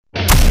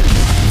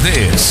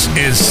This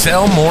is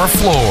Sell More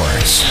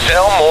Floors.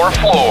 Sell More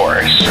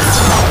Floors.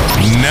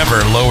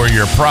 Never lower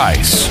your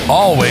price.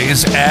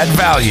 Always add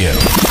value.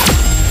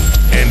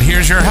 And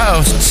here's your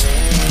hosts,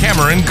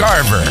 Cameron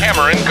Garver.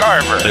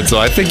 And so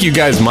I think you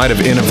guys might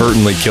have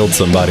inadvertently killed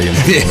somebody.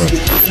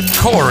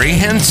 Corey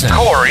Henson.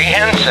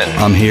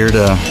 I'm here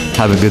to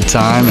have a good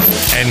time.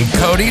 And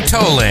Cody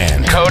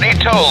Toland.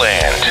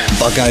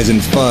 Buckeyes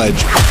and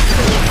fudge.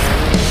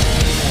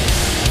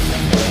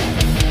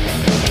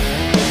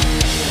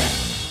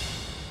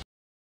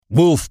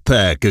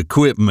 Wolfpack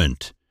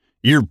Equipment,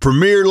 your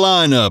premier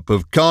lineup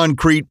of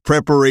concrete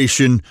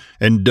preparation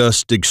and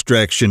dust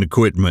extraction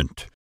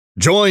equipment.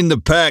 Join the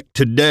pack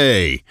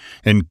today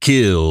and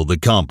kill the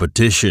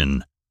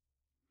competition.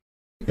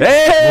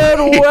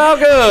 And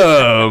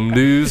welcome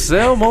to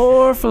Sell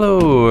More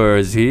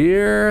Floors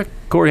here.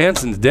 Corey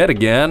Henson's dead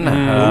again.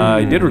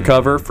 He did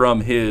recover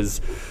from his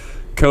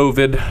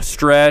COVID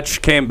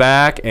stretch, came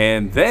back,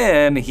 and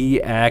then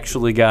he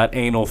actually got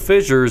anal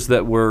fissures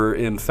that were,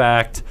 in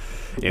fact,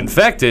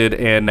 infected,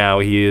 and now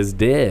he is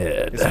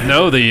dead.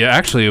 No,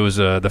 it was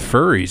the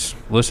furries.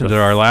 Listened to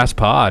our last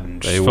pod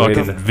and just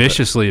fucking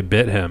viciously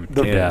bit him.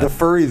 The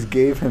furries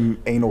gave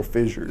him anal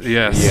fissures.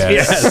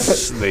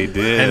 Yes, they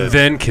did. And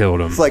then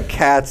killed him. It's like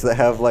cats that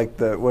have like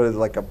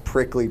a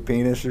prickly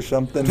penis or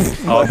something.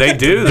 Oh, they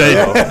do,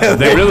 though.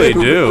 They really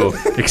do.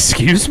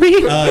 Excuse me?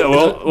 We got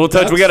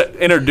to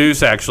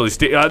introduce, actually,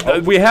 Steve.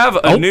 We have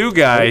a new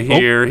guy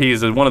here.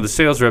 He's one of the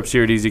sales reps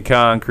here at Easy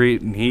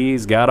Concrete, and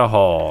he's got a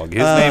hog.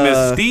 His name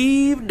is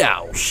Steve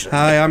Dowse.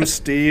 Hi, I'm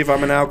Steve.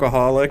 I'm an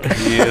alcoholic.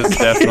 He is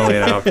definitely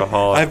an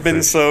alcoholic. I've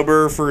been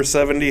sober for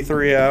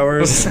 73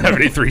 hours.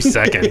 73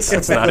 seconds.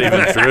 That's not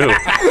even true.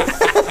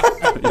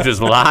 You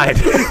just lied.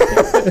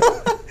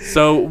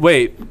 So,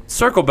 wait.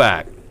 Circle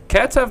back.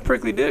 Cats have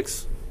prickly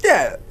dicks?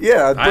 Yeah,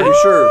 I'm pretty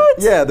sure.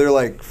 Yeah, they're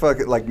like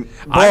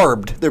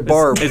barbed. They're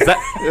barbed. Is that?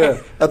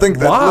 Yeah, I think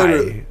that's why?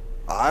 literally.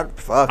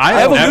 I've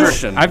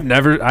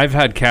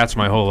had cats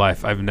my whole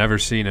life. I've never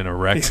seen an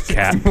erect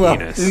cat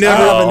penis. I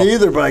haven't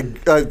either, but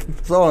I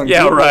saw on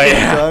Yeah, Google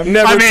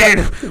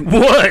right.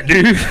 What,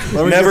 dude?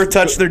 Never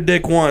touched their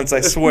dick once,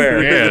 I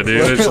swear. Yeah,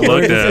 dude. I just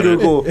looked at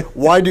it.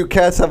 Why do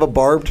cats have a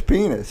barbed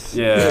penis?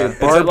 Yeah,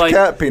 barbed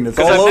cat penis.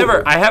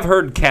 I have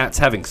heard cats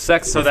having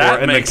sex so before,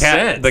 that and makes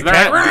sense. The girl's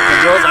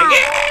like,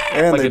 yeah.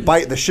 And like they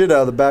bite the shit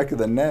out of the back of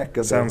the neck.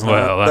 Sounds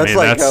that's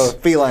how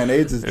feline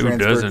AIDS is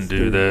transferred. Who doesn't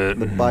do that?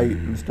 The bite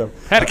and stuff.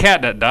 Had a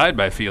cat that died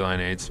by feline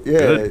AIDS. Yeah,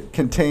 Good. it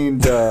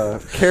contained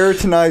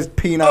keratinized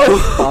penile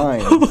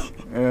spines.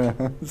 Yeah.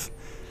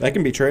 That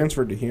can be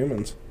transferred to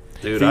humans.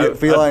 Dude,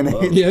 feline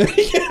AIDS. Yeah.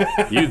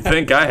 You'd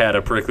think I had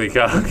a prickly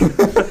cock. It's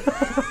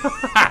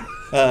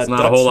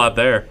not a whole lot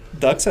there.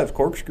 Ducks have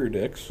corkscrew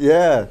dicks.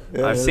 Yeah.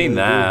 I've seen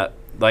that.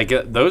 Like,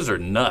 those are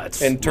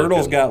nuts. And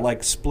turtles got,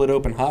 like, split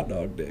open hot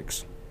dog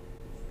dicks.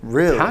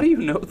 Really? How do you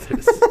know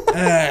this?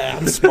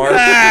 I'm smart.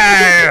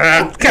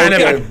 I'm kind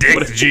of a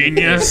dick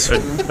genius. A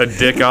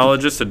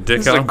dickologist,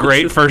 This is a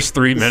great first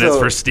 3 minutes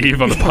for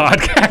Steve on the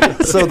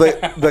podcast. So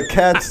the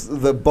cats,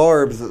 the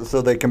barbs,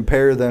 so they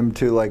compare them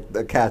to like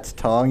the cat's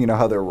tongue. You know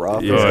how they're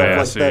rough and stuff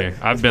like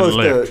that. I've been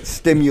supposed to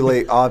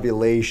stimulate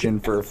ovulation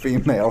for a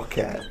female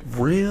cat.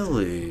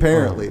 Really?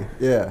 Apparently,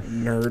 yeah.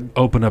 Nerd.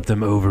 Open up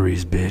them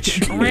ovaries,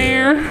 bitch.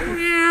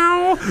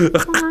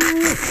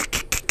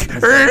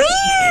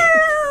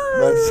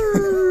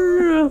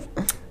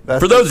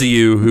 For those of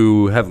you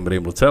who haven't been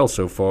able to tell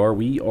so far,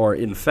 we are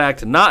in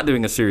fact not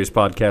doing a serious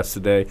podcast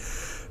today.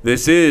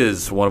 This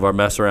is one of our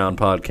mess around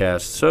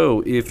podcasts.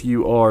 So if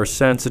you are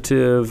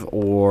sensitive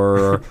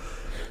or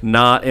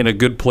not in a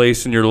good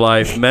place in your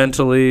life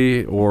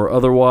mentally or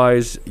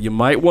otherwise, you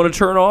might want to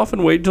turn off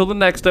and wait until the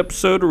next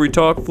episode where we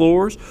talk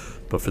floors.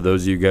 But for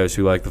those of you guys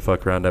who like the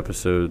fuck around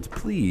episodes,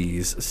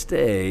 please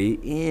stay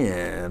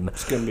in.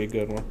 It's going to be a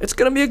good one. It's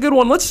going to be a good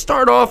one. Let's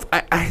start off.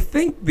 I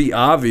think the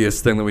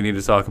obvious thing that we need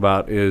to talk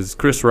about is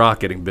Chris Rock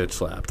getting bitch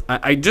slapped.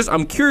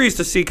 I'm curious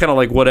to see kind of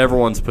like what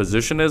everyone's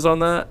position is on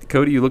that.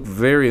 Cody, you look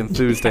very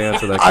enthused to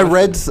answer that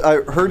question.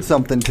 I heard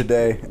something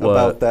today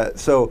about that.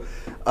 So,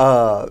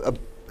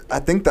 I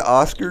think the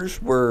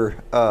Oscars were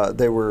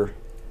they were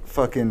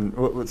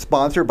fucking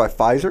sponsored by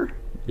Pfizer.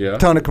 Yeah.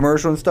 Ton of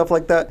commercial and stuff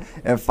like that.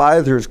 And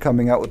Pfizer's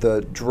coming out with a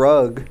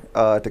drug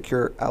to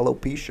cure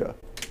alopecia.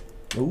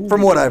 Ooh.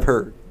 From what I've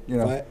heard. You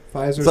know,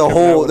 Pfizer's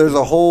there's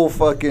a whole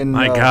fucking.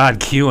 My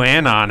God,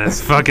 QAnon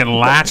is fucking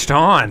latched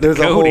on. There's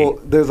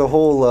a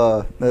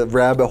whole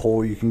rabbit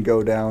hole you can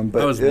go down.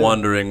 But I was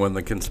wondering when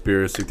the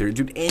conspiracy theory,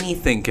 dude.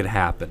 Anything could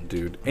happen,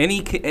 dude.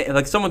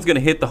 Like someone's gonna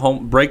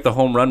break the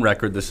home run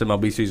record this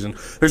MLB season.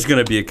 There's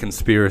gonna be a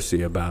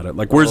conspiracy about it.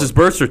 Like, where's his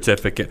birth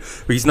certificate?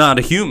 He's not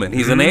a human.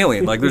 He's an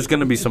alien. Like, there's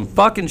gonna be some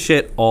fucking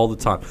shit all the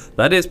time.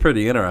 That is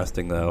pretty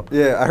interesting, though.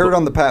 Yeah, I heard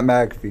on the Pat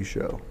McAfee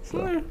show.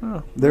 So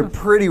they're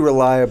pretty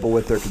reliable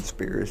with their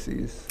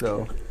conspiracies.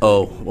 So.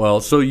 Oh, well,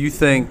 so you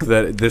think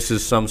that this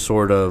is some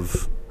sort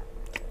of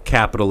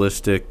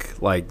capitalistic,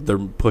 like they're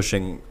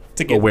pushing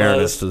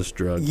awareness to this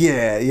drug.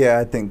 Yeah,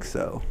 I think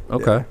so.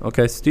 Okay,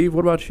 okay. Steve,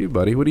 what about you,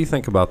 buddy? What do you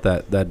think about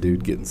that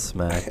dude getting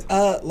smacked?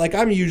 Like,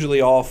 I'm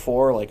usually all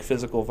for, like,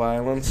 physical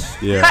violence.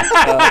 Yeah.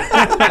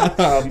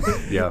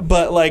 Yeah.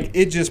 But, like,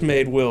 it just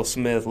made Will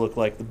Smith look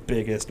like the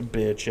biggest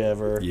bitch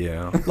ever.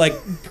 Yeah. Like,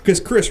 because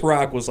Chris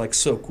Rock was, like,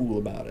 so cool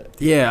about it.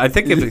 Yeah, I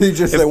think if He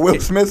just said Will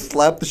Smith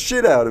slapped the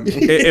shit out of me.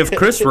 if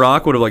Chris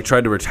Rock would have like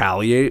tried to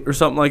retaliate or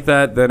something like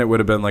that, then it would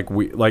have been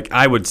like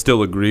I would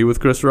still agree with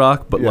Chris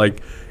Rock, but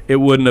like it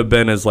wouldn't have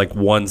been as like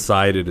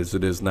one-sided as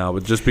it is now.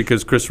 But just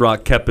because Chris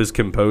Rock kept his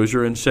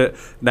composure and shit,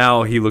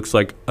 now he looks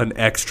like an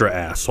extra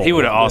asshole. He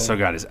would have also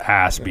got his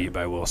ass beat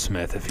by Will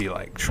Smith if he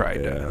like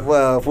tried to.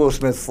 Well, if Will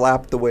Smith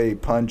slapped the way he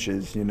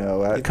punches, you know,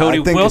 Cody,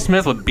 I think Will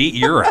Smith would beat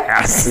your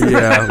ass.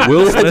 Yeah,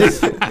 Will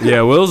Smith.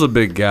 Yeah, Will's a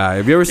big guy.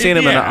 Have you ever seen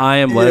him in an I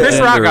Am Legend? Chris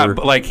Rock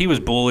got like he was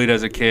bullied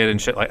as a kid and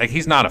shit. Like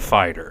he's not a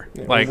fighter.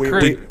 Like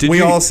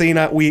we all seen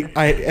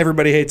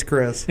everybody hates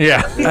Chris.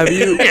 Yeah. Have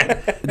you?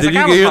 Did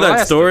you hear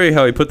that story?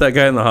 How he put that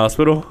guy in the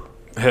hospital?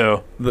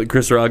 Who? That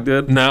Chris Rock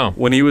did? No.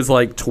 When he was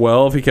like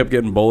 12, he kept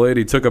getting bullied.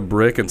 He took a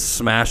brick and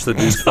smashed the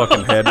dude's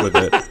fucking head with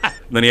it.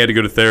 And then he had to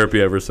go to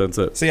therapy ever since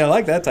it. See, I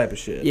like that type of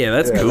shit. Yeah,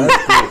 that's cool.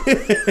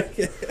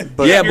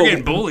 But yeah, You're but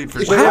getting bullied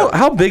for shit.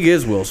 how big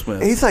is Will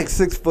Smith? he's like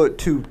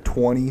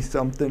 6'2",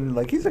 something.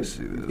 Like he's like,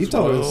 He's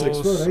taller than 6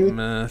 foot, ain't he?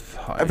 Smith.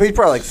 I mean, he's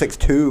probably like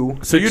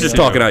 6'2". So you're just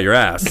talking out your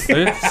ass.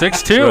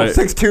 6'2". Right.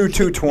 6'2",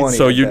 220.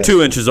 So you're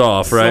 2 inches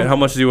off, right? How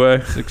much do you weigh?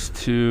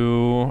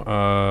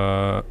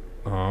 6'2".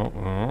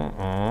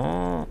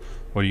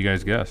 What do you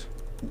guys guess?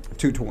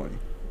 220.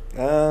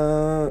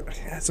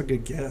 That's a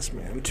good guess,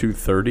 man.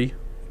 230.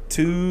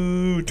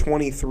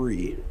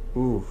 223.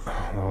 Ooh.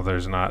 Oh,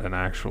 there's not an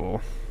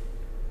actual.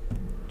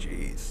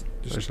 Jeez.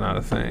 There's not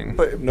a thing.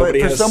 But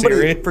Nobody for has somebody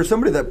Siri? for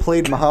somebody that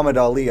played Muhammad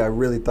Ali, I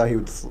really thought he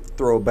would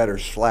throw a better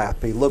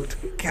slap. He looked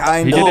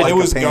kind He of did it- like it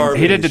was a pancake. garbage.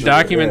 He did the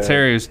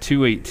documentary as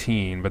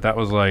 218, but that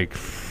was like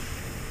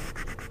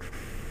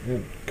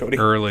Cody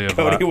early.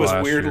 Cody was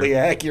last weirdly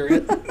year.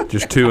 accurate.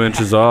 Just 2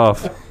 inches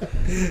off.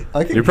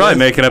 I could You're probably guess-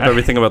 making up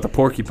everything about the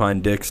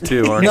porcupine dicks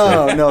too, aren't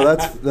you? No,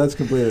 that's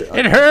completely.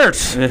 It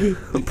hurts.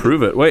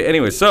 Prove it. Wait,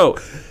 anyway, so,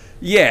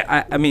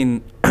 yeah, I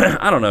mean,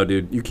 I don't know,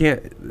 dude. You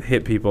can't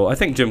hit people. I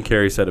think Jim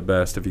Carrey said it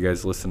best if you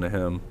guys listen to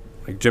him.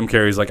 Like, Jim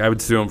Carrey's like, I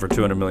would sue him for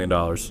 $200 million.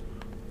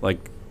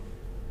 Like,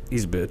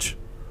 he's a bitch.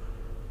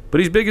 But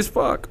he's big as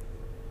fuck.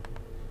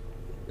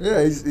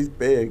 Yeah, he's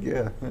big.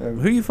 Yeah.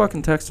 Who you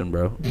fucking texting,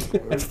 bro?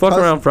 It's fuck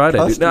around Friday,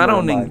 dude. No, I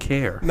don't even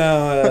care.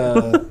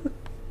 No,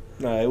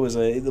 it was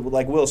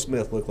like Will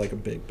Smith looked like a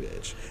big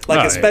bitch.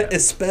 Like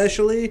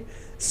especially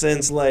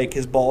since like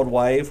his bald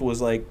wife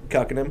was like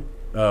cucking him.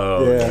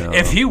 Oh, Yeah. no.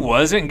 If he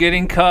wasn't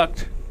getting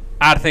cucked,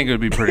 I think it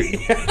would be pretty.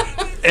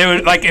 It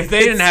would like if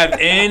they didn't have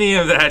any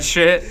of that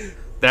shit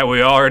that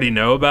we already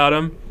know about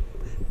him,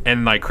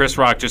 and like Chris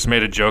Rock just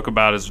made a joke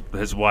about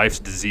his wife's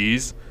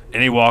disease,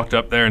 and he walked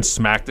up there and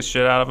smacked the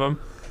shit out of him.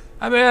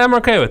 I mean, I'm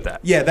okay with that.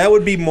 Yeah, that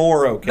would be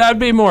more okay. That'd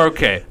be more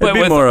okay. But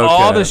be with more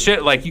all okay. the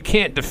shit, like, you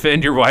can't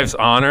defend your wife's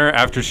honor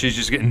after she's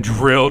just getting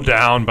drilled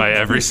down by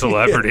every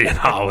celebrity in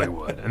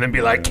Hollywood. And then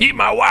be like, keep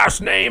my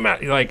wife's name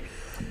out. You're like,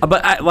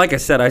 But like I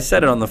said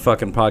it on the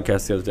fucking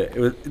podcast the other day. It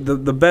was,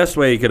 the best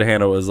way he could have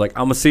handled it was like,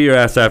 I'm going to see your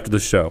ass after the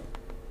show.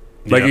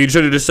 Like, you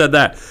should have just said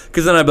that.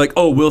 Because then I'd be like,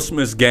 oh, Will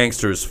Smith's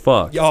gangster as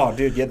fuck. Oh,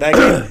 dude, yeah,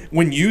 that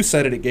when you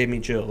said it, it gave me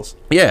chills.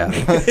 Yeah.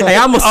 Hey,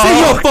 I'm going to see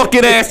your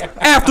fucking ass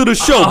after the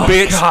show,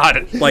 bitch.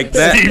 God. Like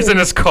that. Steve's in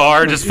his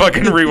car just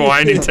fucking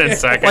rewinding 10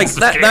 seconds.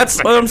 Like,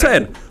 that's what I'm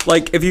saying.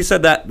 Like, if you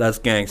said that, that's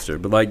gangster.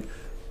 But, like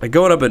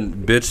going up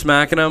and bitch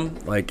smacking him,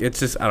 like, it's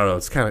just, I don't know,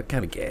 it's kind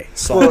of gay.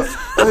 Well,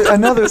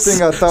 another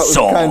thing I thought was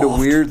Soft. kind of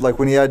weird, like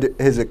when he had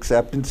his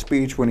acceptance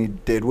speech when he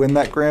did win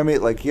that Grammy,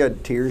 like he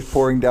had tears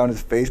pouring down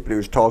his face, but he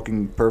was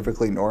talking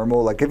perfectly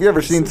normal. Like, have you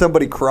ever seen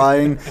somebody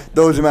crying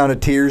those amount of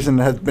tears and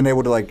has been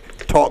able to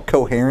like talk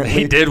coherently?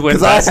 He did win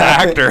 'Cause I Best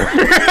haven't.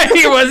 Actor.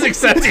 He was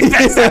accepting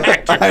Best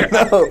Actor. I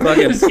know.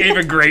 Fucking- Just gave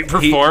a great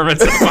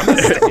performance.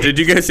 Did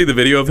you guys see the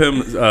video of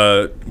him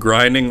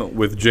grinding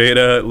with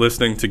Jada,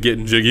 listening to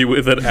Getting Jiggy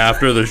with It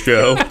after the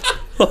show?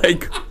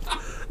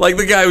 like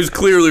the guy was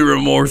clearly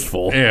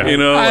remorseful. Yeah. You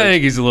know? I Like,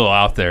 think he's a little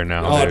out there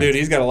now. Oh, dude,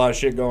 he's got a lot of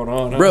shit going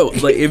on. Huh? bro,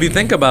 like, if you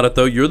think about it,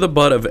 though, you're the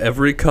butt of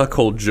every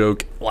cuckold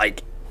joke,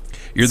 like,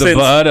 You're the since,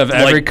 butt of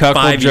every like,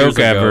 cuckold 5 years joke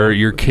ever. ago.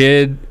 Your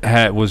kid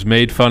was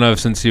made fun of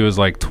since he was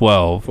like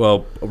 12.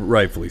 Well,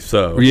 rightfully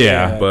so.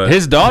 Yeah, But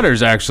his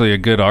daughter's actually a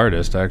good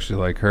artist, actually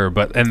like her.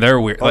 And they're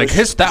weird. Like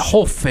that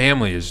whole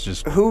family is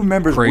just Who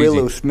remembers crazy.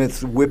 Willow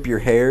Smith's "Whip Your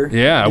Hair"?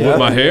 Yeah, I whip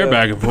my hair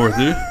back and forth,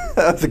 dude.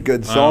 That's a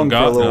good song for a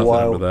got little nothing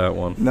while. for that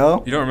one.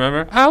 No, You don't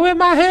remember? I whip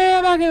my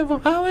hair back and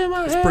forth. I whip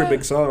my It's hair. a pretty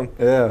big song.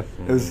 yeah,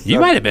 it was. You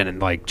might have been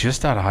like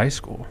just out of high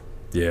school.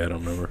 Yeah, I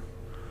don't remember.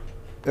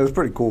 It was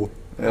pretty cool.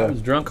 I Yeah,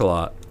 was drunk a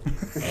lot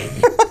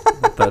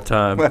at that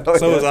time.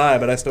 So was I,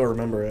 but I still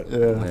remember it. yeah.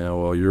 Yeah,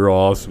 well, you're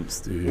awesome,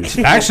 Steve.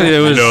 Actually, it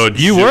was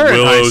you were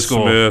in high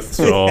school. Smith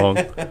song.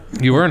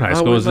 You were in high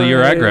school. It was the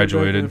year I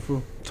graduated,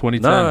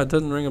 2010. No, it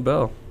doesn't ring a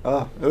bell.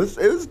 It was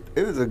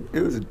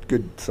a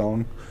good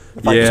song.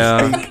 If I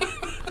could speak.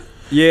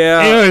 Yeah.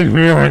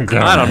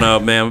 I don't know,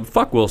 man.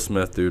 Fuck Will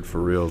Smith, dude, for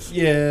reals.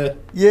 Yeah.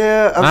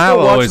 Yeah, I'm I still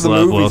always watching the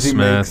loved movies Will he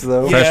Smith. makes,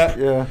 though.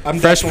 Yeah. I'm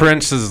Fresh definitely-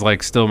 Prince is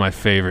like still my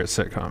favorite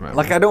sitcom ever.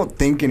 Like, I don't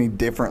think any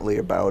differently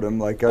about him.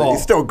 Like,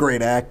 he's still a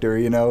great actor,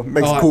 you know?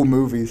 Makes Oh, cool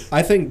movies.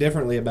 I think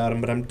differently about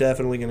him, but I'm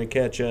definitely going to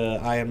catch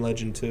I Am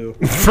Legend 2.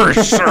 For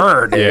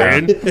sure,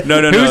 dude.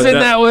 No. Who's in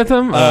that with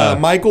him?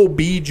 Michael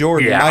B.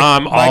 Jordan. yeah, Michael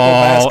I'm all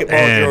Basketball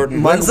in.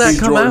 Jordan. When's Michael that B.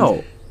 come Jordan.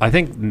 out? I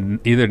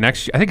think either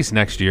next year. I think it's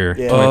next year,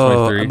 Yeah.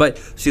 2023. But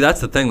see, that's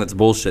the thing that's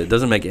bullshit. It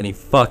doesn't make any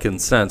fucking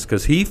sense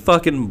because he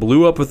fucking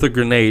blew up with a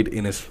grenade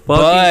in his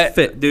fucking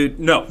fit, dude.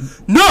 No.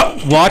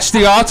 Watch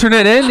the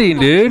alternate ending,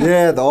 dude.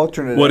 Yeah, the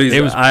alternate. What is It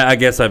it? was- I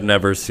guess I've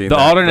never seen The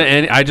that, alternate but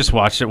ending. I just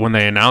watched it when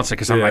they announced it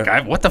because I'm Yeah.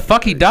 like, what the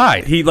fuck? He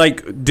died. He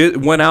like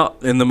went out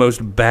in the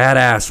most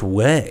badass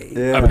way.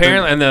 Yeah.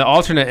 Apparently, in the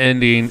alternate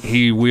ending,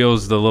 he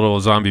wheels the little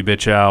zombie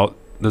bitch out.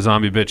 The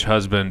zombie bitch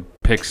husband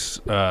picks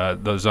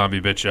the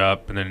zombie bitch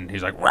up, and then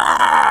he's like,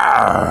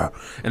 "Rawr!"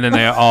 And then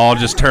they all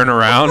just turn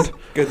around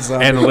Good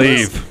zombie and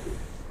list. leave.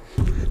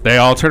 They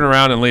all turn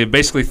around and leave,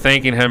 basically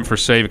thanking him for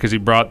saving because he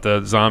brought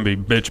the zombie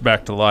bitch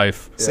back to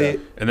life. See,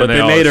 And then But they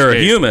all made her a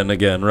escaped. human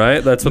again,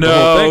 right? That's what the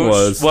whole thing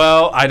was.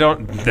 Well, I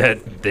don't.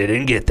 That they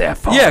didn't get that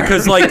far. Yeah,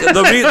 because like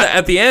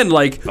at the end,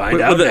 like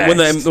Find out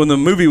next. when the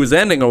movie was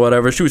ending or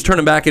whatever, she was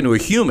turning back into a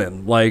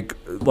human. Like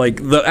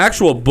the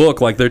actual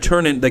book, like they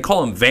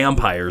call them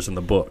vampires in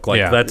the book.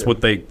 Like that's what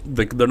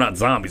they're not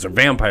zombies or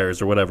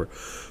vampires or whatever.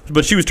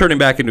 But she was turning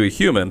back into a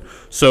human,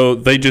 so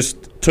they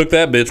just took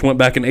that bitch, went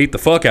back and ate the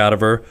fuck out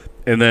of her,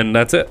 and then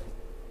that's it.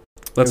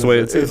 That's the way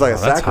it's. It was like a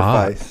that's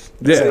hot. sacrifice.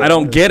 Yeah, I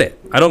don't get it.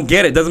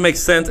 It doesn't make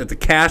sense. It's a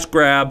cash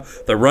grab.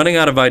 They're running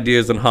out of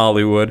ideas in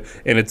Hollywood,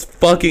 and it's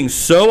fucking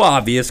so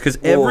obvious because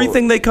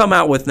everything they come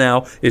out with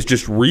now is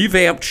just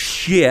revamped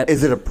shit.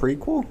 Is it a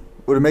prequel?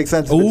 Would it make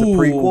sense if it's a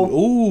prequel?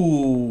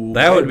 Ooh.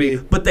 That would be,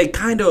 but they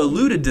kind of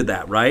alluded to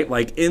that, right?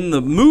 Like in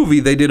the movie,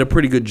 they did a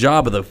pretty good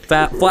job of the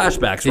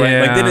flashbacks, right?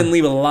 Like they Yeah. didn't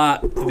leave a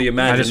lot to the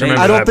imagination.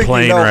 remember I don't that think you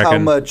plane know how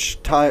wrecking.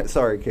 much time.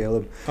 Sorry,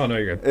 Caleb. Oh no,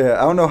 you're good. Yeah,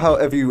 I don't know how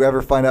if you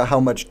ever find out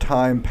how much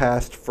time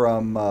passed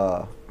from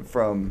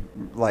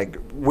like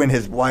when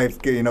his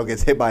wife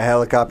gets hit by a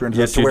helicopter and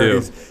Yes, stuff. you to where do.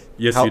 he's-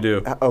 Yes, how- you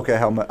do. Okay,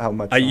 how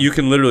much? You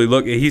can literally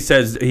look. He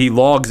says he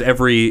logs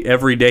every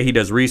day he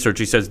does research.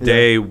 He says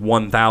day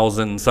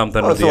 1,000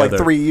 something or the so like other.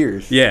 3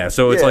 years. Yeah,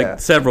 so it's Yeah. like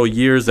several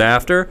years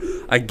after.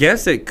 I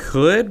guess it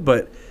could,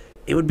 but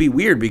it would be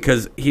weird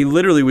because he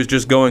literally was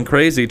just going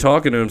crazy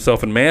talking to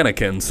himself in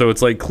mannequins. So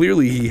it's like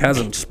clearly he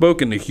hasn't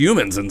spoken to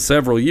humans in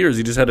several years.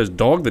 He just had his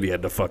dog that he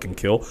had to fucking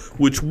kill,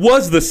 which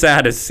was the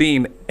saddest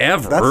scene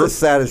ever. That's the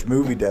saddest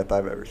movie death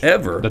I've ever seen.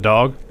 Ever. The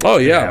dog. Oh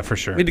yeah. Yeah, for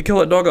sure. He had to kill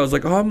that dog. I was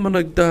like, oh, I'm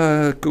gonna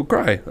go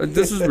cry.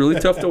 This is really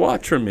tough to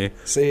watch for me.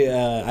 See,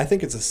 I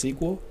think it's a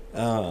sequel,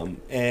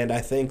 and I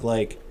think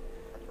like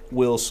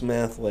Will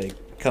Smith like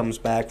comes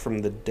back from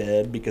the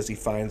dead because he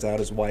finds out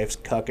his wife's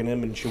cucking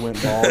him and she went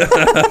bald.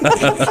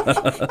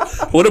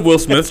 What if Will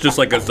Smith's just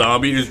like a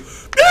zombie?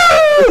 Just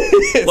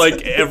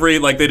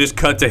like they just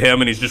cut to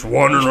him and he's just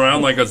wandering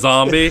around like a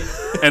zombie,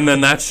 and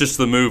then that's just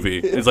the movie.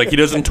 It's like he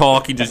doesn't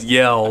talk, he just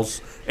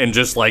yells and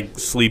just like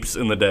sleeps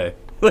in the day.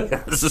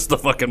 It's just the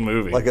fucking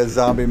movie. Like a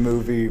zombie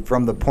movie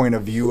from the point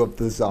of view of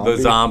the zombie.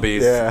 The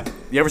zombies. Yeah.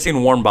 You ever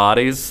seen Warm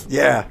Bodies?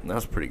 Yeah. That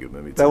was a pretty good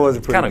movie. That was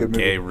a pretty kind good of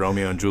gay movie.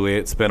 Romeo and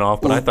Juliet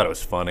spinoff, but I thought it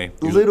was funny.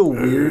 A little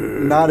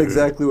weird. Not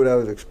exactly what I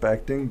was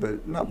expecting,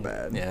 but not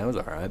bad. Yeah, it was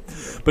all right.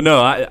 But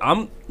no,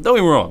 I'm don't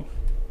get me wrong.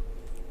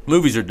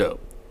 Movies are dope.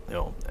 You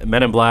know,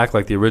 Men in Black,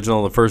 like the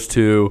original, the first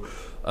two,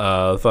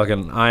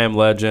 fucking I Am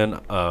Legend,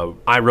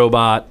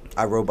 iRobot.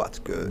 iRobot's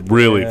good.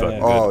 Really fucking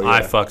good. Oh, yeah.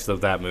 I fucks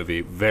with that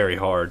movie very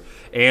hard.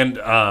 And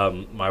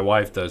my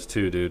wife does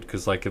too, dude.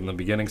 Because like in the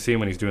beginning scene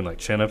when he's doing like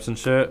chin-ups and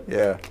shit,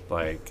 Yeah.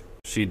 like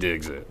she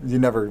digs it. You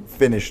never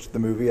finished the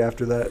movie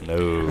after that?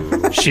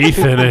 No. She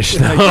finished.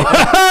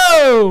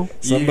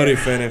 Somebody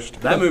finished.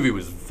 That movie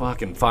was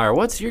fucking fire.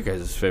 What's your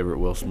guys' favorite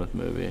Will Smith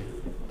movie?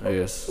 I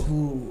guess.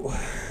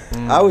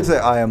 I would say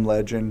I Am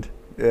Legend.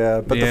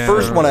 Yeah, but Yeah. the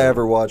first one I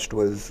ever watched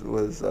was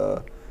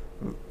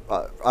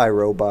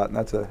iRobot, and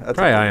that's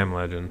Probably I Am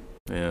Legend.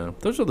 Yeah,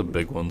 those are the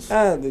big ones.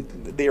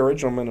 The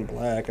original Men in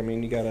Black. I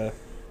mean, you gotta.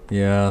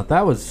 Yeah,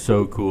 that was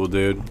so cool,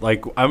 dude.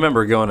 Like, I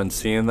remember going and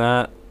seeing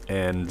that,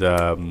 and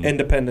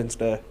Independence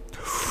Day.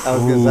 That's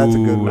a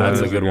good one.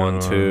 that's a good one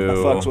too. I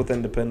fucks with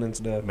Independence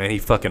Day. Man, he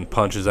fucking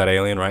punches that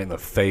alien right in the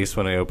face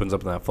when he opens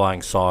up in that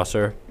flying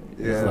saucer.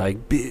 Yeah. He's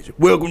like, "Bitch,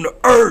 welcome to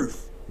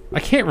Earth." I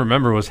can't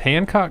remember. Was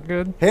Hancock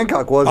good?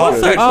 Hancock was Oh, good.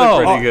 It's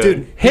actually pretty good.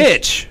 dude,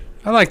 Hitch.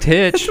 I liked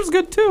Hitch. Hitch was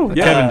good too.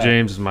 Yeah, Kevin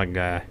James is my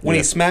guy. when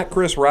he smacked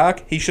Chris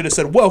Rock, he should have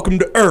said, "Welcome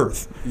to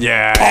Earth."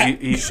 yeah,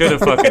 he should have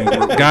fucking.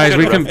 Guys,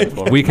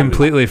 should've we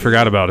completely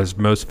forgot about his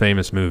most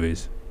famous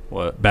movies.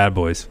 What? Bad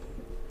Boys.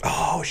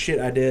 Oh shit,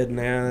 I did.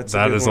 Nah, that's a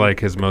That good is one. like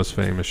his most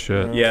famous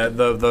shit. Yeah,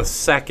 the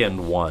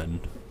second one.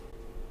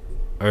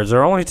 Or is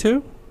there only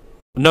two?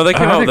 No, they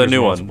came I out think with a there's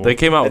new one. multiple. They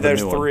came out with a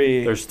There's new three.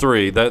 one. There's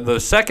three. The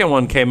second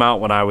one came out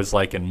when I was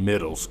like in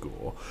middle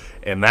school,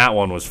 and that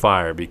one was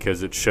fire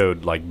because it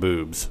showed like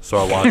boobs. So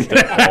I watched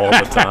it all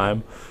the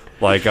time.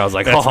 Like I was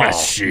like, That's my oh,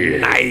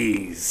 shit.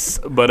 nice.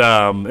 But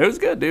it was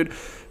good, dude.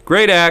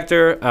 Great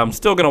actor. I'm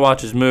still gonna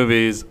watch his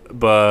movies,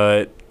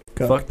 but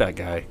fuck that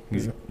guy.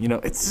 He's, you know,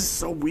 it's just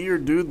so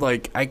weird, dude.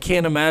 Like I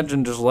can't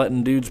imagine just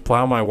letting dudes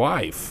plow my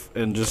wife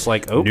and just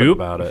like open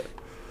about it.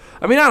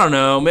 I mean, I don't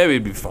know. Maybe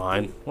it'd be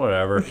fine.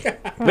 Whatever.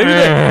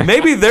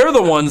 Maybe they're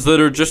the ones that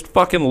are just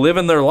fucking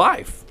living their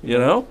life, you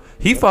know?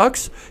 He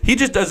fucks. He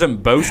just doesn't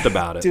boast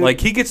about it. Dude.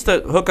 Like, he gets to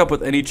hook up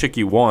with any chick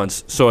he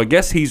wants, so I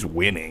guess he's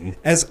winning.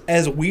 As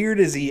weird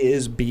as he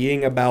is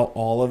being about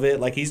all of it,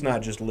 like, he's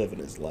not just living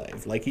his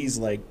life. Like, he's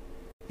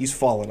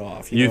falling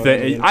off. You know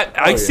think? what I mean?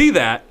 I see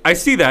that. I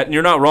see that, and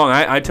you're not wrong.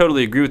 I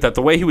totally agree with that.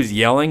 The way he was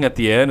yelling at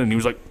the end, and he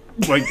was like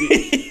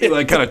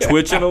kind of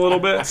twitching a little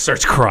bit.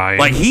 Starts crying.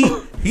 Like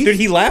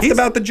he laughed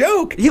about the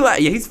joke.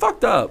 He's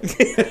fucked up.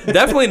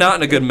 Definitely not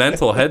in a good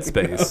mental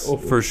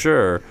headspace for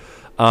sure.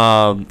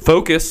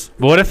 Focus.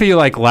 What if he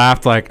like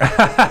laughed like,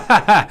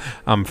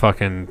 I'm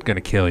fucking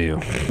gonna kill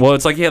you? Well,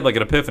 it's like he had like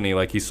an epiphany.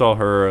 Like he saw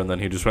her and then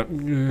he just went,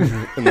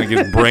 and like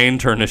his brain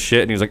turned to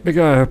shit, and he was like,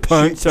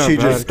 she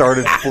just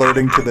started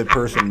flirting to the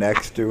person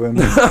next to him.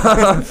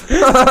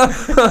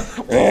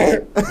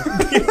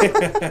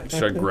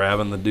 Started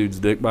grabbing the dude's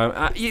dick by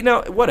him. You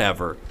know,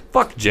 whatever.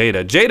 Fuck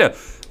Jada. Jada,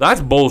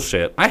 that's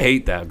bullshit. I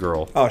hate that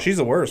girl. Oh, she's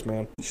the worst,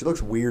 man. She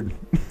looks weird.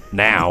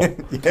 Now.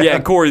 Yeah,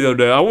 Corey,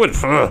 though, I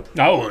wouldn't. I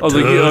was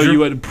like, you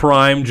would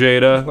prime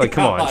Jada. Like,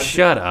 come on,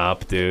 shut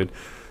up, dude.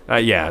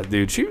 Yeah,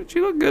 dude, she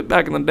looked good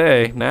back in the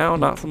day. Now,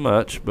 not so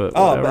much, but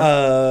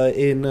whatever.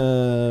 In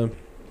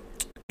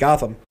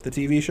Gotham, the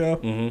TV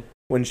show,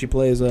 when she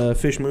plays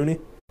Fish Mooney.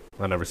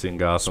 I never seen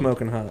Gotham.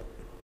 Smoking hot.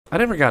 I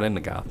never got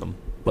into Gotham,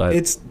 but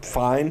it's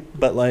fine.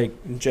 But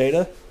like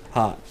Jada,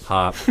 hot.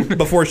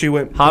 Before she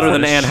went hotter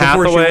than Anne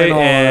Hathaway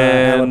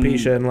and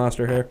alopecia and lost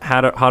her hair.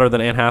 Hotter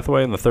than Anne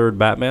Hathaway in the third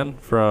Batman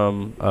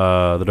from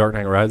The Dark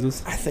Knight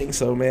Rises. I think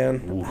so,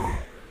 man. Ooh.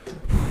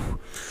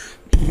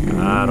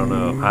 I don't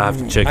know. I have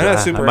to check it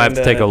out. I might have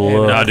to take a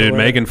look. No, dude,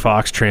 Megan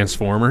Fox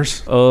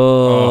Transformers.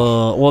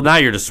 Well, now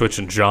you're just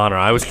switching genre.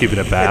 I was keeping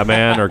it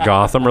Batman or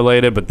Gotham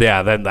related, but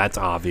yeah, then that's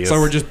obvious. So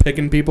we're just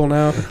picking people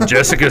now.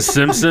 Jessica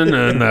Simpson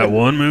and that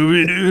one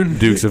movie, dude.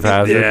 Dukes of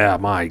Hazzard. Yeah,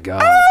 my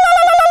God.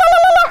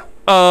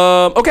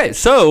 Okay,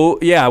 so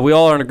yeah, we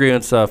all are in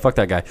agreement. Fuck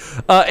that guy.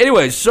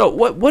 Anyways, so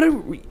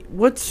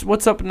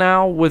what's up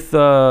now with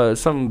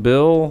some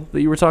bill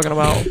that you were talking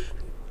about?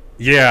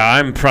 Yeah,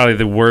 I'm probably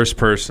the worst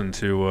person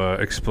to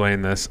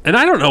explain this, and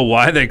I don't know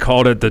why they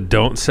called it the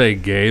 "Don't Say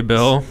Gay"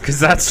 bill, because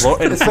that's in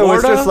Florida. So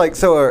it's just like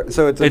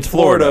it's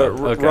Florida.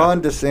 Okay.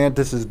 Ron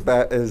DeSantis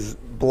is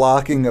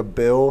blocking a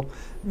bill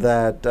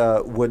that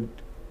would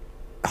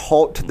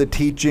halt the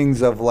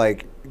teachings of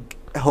like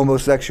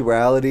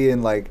homosexuality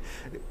and like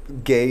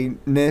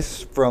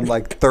gayness from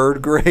like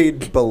third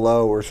grade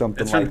below or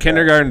something. It's from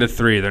kindergarten to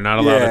 3. They're not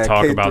allowed to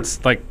talk about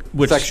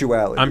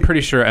sexuality. I'm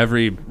pretty sure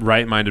every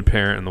right-minded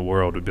parent in the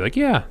world would be like,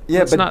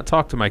 let's not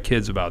talk to my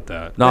kids about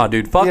that. Nah,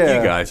 dude, fuck you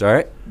guys, all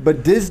right?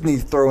 But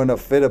Disney's throwing a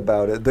fit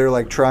about it. They're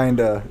like trying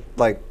to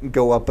like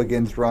go up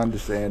against Ron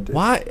DeSantis.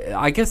 Why?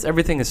 I guess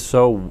everything is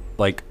so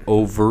like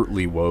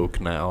overtly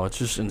woke now. It's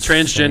just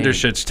insane. Transgender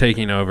shit's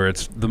taking over.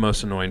 It's the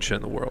most annoying shit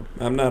in the world.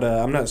 I'm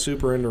not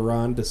super into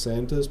Ron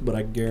DeSantis, but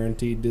I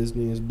guarantee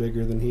Disney is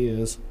bigger than he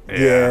is.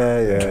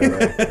 Yeah.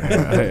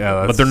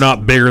 But they're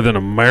not bigger than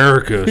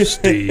America,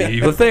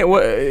 Steve. The thing,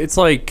 it's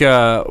like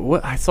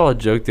I saw a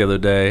joke the other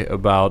day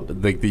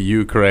about like the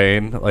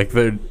Ukraine, like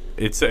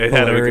it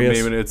had a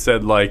meme and it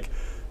said like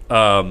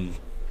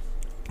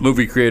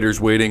movie creators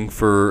waiting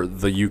for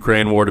the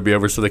Ukraine war to be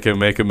over so they can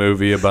make a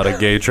movie about a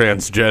gay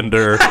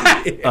transgender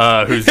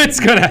who's it's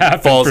gonna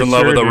happen, falls in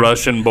love with a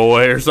Russian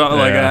boy or something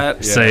like that.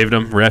 Yeah. Saved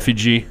him,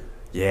 refugee.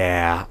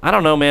 Yeah, I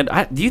don't know, man.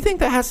 Do you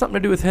think that has something to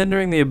do with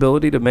hindering the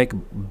ability to make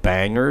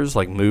bangers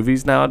like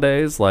movies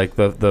nowadays, like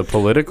the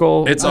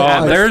political? It's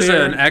all there's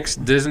an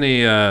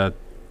ex-Disney. I'll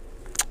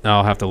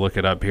have to look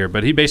it up here,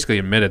 but he basically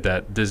admitted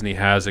that Disney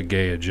has a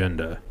gay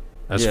agenda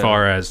as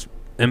far as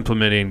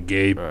implementing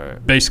gay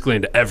basically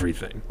into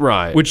everything.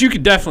 Right. Which you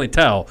could definitely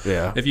tell.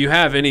 Yeah. If you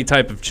have any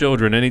type of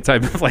children, any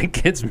type of like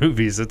kids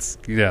movies,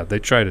 they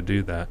try to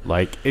do that.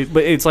 But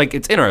it's like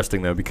it's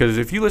interesting though, because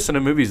if you listen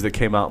to movies that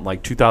came out in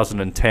like 2000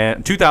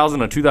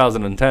 or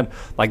 2010,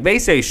 like they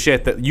say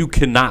shit that you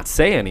cannot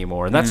say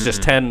anymore, and that's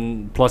just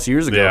 10 plus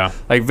years ago. Yeah.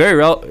 Like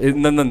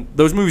and then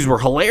those movies were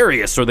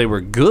hilarious or they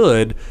were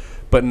good,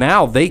 but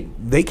now they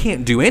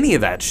can't do any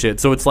of that shit.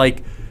 So it's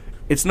like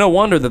it's no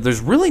wonder that there's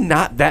really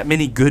not that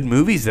many good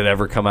movies that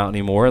ever come out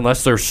anymore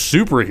unless they're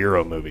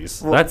superhero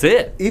movies. Well, that's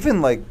it.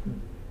 Even like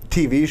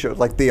TV shows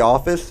like The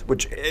Office,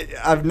 which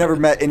I've never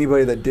met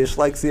anybody that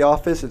dislikes The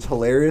Office. It's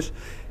hilarious.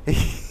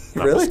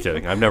 Really? I'm just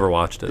kidding. I've never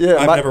watched it. Yeah,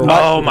 I've never watched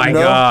it. Oh my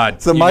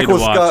God. So you Michael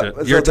need to Scott,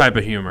 watch it. Your type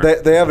of humor.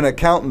 They have an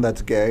accountant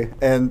that's gay,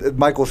 and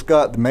Michael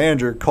Scott, the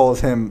manager,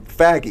 calls him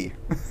faggy.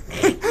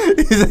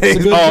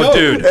 Oh,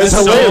 dude, It's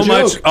so hilarious.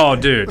 much. Oh,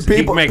 dude,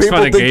 People- he makes fun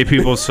of people gay think-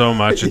 people so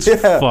much. It's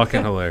Yeah.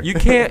 fucking hilarious.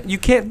 You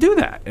can't do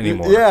that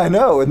anymore. Yeah, I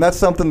know, and that's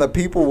something that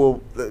people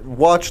will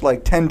watch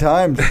like 10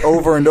 times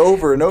over and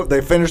over and over.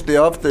 They finish the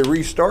off, they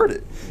restart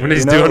it. When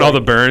he's You know, doing all like-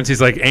 the burns,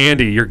 he's like,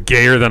 "Andy, you're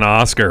gayer than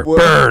Oscar." Well-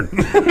 Burn.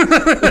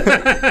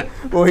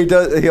 Well, he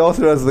does. He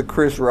also does the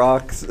Chris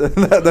Rock's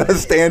that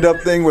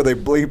stand-up thing where they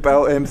bleep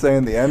out him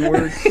saying the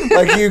N-word.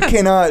 Like you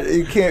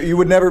can't. You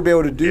would never be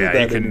able to do Yeah,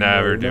 that. you could anymore,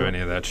 never you do know? any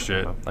of that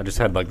shit. I just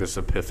had like this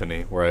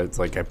epiphany where it's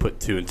like I put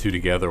 2 and 2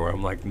 together where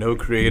I'm like, no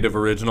creative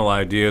original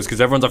ideas because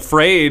everyone's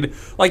afraid.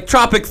 Like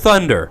Tropic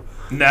Thunder.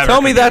 Never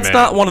Tell me could be that's made.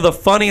 not one of the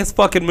funniest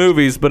fucking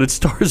movies, but it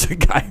stars a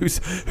guy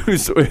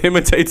who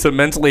imitates a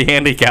mentally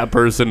handicapped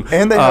person.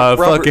 And they have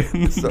Robert.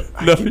 fucking.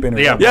 I No, keep interrupting.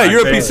 yeah,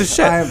 you're a blackface. piece of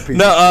shit. I am a piece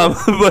No,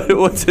 but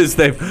what's his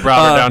name?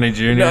 Robert Downey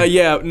Jr.? No,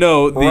 yeah,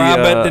 no, the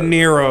Robert De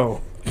Niro.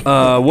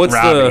 what's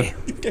Robbie.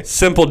 the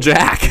Simple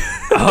Jack?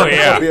 Oh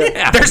yeah.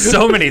 Yeah. There's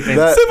so many things.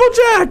 That-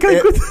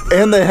 Simple Jack.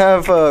 and they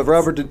have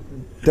Robert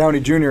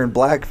Downey Jr. in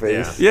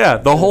blackface. Yeah,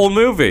 the whole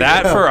movie.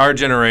 That for our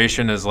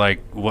generation is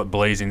like what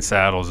Blazing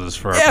Saddles is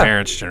for our Yeah.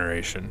 parents'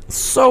 generation.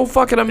 so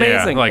fucking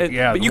amazing. like,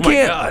 yeah, but you oh my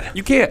can't. God.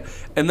 You can't.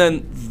 And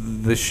then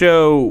the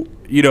show,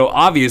 you know,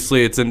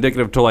 obviously it's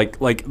indicative to like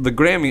the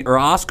Grammy or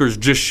Oscars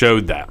just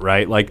showed that,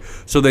 right? Like,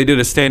 so they did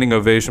a standing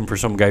ovation for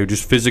some guy who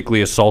just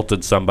physically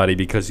assaulted somebody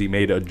because he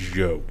made a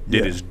joke,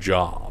 did his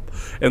job,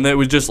 and it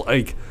was just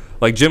like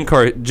Jim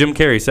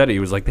Carrey said it. He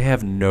was like, they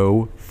have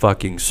no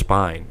fucking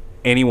spine.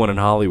 Anyone in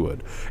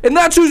Hollywood, and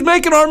that's who's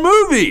making our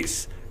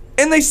movies,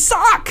 and they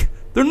suck.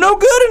 They're no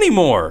good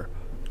anymore.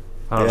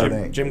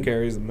 Jim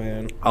Carrey's the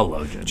man. I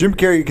love Jim. Jim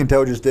Carrey, you can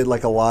tell, just did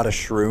like a lot of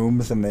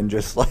shrooms and then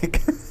just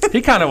like.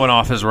 He kind of went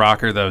off his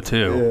rocker though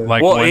too. Yeah.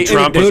 Like Well, when it-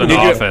 Trump it- was it- in it-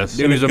 office.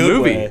 It was a good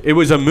movie. way. It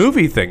was a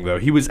movie thing, though.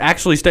 He was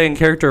actually staying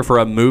character for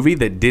a movie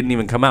that didn't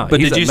even come out. But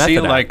He's did a you see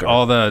method like actor.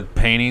 all the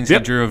paintings he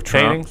drew of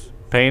Trump?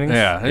 Paintings.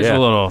 Yeah, he's a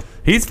little.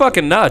 He's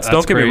fucking nuts. That's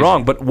Don't get crazy. me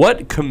wrong. But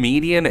what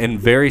comedian and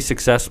very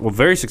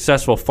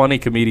successful, funny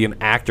comedian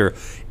actor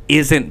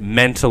isn't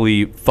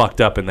mentally fucked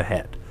up in the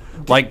head?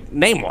 Like,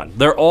 name one.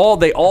 They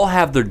all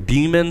have their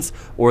demons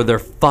or they're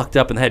fucked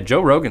up in the head. Joe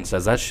Rogan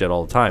says that shit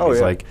all the time. Oh, He's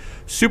yeah. like,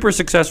 super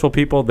successful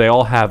people, they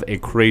all have a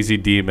crazy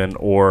demon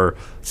or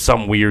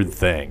some weird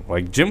thing.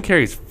 Like, Jim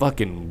Carrey's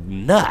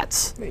fucking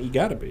nuts. You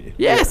gotta be.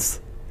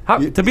 Yes. How,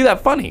 to be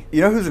that funny.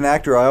 You know who's an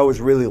actor I always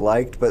really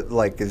liked, but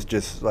like is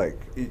just like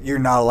you're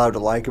not allowed to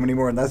like him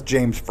anymore, and that's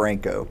James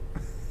Franco.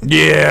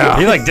 Yeah.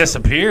 He like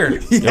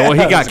disappeared. Well,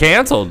 he got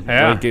canceled.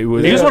 Yeah, Like, it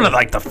was, he was one of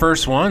like the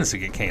first ones to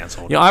get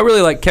canceled. You know, I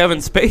really like Kevin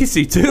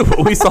Spacey too,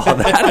 but we saw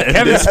that.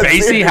 Kevin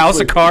Spacey, House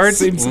of Cards,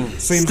 Seems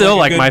still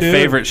like like a my good dude.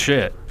 favorite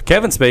shit.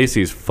 Kevin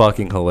Spacey's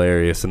fucking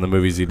hilarious in the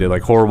movies he did,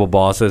 like Horrible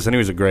Bosses, and he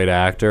was a great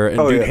actor. And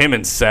Oh, dude, yeah. him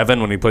in Seven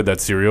when he played that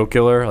serial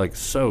killer, like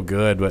so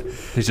good. But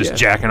He's just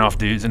jacking off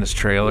dudes in his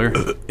trailer.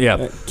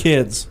 yeah,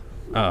 Kids.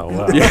 Oh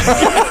wow.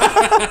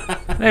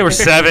 They were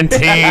 17,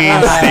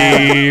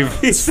 Steve.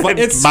 It's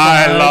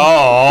By fine.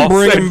 law.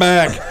 Bring him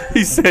back.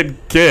 he said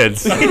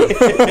kids.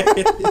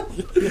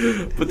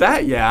 But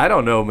that, yeah, I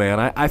don't know, man.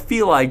 I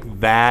feel like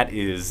that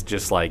is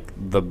just like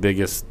the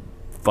biggest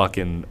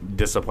fucking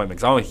disappointment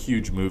because I'm a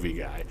huge movie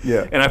guy.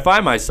 Yeah. And I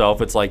find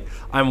myself, it's like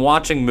I'm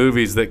watching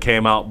movies that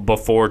came out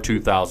before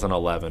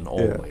 2011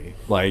 only.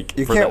 Like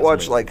You for can't that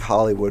watch movie. like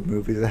Hollywood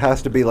movies. It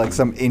has to be like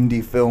some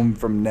indie film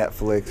from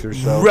Netflix or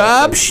so.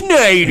 Rob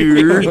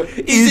Schneider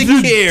is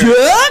a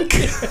duck.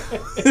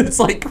 It's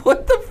like,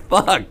 what the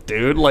fuck,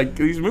 dude? Like,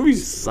 these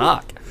movies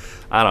suck.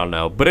 I don't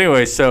know. But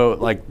anyway, so,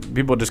 like,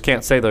 people just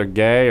can't say they're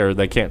gay or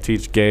they can't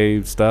teach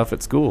gay stuff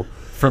at school.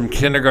 From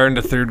kindergarten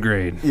to third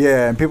grade.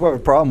 Yeah, and people have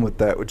a problem with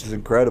that, which is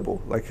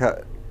incredible. Like,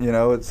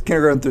 it's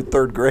kindergarten through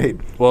third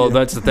grade. Well, Yeah.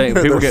 that's the thing.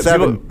 They're People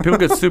seven.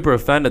 get super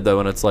offended, though,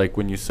 and it's like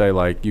when you say,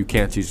 like, you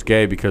can't teach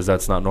gay because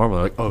that's not normal.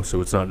 They're like, oh,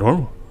 so it's not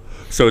normal.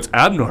 So it's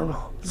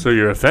abnormal. So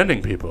you're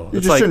offending people. You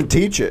It's just like, shouldn't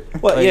teach it.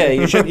 Well, yeah,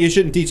 you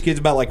shouldn't teach kids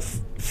about like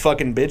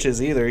fucking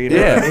bitches either. You know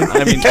yeah,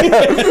 what I mean?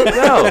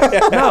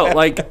 I mean, no,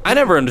 like I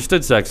never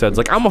understood sex ed. It's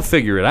like I'm gonna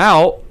figure it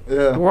out.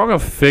 Yeah. We're all gonna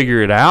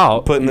figure it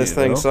out. Putting this you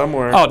thing know?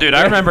 somewhere. Oh, dude,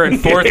 I remember in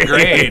fourth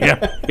grade. yeah,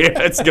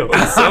 it's going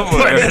Putting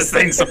somewhere. this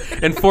thing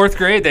in fourth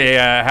grade, they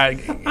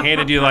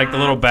handed you like the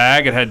little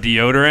bag. It had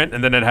deodorant,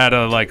 and then it had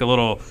a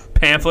little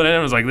pamphlet in it.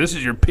 It was like, "This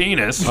is your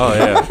penis. Oh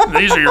yeah,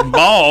 These are your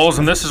balls,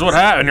 and this is what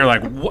happened." And you're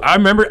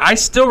like, I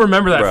still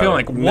remember that Bro.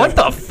 feeling. Like, what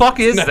the fuck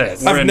is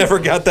this? I've never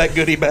got that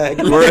goodie bag.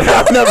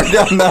 I've never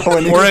done that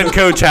one. we're in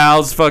Coach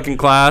Hal's fucking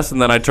class,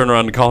 and then I turn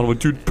around to Colin with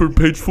dude, per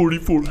page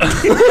 44.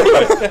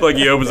 Like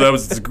he opens up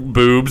his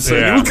boobs.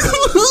 Yeah.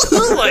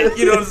 Like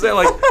you know what I'm saying?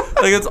 Like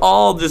it's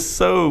all just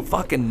so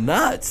fucking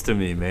nuts to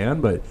me,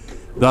 man. But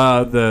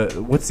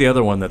the what's the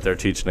other one that they're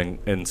teaching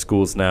in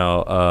schools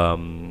now?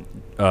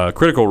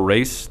 Critical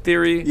race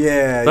theory.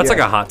 Yeah, that's yeah. like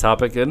a hot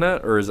topic, isn't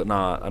it? Or is it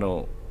not? I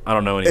don't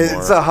know anymore.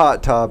 It's a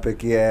hot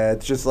topic, yeah.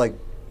 It's just like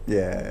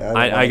Yeah,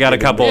 I got a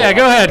couple. Yeah,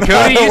 go ahead,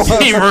 Cody. You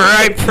seem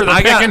ripe for the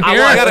picking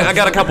here. I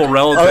got a couple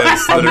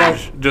relatives that are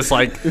just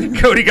like.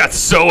 Cody got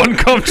so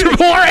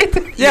uncomfortable right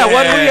there. Yeah,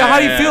 how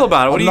do you feel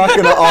about it? I'm not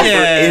going to offer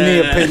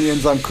any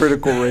opinions on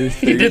critical race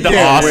theory. He did the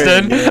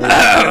Austin.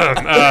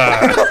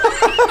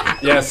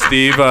 Yeah,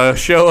 Steve,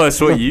 show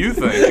us what you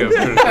think of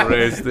critical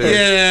race theory.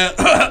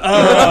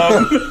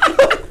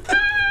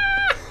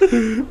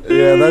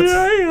 Yeah, that's.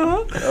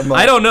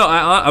 I don't know.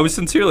 I was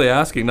sincerely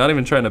asking, not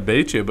even trying to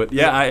bait you, but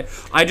yeah,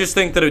 I just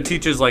think that it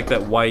teaches like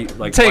that white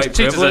teaches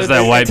privilege. us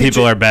that white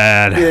people are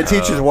bad. Yeah, it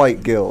teaches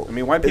white guilt. I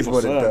mean, white people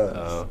is what suck. it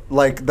does.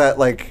 Like that,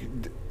 like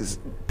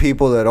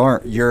people that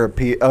aren't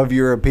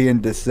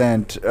European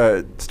descent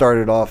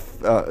started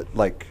off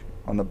like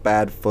on the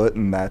bad foot,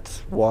 and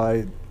that's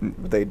why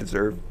they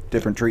deserve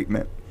different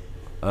treatment.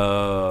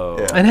 Oh.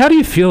 Yeah. And how do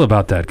you feel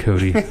about that,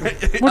 Cody?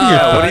 What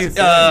are your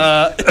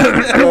thoughts?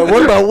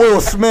 What about Will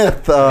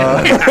Smith?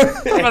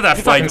 What about that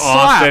fucking Like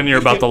Austin, you're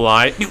about to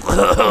lie.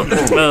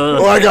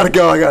 Well, I gotta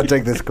go. I gotta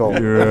take this call.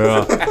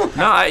 Yeah.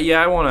 No,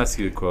 I won't ask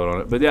you to quote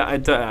on it, but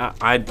yeah,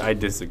 I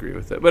disagray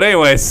with it. But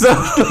anyway, so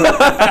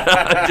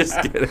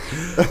just kidding.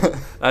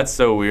 That's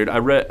so weird. I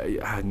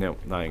read. No,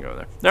 I ain't going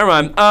there. Never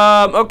mind.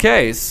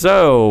 Okay,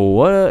 so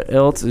what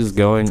else is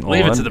going on?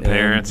 Leave it to the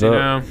parents, you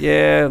know.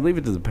 Yeah, leave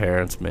it to the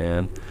parents,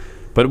 man.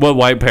 But what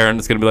white parent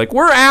is gonna be like?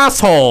 We're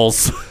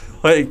assholes.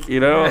 Like, you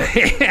know.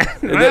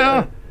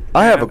 Well,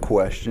 I have a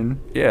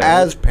question. Yeah.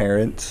 As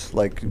parents,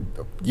 like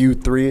you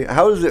three,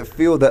 how does it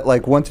feel that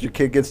like once your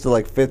kid gets to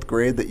like 5th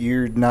grade that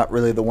you're not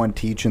really the one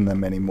teaching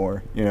them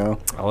anymore? You know.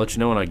 I'll let you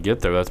know when I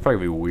get there. That's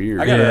probably gonna be weird.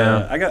 I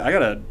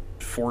got a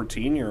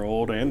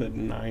 14-year-old and a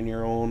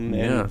 9-year-old.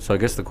 Yeah. So I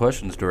guess the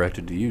question's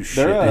directed to you.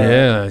 Shit.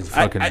 They're, yeah,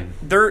 fucking.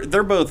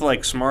 they're both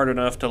like smart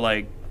enough to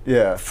like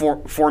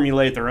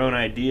formulate their own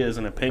ideas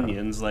and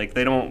opinions. Like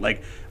they don't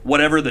like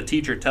whatever the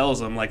teacher tells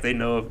them. Like they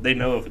know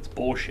if it's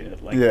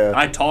bullshit. Like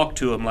I talk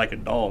to them like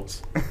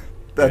adults.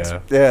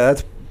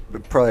 That's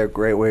probably a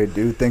great way to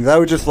do things. I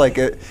would just like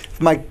it if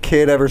my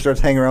kid ever starts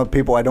hanging around with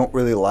people I don't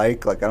really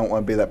like I don't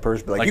want to be that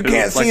person. Like you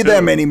can't see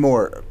them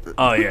anymore.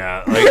 Oh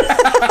yeah, the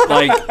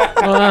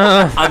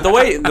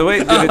way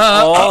dude, it's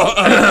all.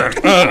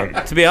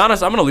 To be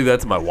honest, I'm gonna leave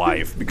that to my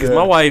wife because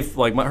my wife,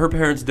 like her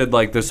parents did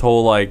like this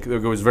whole like it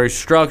was very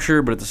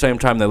structured, but at the same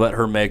time they let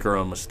her make her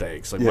own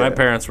mistakes. Like my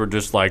parents were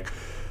just like,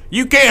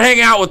 you can't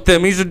hang out with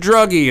them, he's a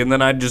druggie, and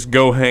then I'd just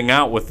go hang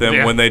out with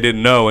them when they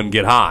didn't know and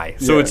get high.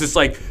 So it's just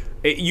like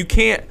you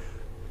can't.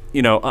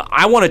 You know,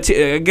 I want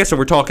to. I guess if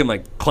we're talking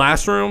like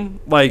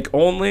classroom, like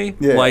only,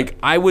 like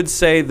I would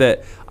say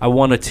that I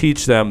want to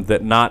teach them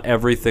that not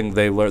everything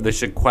they learn, they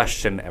should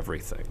question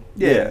everything.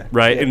 Yeah.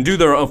 Right, and do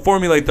their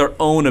formulate their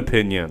own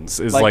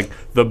opinions is like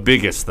the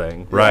biggest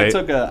thing. Right.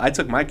 I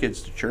took my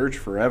kids to church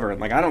forever,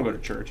 and like I don't go to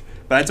church,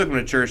 but I took them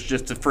to church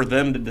just for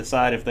them to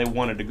decide if they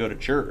wanted to go to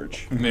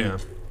church. Yeah.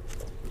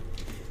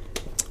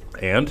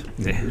 And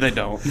they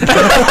don't.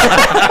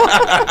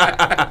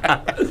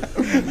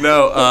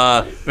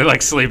 No, they're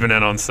like sleeping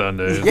in on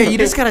Sundays. Yeah, you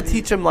just gotta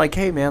teach them like,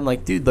 hey man,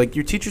 like dude, like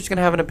your teacher's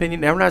gonna have an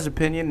opinion. Everyone has an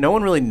opinion. No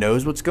one really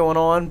knows what's going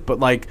on, but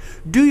like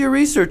do your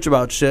research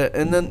about shit,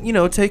 and then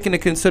take into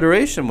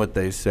consideration what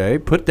they say.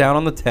 Put down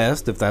on the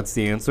test if that's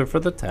the answer for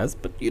the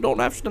test, but you don't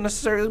have to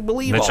necessarily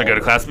believe. Mitch will go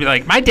to class and be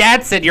like, my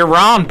dad said you're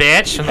wrong,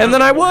 bitch. And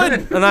then I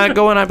would, and I'd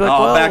go and I'd be like,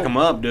 I'll back him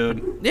up,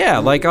 dude. Yeah,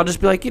 like I'll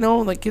just be like,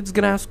 like kids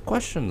gonna ask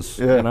questions.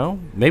 You know,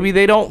 maybe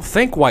they don't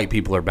think white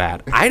people are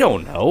bad. I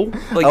don't know.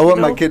 Like, I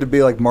want my kid to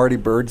be like Marty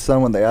Bird's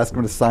son when they ask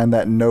him to sign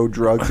that no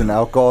drugs and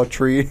alcohol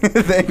tree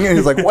thing. And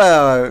he's like,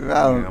 well,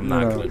 I'm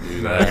not going to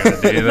do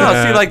that.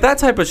 No, see, like that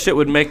type of shit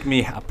would make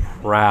me a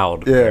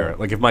proud parent.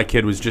 Like if my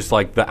kid was just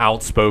like the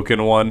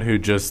outspoken one who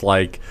just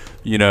like,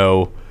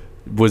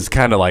 was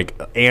kind of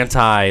like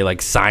anti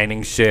like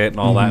signing shit and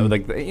all that.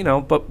 Like,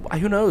 but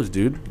who knows,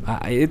 dude?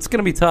 It's going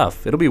to be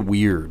tough. It'll be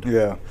weird.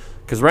 Yeah.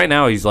 Because right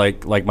now he's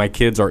like my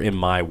kids are in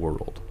my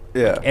world.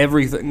 Yeah. Like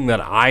everything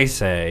that I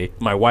say,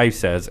 my wife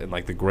says, and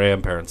like the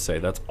grandparents say,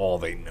 that's all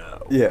they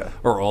know. Yeah.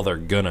 Or all they're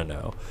gonna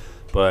know.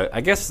 But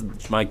I guess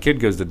my kid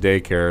goes to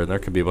daycare, and there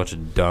could be a bunch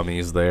of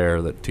dummies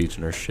there that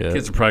teaching her shit.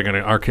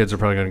 Our kids are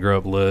probably gonna grow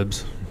up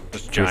libs,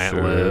 just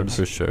giant libs,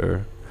 for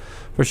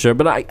sure.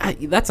 But I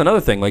that's another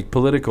thing, like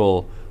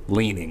political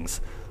leanings.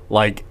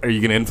 Like, are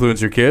you gonna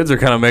influence your kids or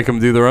kind of make them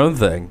do their own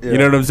thing? Yeah. You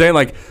know what I'm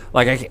saying?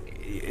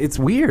 It's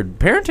weird.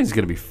 Parenting's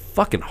gonna be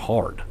fucking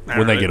hard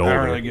when they get older. I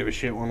don't really give a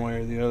shit one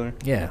way or the other.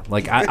 Yeah,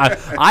 like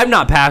I'm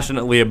not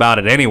passionately about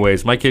it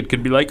anyways. My kid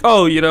could be like,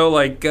 oh,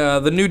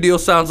 the New Deal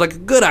sounds like a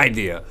good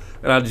idea.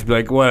 And I'd just be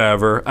like,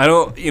 whatever. I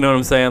don't, you know what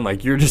I'm saying?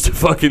 Like, you're just a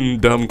fucking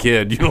dumb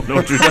kid. You don't know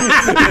what you're doing.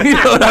 You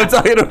know what I'm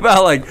talking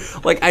about?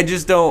 Like I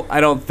just don't,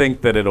 I don't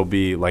think that it'll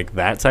be like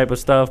that type of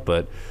stuff,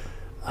 but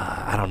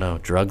I don't know.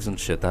 Drugs and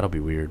shit, that'll be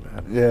weird,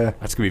 man. Yeah.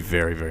 That's going to be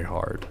very, very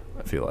hard,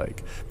 I feel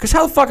like. Because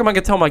how the fuck am I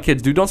going to tell my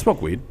kids, dude, don't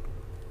smoke weed?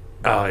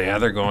 Oh yeah,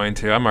 they're going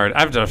to.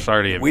 I've just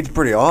already weed's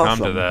pretty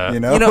awesome. Come to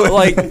that.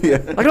 Like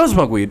I don't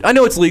smoke weed. I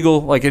know it's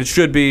legal, like it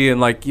should be, and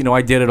like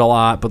I did it a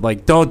lot, but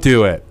like don't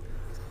do it.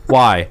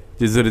 Why?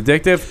 Is it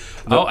addictive?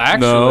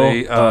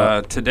 Actually,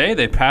 today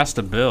they passed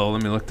a bill.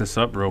 Let me look this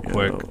up real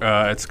quick.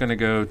 It's going to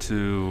go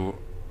to,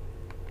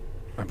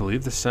 I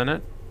believe, the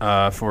Senate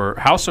for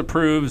House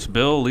approves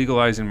bill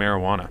legalizing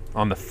marijuana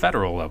on the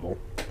federal level.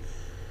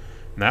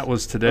 And that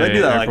was today. They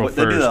do that April 1st.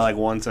 They do that like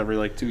once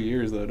every 2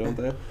 years, though, don't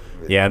they?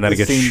 Yeah, and then it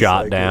gets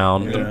shot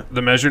down. Yeah.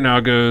 The measure now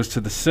goes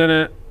to the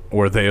Senate.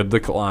 Or they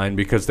decline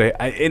because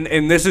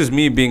and this is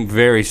me being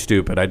very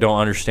stupid. I don't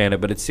understand it,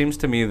 but it seems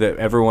to me that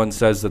everyone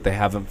says that they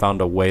haven't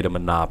found a way to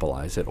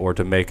monopolize it or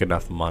to make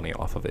enough money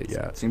off of it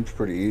yet. Seems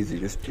pretty easy.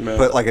 Just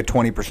put like a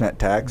 20%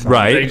 tax on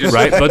it.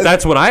 Right. But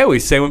that's what I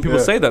always say when people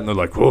say that, and they're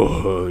like,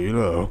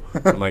 whoa,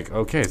 I'm like,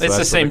 okay. So it's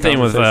the same thing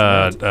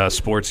with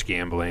sports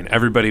gambling.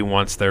 Everybody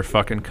wants their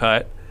fucking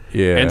cut.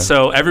 Yeah. And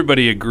so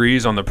everybody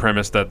agrees on the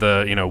premise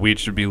that weed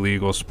should be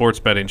legal, sports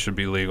betting should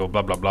be legal,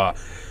 blah, blah, blah.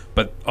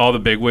 But all the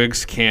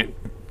bigwigs can't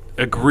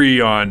agree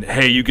on,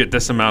 hey, you get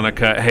this amount of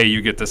cut, hey,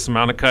 you get this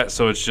amount of cut.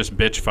 So it's just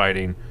bitch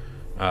fighting,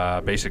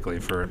 basically,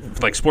 for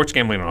like sports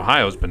gambling in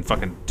Ohio has been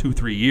fucking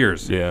 2-3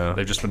 years. Yeah.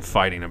 They've just been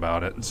fighting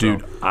about it.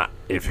 Dude,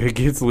 if it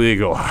gets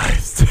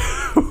legalized.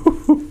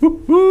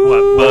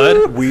 What,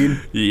 bud? Weed?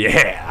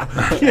 Yeah.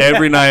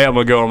 Every night I'm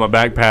going to go on my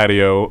back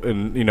patio,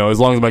 and, as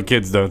long as my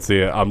kids don't see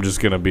it, I'm just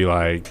going to be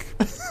like,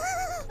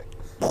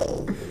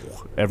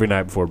 every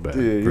night before bed.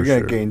 Dude, you're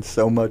going to gain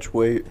so much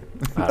weight.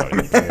 I don't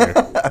even care.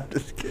 I'm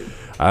just kidding.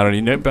 I don't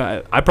even,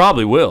 but I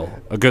probably will.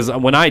 Because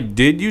when I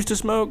did used to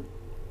smoke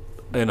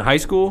in high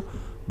school,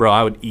 bro,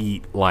 I would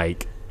eat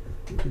like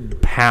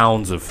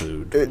pounds of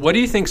food. What do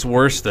you think's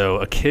worse, though?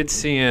 A kid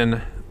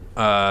seeing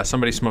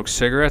somebody smoke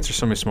cigarettes or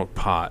somebody smoke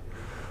pot?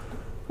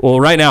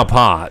 Well, right now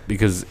pot,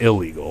 because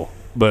illegal,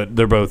 but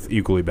they're both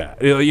equally bad.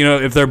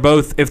 If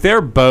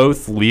they're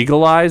both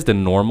legalized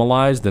and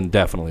normalized, then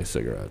definitely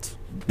cigarettes.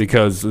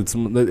 Because it's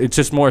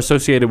just more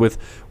associated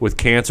with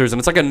cancers, and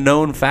it's like a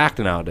known fact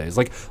nowadays.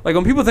 Like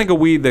when people think of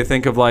weed, they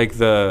think of like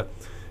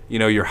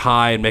you're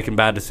high and making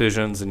bad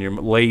decisions and you're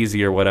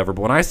lazy or whatever.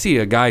 But when I see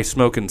a guy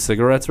smoking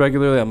cigarettes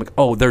regularly, I'm like,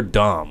 oh, they're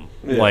dumb.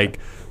 Yeah. Like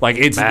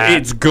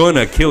it's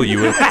gonna kill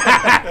you.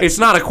 It's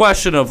not a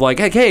question of like,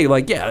 hey,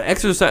 like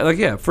exercise,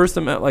 like First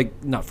Amendment,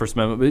 like not First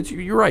Amendment, but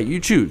you're right. You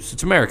choose.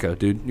 It's America,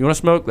 dude. You want to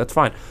smoke? That's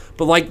fine.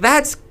 But like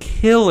that's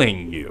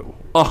killing you.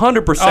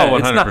 100%. Oh,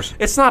 100%.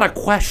 It's not a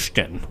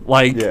question.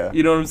 Like,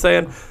 you know what I'm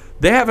saying?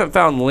 They haven't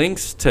found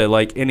links to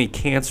like any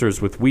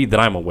cancers with weed that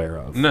I'm aware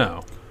of.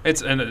 No.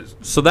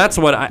 So that's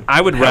what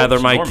I would rather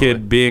my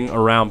kid being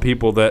around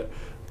people that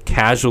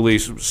casually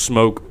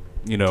smoke,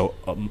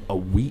 a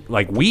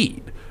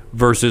weed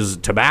versus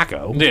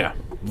tobacco. Yeah.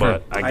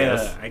 But I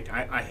guess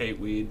I hate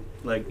weed.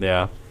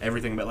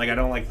 Everything, but I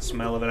don't like the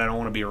smell of it. I don't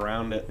want to be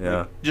around it.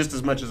 Yeah. Just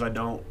as much as I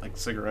don't like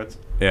cigarettes.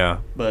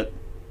 Yeah. But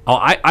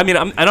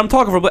I'm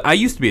talking for. I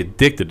used to be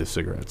addicted to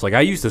cigarettes. Like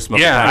I used to smoke.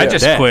 Yeah, I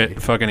just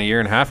quit fucking a year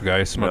and a half ago.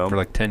 I smoked for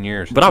like 10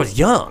 years. But I was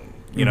young,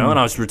 and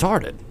I was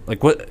retarded.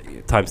 Like what?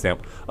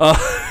 Timestamp.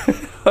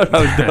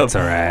 That's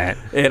all right.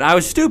 And I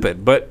was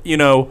stupid, but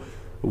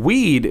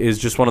weed is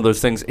just one of those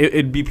things.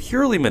 It'd be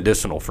purely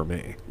medicinal for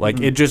me.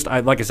 Like it just.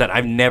 Like I said,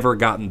 I've never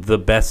gotten the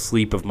best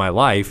sleep of my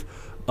life,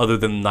 other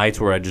than nights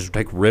where I just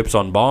take rips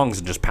on bongs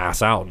and just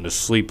pass out and just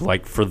sleep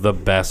like for the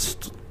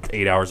best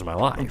 8 hours of my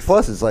life.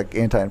 Plus, it's like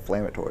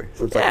anti-inflammatory,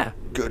 so it's like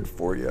good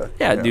for you.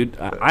 Yeah, dude.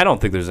 I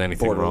don't think there's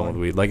anything wrong with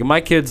weed. Like, if my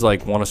kids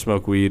like want to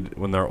smoke weed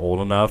when they're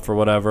old enough or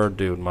whatever,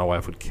 dude, my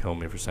wife would kill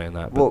me for saying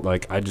that. But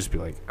I'd just be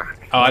like,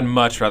 I'd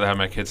much rather have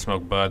my kids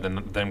smoke bud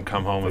than them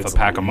come home with a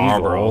pack of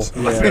Marlboros.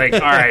 Yeah. Like, all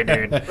right,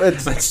 dude,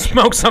 let's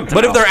smoke something.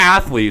 But else. if they're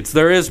athletes,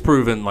 there is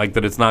proven like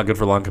that it's not good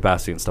for lung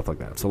capacity and stuff like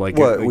that. So like,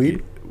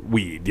 weed?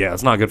 Weed, yeah,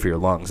 it's not good for your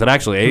lungs. It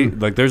actually,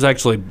 there's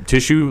actually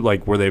tissue,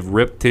 like where they've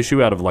ripped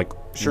tissue out of like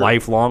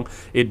lifelong.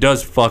 It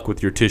does fuck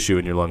with your tissue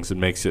in your lungs and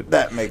makes it.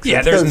 That makes sense.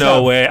 Yeah, there's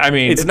no way. I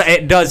mean,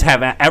 it does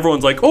have.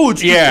 Everyone's like, oh,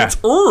 it's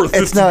Earth.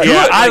 It's not.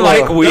 Yeah, I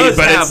like weed,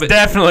 but it's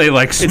definitely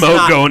like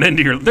smoke going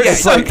into your. There's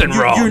something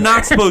wrong. You're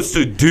not supposed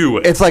to do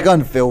it. It's like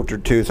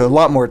unfiltered too, so a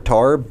lot more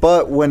tar.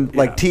 But when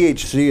like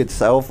THC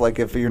itself, like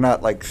if you're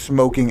not like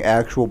smoking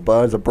actual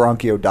bud, it's a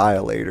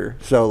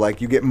bronchodilator. So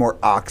like you get more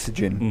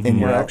oxygen in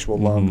your actual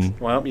lungs.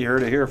 Well, you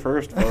heard it here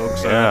first,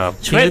 folks. Yeah.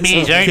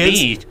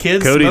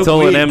 Kids Cody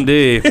told an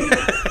MD.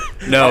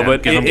 No,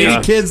 but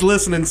any kids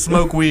listening,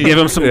 smoke weed. Give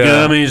them some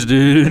gummies,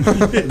 dude.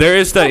 There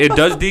is that. It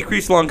does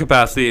decrease lung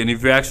capacity, and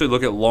if you actually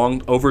look at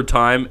over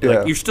time,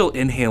 like, you're still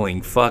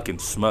inhaling fucking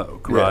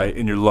smoke, right,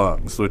 in your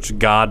lungs, which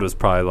God was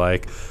probably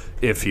like,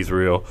 if he's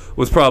real,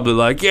 was probably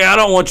like, I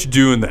don't want you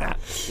doing that.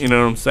 You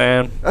know what I'm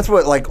saying? That's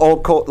what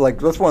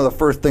that's one of the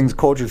first things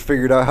cultures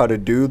figured out how to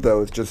do,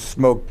 though, is just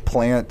smoke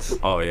plants.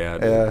 Oh yeah,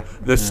 dude. Yeah.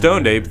 The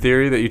stoned ape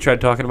theory that you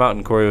tried talking about,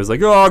 and Corey was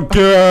like, "Oh,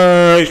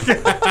 gay."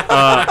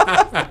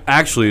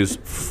 Actually, is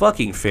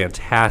fucking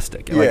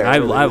fantastic. Like I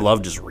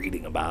love just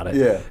reading about it.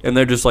 Yeah. And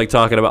they're just like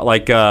talking about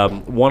like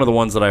one of the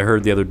ones that I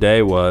heard the other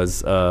day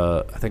was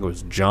I think it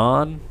was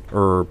John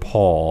or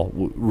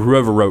Paul,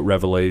 whoever wrote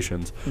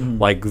Revelations,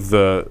 like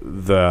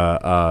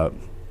the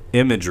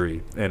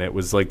imagery, and it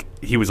was like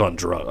he was on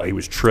drug. He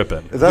was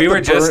tripping. We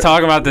were just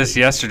talking about this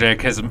yesterday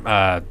because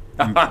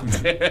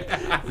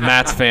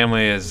Matt's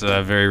family is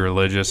very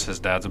religious. His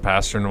dad's a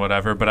pastor and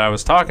whatever. But I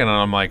was talking, and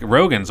I'm like,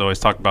 Rogan's always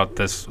talked about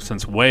this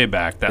since way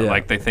back, that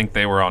like they think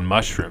they were on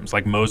mushrooms.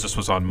 Like Moses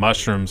was on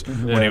mushrooms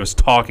when he was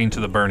talking to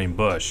the burning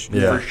bush.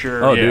 Yeah, for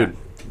sure. Oh, dude.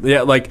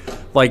 Yeah, like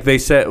they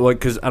said, like,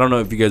 because I don't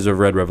know if you guys have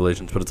read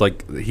Revelations, but it's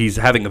like he's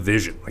having a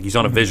vision. Like he's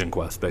on a vision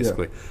quest,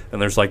 basically. Yeah.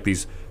 And there's like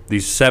these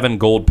 7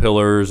 gold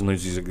pillars, and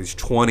there's these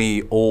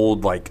 20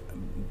 old, like,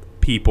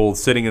 people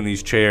sitting in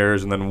these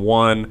chairs, and then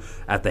one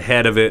at the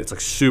head of it. It's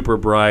like super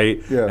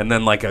bright, and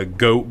then like a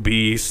goat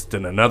beast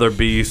and another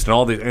beast,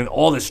 and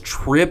all this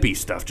trippy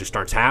stuff just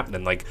starts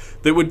happening. Like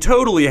that would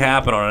totally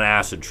happen on an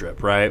acid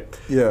trip, right?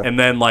 Yeah. And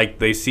then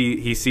like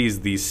he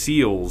sees these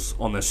seals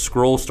on this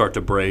scroll start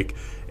to break,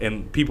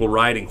 and people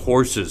riding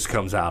horses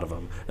comes out of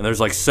them. And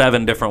there's like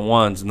 7 different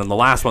ones. And then the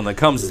last one that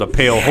comes is a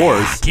pale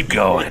horse. Keep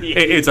going.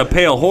 It's a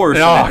pale horse.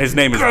 And his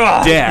name is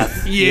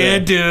Death. Yeah,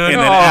 dude. And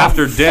then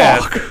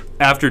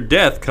after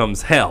death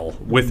comes hell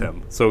with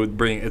him. So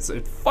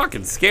it's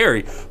fucking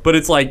scary. But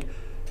it's like,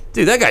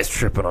 dude, that guy's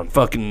tripping on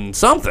fucking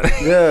something.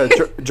 Yeah,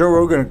 Joe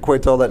Rogan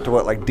equates all that to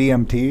what, like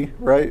DMT,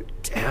 right?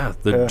 Yeah,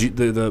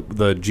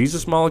 the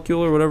Jesus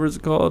molecule or whatever it's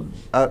called.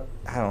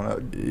 I don't know.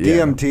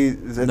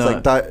 DMT, it's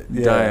like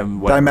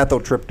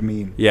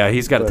dimethyltryptamine. Yeah,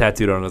 he's got it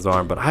tattooed on his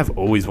arm, but I've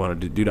always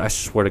wanted to, dude, I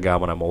swear to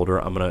God, when I'm older,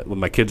 when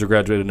my kids are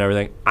graduated and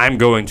everything, I'm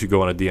going to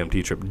go on a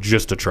DMT trip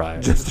just to try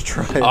it. Just to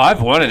try it. Oh,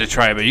 I've wanted to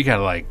try it, but you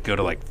gotta like go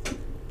to like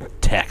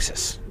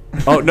Texas.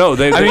 Oh no!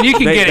 I mean, you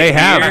can get it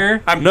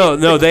here.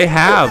 No, they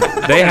have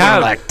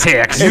like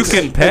Texas. You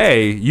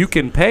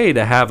can pay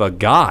to have a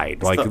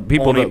guide, like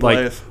people that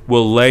like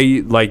will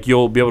lay, like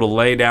you'll be able to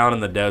lay down in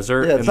the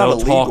desert and they'll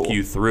talk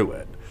you through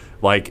it.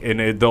 Like,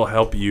 and they'll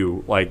help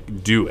you,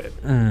 like, do it.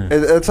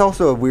 It's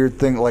also a weird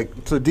thing. Like,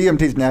 so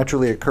DMT is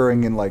naturally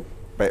occurring in, like,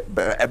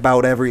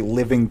 about every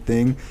living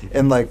thing.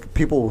 And, like,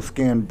 people will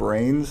scan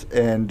brains.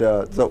 And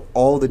so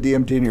all the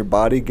DMT in your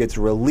body gets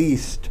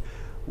released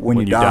when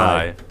you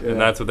die. Yeah.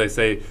 And that's what they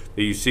say.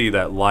 That you see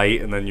that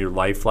light, and then your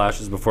light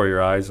flashes before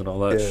your eyes and all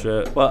that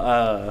shit.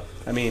 Well,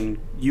 I mean,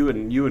 you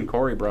and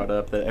Corey brought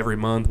up that every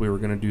month we were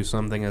going to do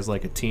something as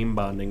like a team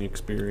bonding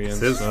experience.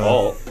 It's his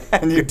fault.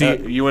 And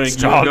you want to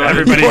go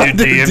everybody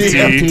to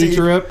DMT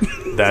trip?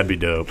 That'd be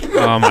dope.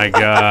 Oh my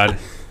God.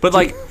 But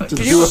like,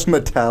 just do a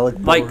metallic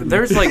board. Like,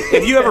 there's like,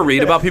 if you ever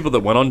read about people that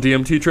went on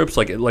DMT trips,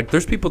 like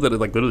there's people that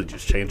like literally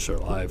just changed their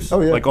lives.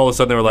 Oh yeah. Like all of a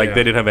sudden they were like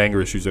they didn't have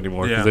anger issues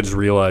anymore because they just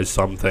realized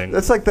something.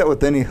 That's like that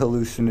with any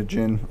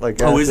hallucinogen,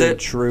 like acid, is it?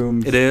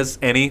 Shrooms. It is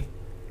any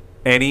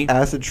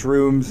acid,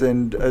 shrooms,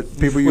 and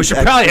people use. We should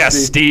probably ask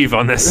Steve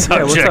on this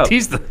subject.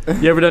 He's the.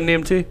 You ever done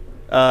DMT?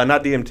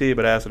 Not DMT,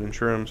 but acid and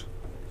shrooms.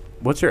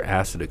 What's your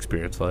acid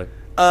experience like?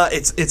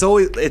 It's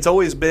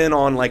always been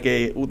on like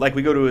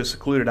we go to a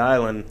secluded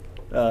island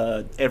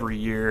every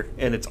year,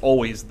 and it's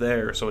always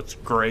there, so it's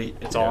great.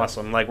 It's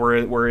awesome. Like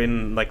we're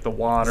in like the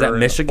water. Is that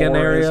Michigan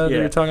area that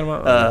you're talking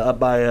about? Up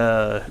by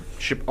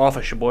off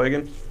of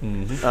Sheboygan.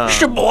 Mm-hmm.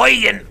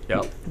 Sheboygan.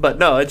 Yep. But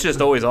no, it's just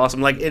always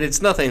awesome. Like, and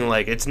it's nothing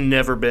like it's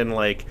never been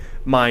like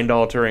mind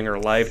altering or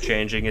life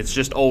changing. It's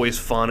just always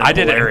fun. And I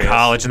did it in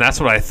college, and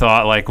that's what I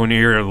thought. Like when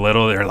you were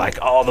little, they're like,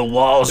 "Oh, the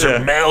walls are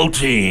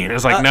melting." It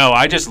was like, no,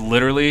 I just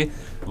literally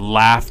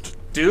laughed,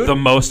 dude. The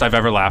most I've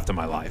ever laughed in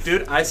my life,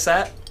 dude. I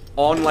sat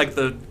on like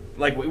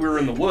we were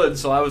in the woods,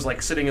 so I was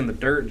like sitting in the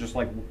dirt, just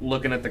like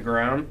looking at the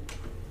ground,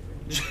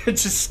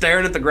 just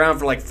staring at the ground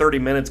for like 30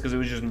 minutes because it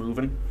was just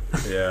moving.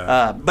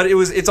 Yeah. But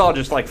it's all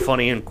just like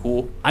funny and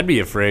cool. I'd be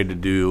afraid to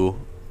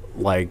do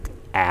like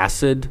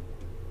acid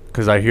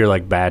because I hear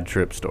like bad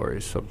trip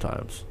stories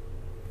sometimes.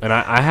 And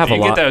I have a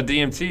lot. You get that with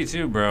DMT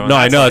too, bro. No,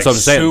 I know. That's what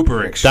I'm saying.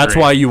 Super extreme. That's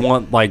why you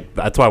want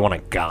that's why I want a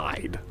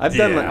guide. I've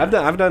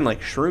done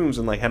like shrooms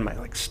and like had my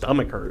like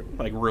stomach hurt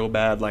like real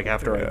bad like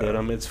after I did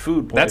them. It's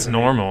food poisoning. That's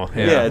normal.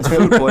 Yeah, it's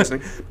food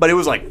poisoning. But it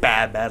was like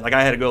bad. Like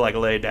I had to go like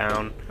lay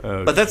down.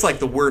 Okay. But that's like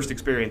the worst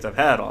experience I've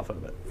had off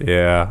of it.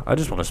 Yeah, I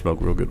just want to smoke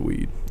real good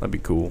weed. That'd be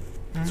cool.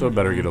 So it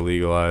better get it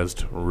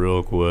legalized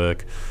real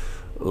quick.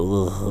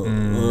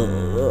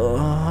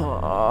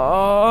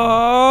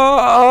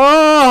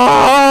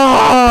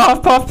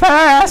 Puff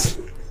pass.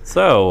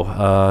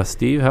 So,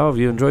 Steve, how have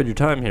you enjoyed your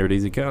time here at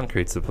Easy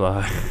Concrete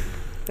Supply?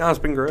 Oh, it's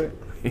been great.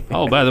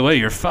 Oh, by the way,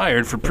 you're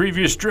fired for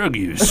previous drug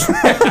use.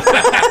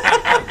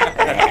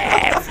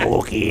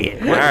 Okay.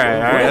 All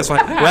right. That's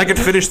fine. Well, I can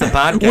finish the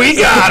podcast. We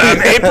got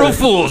him. April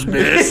Fool's,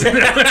 miss.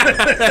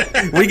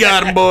 We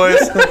got him, boys.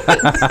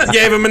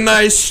 Gave him a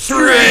nice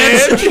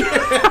stretch.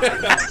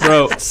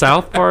 Bro,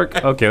 South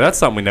Park. Okay, that's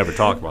something we never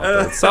talk about.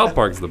 Though. South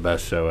Park's the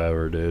best show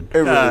ever, dude. It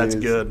really it's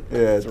good.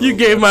 Yeah, it's you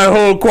gave my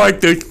whole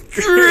quite the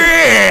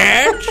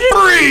stretch.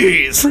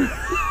 Freeze.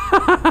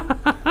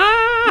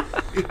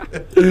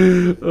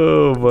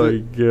 Oh my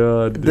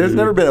god, dude. There's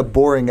never been a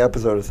boring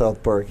episode of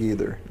South Park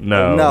either.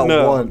 No, not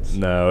once.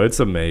 No, it's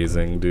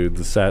amazing, dude.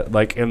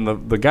 And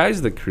the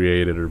guys that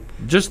created are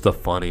just the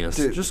funniest,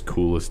 just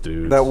coolest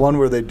dudes. That one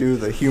where they do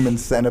the human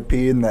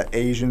centipede and that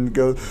Asian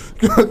goes,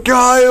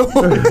 Kyle.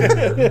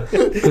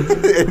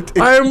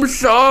 I'm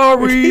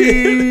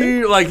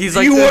sorry. Like he's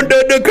like, you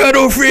wanted the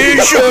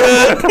cuttlefish or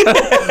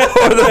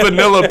the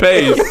vanilla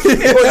paste, or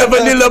the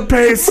vanilla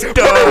paste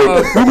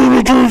stuff.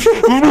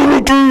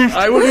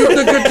 I will eat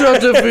the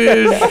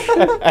cuttlefish.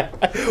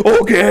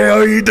 Okay,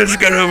 I'll eat the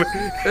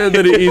cuttlefish. And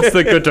then he eats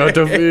the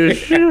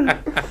cuttlefish.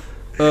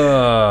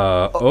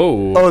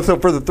 So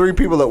for the 3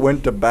 people that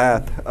went to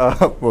Bath,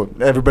 well,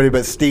 everybody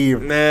but Steve,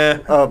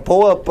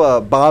 pull up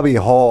Bobby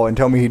Hall and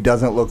tell me he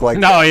doesn't look like.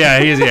 No, yeah,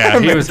 he was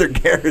Mr.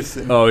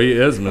 Garrison. Oh, he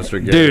is Mr.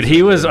 Garrison. Dude,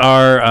 he was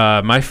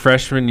our my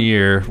freshman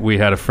year. We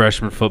had a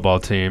freshman football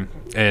team,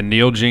 and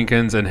Neil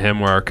Jenkins and him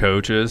were our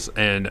coaches,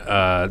 and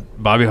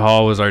Bobby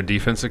Hall was our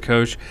defensive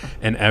coach.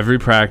 And every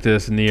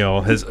practice,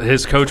 Neil,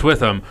 his coach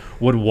with him,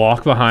 would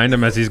walk behind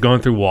him as he's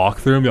going through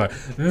walkthrough and be like,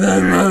 nah,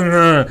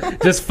 nah, nah.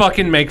 Just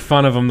fucking make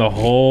fun of him the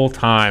whole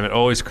time. It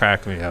always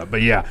cracked me up.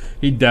 But yeah,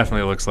 he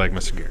definitely looks like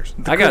Mr.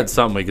 Garrison. I got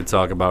something we could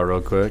talk about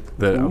real quick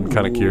that I'm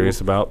kind of curious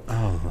about.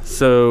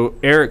 So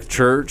Eric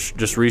Church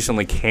just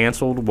recently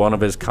canceled one of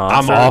his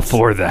concerts. I'm all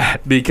for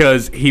that.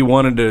 Because he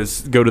wanted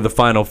to go to the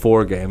Final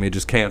Four game. He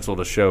just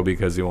canceled a show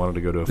because he wanted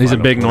to go to a He's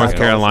Final a big Four North game.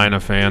 Carolina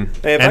fan.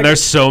 Hey, and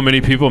there's so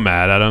many people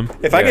mad at him.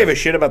 If I gave a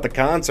shit about the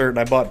concert and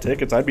I bought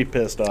tickets, I'd be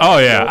pissed off. Oh,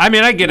 yeah. I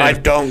mean, I get it. I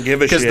don't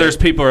give a shit. Because there's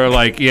people who are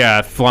like,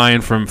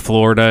 flying from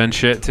Florida and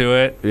shit to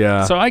it.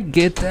 Yeah. So I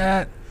get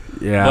that.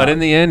 Yeah. But in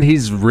the end,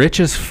 he's rich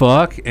as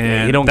fuck,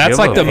 and don't that's give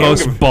like a the fuck.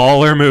 most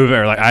baller move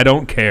ever. Like, I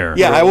don't care.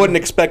 Yeah, I wouldn't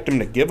expect him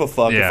to give a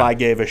fuck if Yeah. I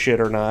gave a shit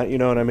or not. You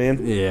know what I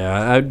mean?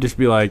 Yeah, I'd just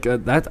be like,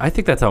 I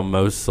think that's how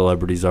most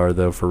celebrities are,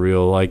 though, for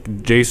real.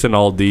 Like, Jason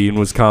Aldean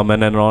was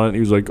commenting on it.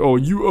 He was like, oh,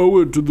 you owe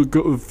it to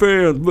the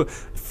fans. But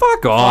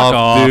fuck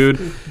off, dude.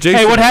 Jason,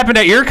 Hey, what happened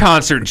at your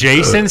concert,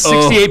 Jason?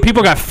 68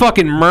 people got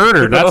fucking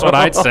murdered. That's what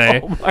I'd say.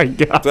 Oh, my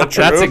God. Is that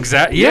true? That's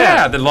exact.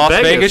 Yeah, the Las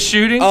Vegas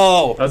shooting.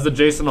 Oh. That was the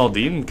Jason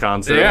Aldean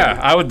concert. Yeah,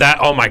 I would that.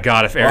 Oh my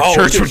God, if Eric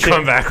Church would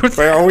come back with.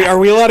 Wait, are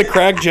we allowed to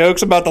crack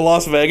jokes about the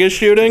Las Vegas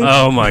shooting?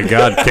 Oh my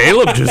God,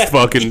 Caleb just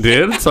fucking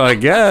did. So I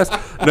guess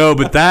no,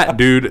 but that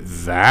dude,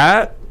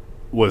 that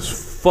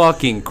was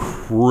fucking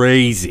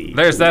crazy.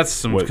 That's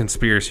some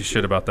conspiracy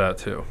shit about that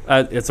too.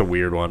 It's a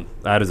weird one.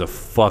 That is a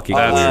fucking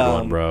weird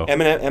one, bro.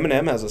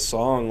 Eminem has a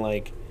song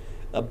like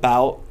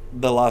about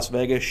the Las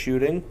Vegas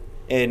shooting,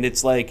 and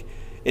it's like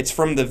it's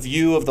from the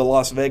view of the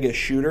Las Vegas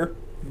shooter,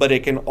 but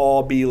it can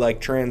all be like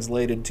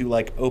translated to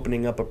like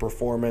opening up a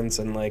performance,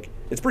 and like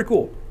it's pretty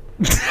cool.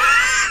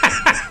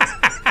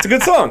 It's a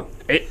good song.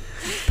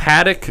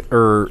 Paddock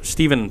or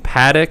Stephen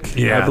Paddock,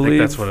 I believe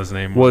think that's what his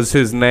name was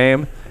his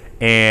name.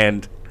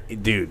 And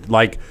dude,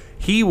 like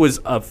he was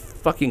a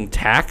fucking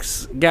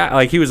tax guy,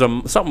 like he was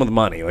something with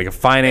money, like a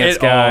finance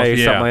guy or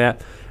something like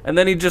that. And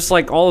then he just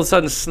like all of a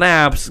sudden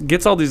snaps,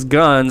 gets all these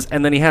guns,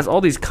 and then he has all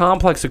these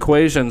complex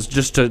equations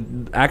just to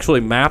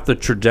actually map the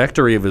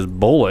trajectory of his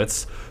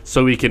bullets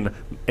so he can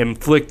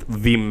inflict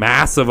the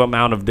massive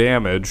amount of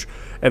damage.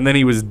 And then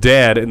he was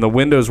dead, and the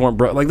windows weren't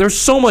broken. Like, there's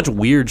so much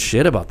weird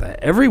shit about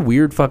that. Every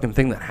weird fucking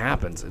thing that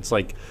happens, it's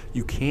like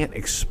you can't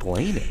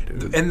explain it,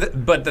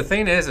 dude. But the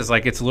thing is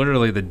like it's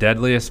literally the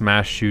deadliest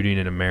mass shooting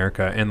in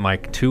America, and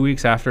like 2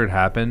 weeks after it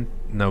happened,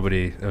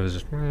 it was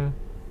just.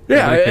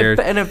 Yeah,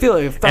 and I feel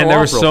like it fell and there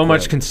off was real so quick.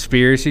 much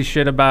conspiracy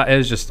shit about it. It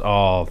was just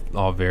all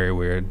very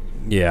weird.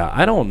 Yeah,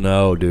 I don't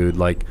know, dude.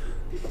 But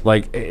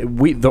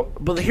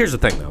here's the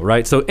thing, though,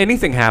 right? So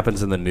anything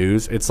happens in the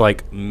news, it's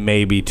like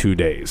maybe 2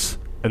 days,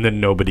 and then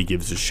nobody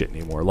gives a shit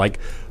anymore. Like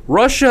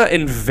Russia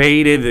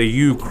invaded the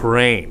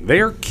Ukraine;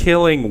 they're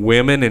killing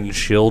women and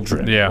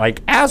children,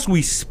 like as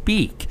we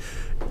speak,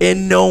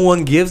 and no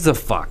one gives a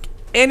fuck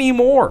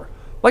anymore.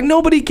 Like,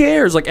 nobody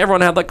cares. Like, everyone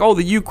had, like,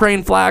 the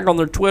Ukraine flag on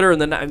their Twitter, and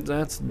then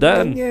that's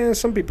done. Yeah,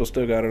 some people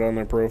still got it on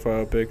their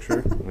profile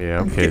picture. Yeah,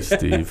 okay,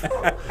 Steve.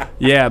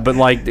 Yeah, but,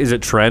 like, is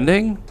it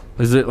trending?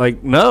 Is it,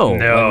 like, no.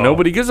 Like,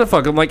 nobody gives a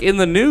fuck. I'm, like, in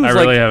the news. I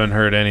really haven't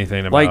heard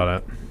anything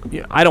about it.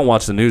 Yeah, I don't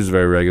watch the news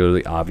very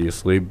regularly,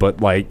 obviously,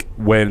 but, like,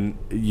 when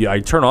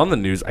I turn on the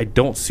news, I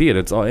don't see it.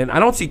 And I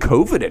don't see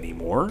COVID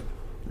anymore.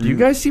 Do you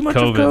guys see much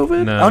of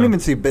COVID? No. I don't even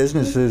see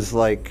businesses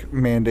like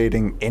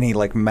mandating any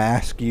like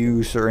mask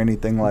use or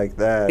anything like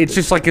that. It's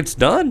just like it's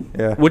done,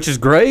 which is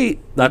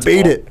great. That's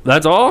beat it.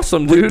 That's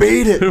awesome, dude. We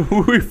beat it.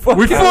 we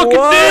fucking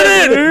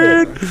did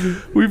it,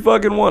 dude. We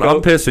fucking won.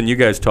 I'm pissing. You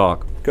guys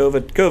talk.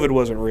 COVID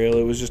wasn't real.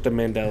 It was just a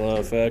Mandela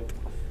effect.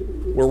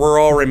 We're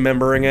all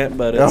remembering it,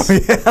 but it's.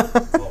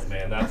 Oh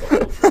man, that's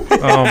awesome.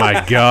 Oh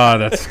my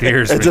God, that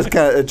scares me.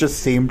 It just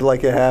seemed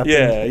like it happened.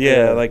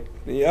 Yeah. Like,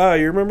 you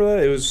remember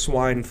that? It was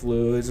swine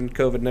flu, and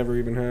COVID never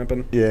even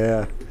happened.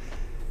 Yeah,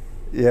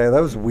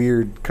 that was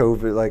weird.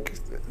 COVID, like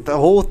the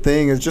whole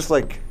thing is just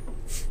like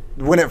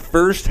when it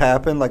first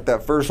happened, like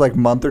that first like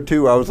month or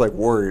two, I was like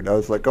worried. I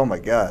was like, oh my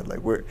God, like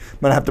I'm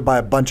gonna have to buy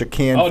a bunch of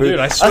canned food. Dude,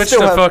 I switched to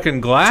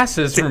fucking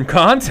glasses from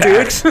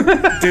contacts.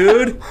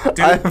 Dude,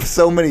 I have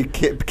so many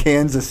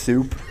cans of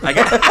soup. I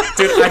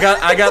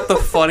got the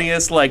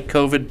funniest like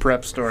COVID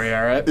prep story.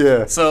 All right.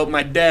 Yeah. So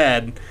my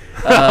dad.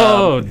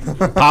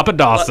 Papa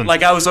Dawson.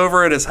 Like I was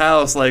over at his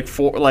house right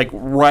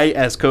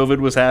as COVID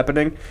was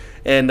happening,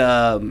 and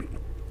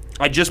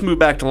I just moved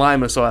back to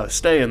Lima, so I was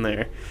staying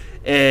there.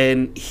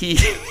 And he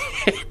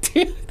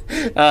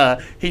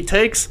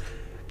takes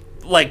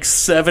like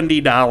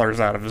 $70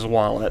 out of his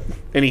wallet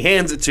and he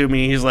hands it to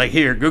me. He's like,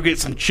 "Here, go get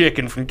some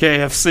chicken from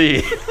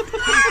KFC."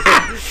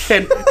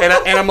 and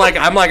I'm like,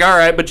 all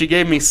right, but you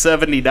gave me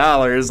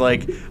 $70.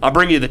 Like, I'll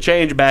bring you the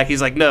change back.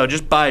 He's like, "No,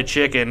 just buy a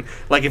chicken.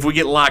 Like, if we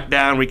get locked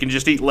down, we can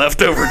just eat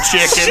leftover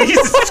chicken."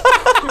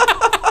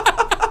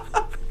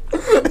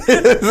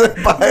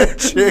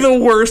 The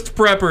worst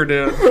prepper,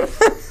 dude.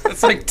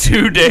 It's like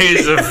 2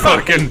 days of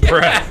fucking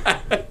prep.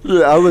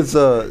 Yeah, I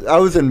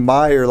was in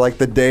Meyer like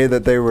the day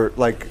that they were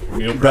like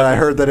that. I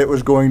heard that it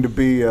was going to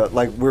be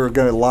like we were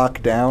going to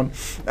lock down.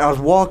 I was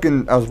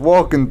walking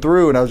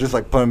through and I was just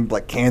like putting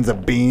like cans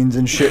of beans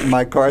and shit in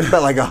my car. I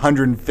spent like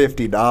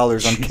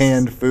 $150 on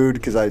canned food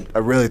because I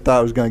really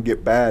thought it was going to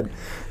get bad.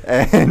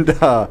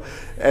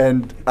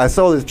 And I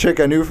saw this chick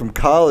I knew from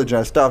college, and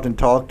I stopped and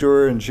talked to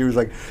her, and she was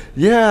like,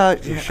 "Yeah,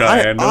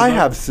 I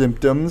have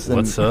symptoms." And,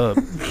 what's up?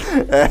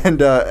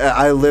 And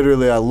I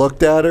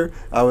looked at her.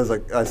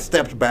 I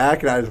stepped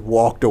back, and I just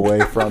walked away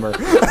from her.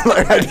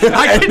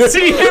 I can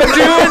see him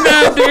doing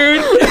that,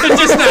 dude.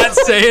 Just not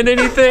saying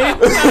anything.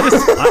 What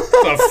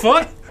the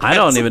fuck? I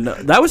don't even know.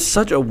 That was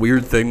such a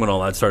weird thing when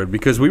all that started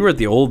because we were at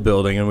the old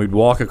building and we'd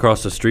walk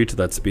across the street to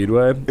that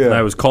Speedway. Yeah. And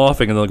I was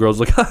coughing and the girls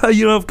were like,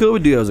 "You don't have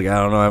COVID, do you?" I was like,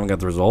 "I don't know. I haven't got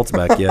the results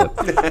back yet."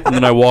 And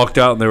then I walked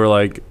out and they were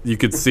like, you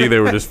could see they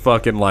were just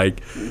fucking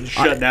like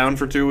shut down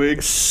for 2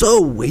 weeks.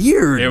 So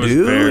weird, dude. It was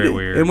very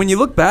weird. And when you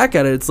look back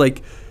at it, it's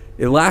like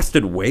it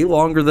lasted way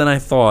longer than I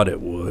thought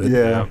it would.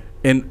 Yeah.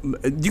 And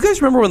do you guys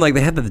remember when like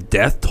they had the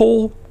death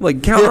toll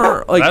like counter?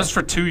 Yeah. Like that was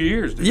for 2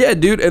 years. Dude. Yeah,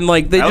 dude, and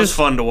like that was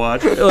fun to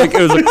watch. Like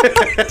it was like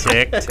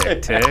tick,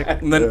 tick, tick.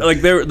 And then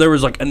like there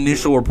was like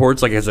initial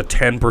reports like it has a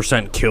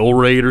 10% kill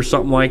rate or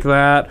something like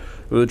that,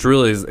 which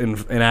really is in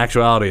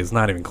actuality is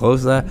not even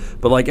close to that.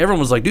 But like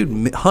everyone was like,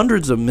 dude,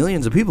 hundreds of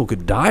millions of people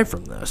could die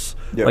from this.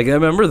 Yep. Like I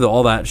remember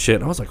all that shit.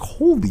 And I was like,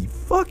 holy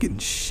fucking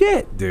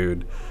shit,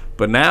 dude.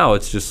 But now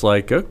it's just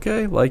like,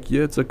 okay, like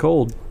yeah, it's a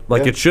cold.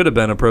 Like it should have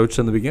been approached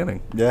in the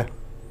beginning. Yeah.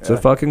 It's a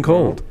fucking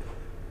cold.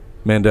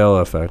 Mandela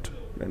effect.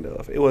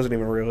 It wasn't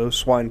even real. It was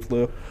swine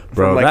flu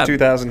Bro, from like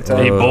 2010.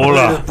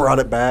 Ebola. Just brought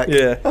it back.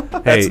 Yeah.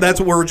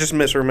 That's what we're just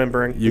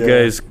misremembering. You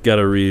guys got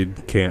to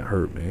read Can't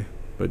Hurt Me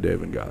by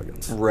David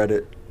Goggins. Read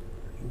it.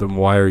 Then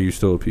why are you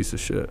still a piece of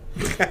shit?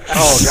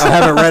 I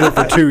haven't read it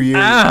for 2 years.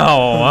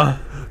 Ow.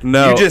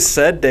 No. You just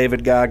said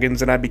David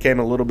Goggins, and I became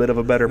a little bit of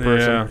a better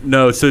person. Yeah.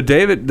 No, so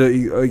David,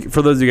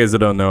 for those of you guys that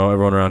don't know,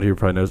 everyone around here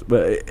probably knows,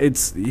 but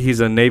he's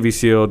a Navy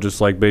SEAL,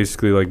 just like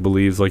basically like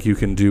believes like you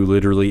can do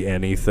literally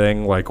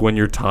anything. Like when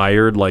you're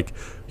tired, like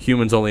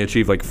humans only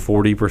achieve like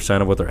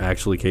 40% of what they're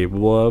actually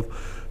capable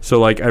of. So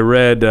like I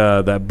read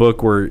that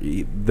book where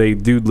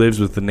dude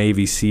lives with the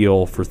Navy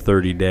SEAL for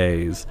 30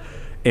 days.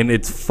 And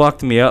it's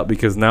fucked me up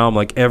because now I'm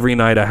like every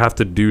night I have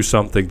to do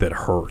something that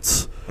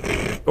hurts.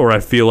 Or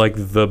I feel like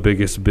the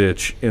biggest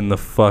bitch in the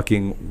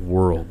fucking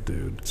world,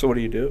 dude. So what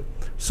do you do?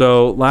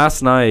 So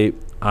last night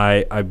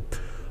I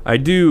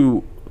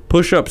do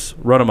push-ups,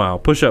 run a mile,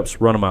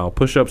 push-ups, run a mile,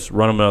 push-ups,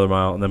 run another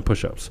mile, and then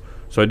push-ups.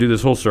 So I do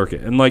this whole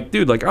circuit. And like,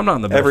 dude, like I'm not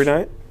in the best every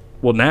night?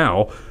 Well,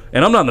 now,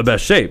 and I'm not in the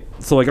best shape.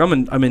 So like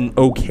I'm in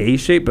okay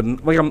shape,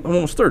 but like I'm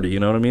almost 30, you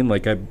know what I mean?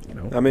 Like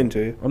I'm into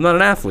you. I'm not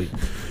an athlete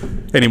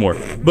anymore.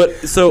 But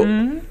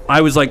so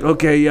I was like,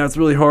 okay, yeah, it's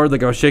really hard.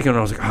 Like I was shaking and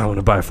I was like, I want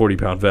to buy a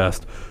 40-pound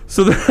vest.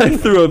 So then I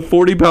threw a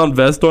 40-pound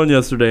vest on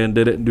yesterday and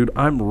did it. And dude,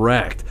 I'm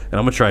wrecked. And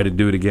I'm going to try to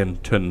do it again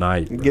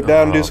tonight. Get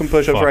down and do some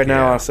push-ups right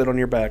now. I'll sit on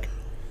your back.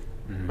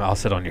 I'll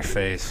sit on your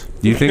face.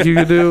 Do you think you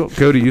could do,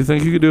 Cody, you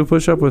think you could do a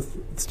push-up with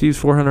Steve's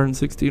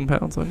 416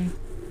 pounds on you?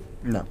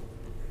 No.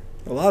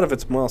 A lot of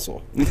it's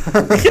muscle.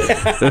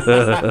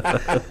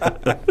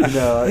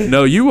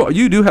 No,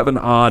 you do have an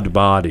odd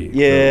body.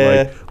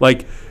 Yeah.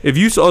 Like if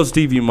you saw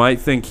Steve, you might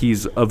think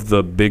he's of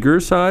the bigger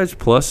size,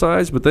 plus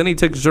size, but then he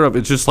takes his shirt off.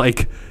 It's just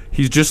like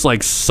he's just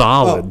like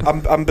solid.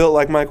 Oh, I'm built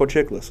like Michael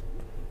Chiklis.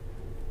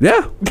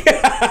 Yeah.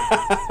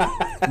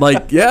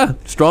 Like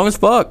strong as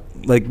fuck.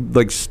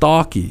 Like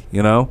stocky,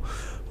 you know.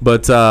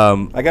 But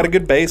I got a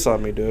good base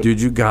on me, dude.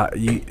 Dude,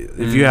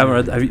 if you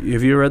haven't read,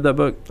 have you read that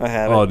book? I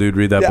haven't. Oh, dude,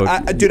 read that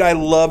book. Dude, I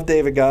love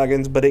David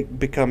Goggins, but it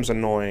becomes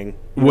annoying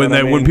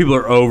when people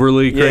are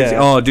overly crazy.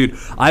 Yeah. Oh, dude,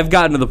 I've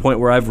gotten to the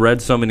point where I've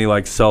read so many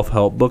like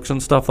self-help books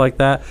and stuff like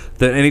that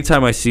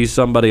anytime I see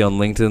somebody on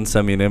LinkedIn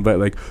send me an invite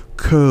like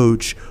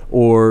coach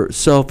or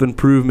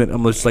self-improvement,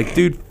 I'm just like,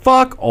 dude,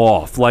 fuck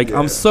off. Like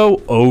I'm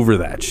so over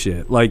that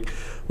shit. Like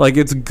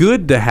it's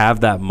good to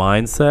have that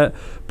mindset,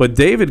 but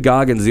David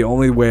Goggins, the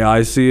only way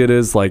I see it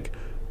is like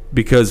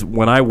because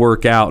when I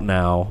work out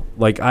now,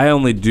 like I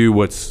only do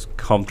what's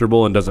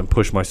comfortable and doesn't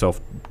push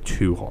myself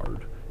too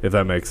hard, if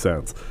that makes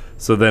sense.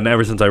 So then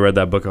ever since I read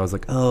that book, I was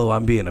like, oh,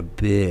 I'm being a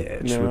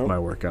bitch with my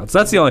workouts.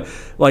 That's the only,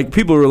 like,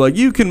 people were like,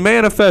 you can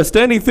manifest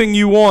anything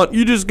you want.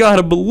 You just got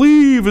to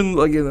believe. And,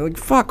 like,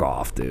 fuck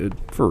off, dude.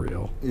 For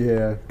real.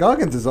 Yeah.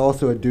 Goggins is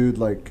also a dude,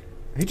 like,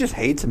 he just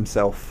hates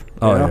himself.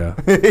 Oh, yeah.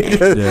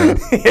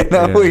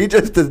 He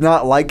just does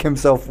not like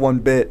himself one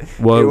bit.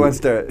 Well, he wants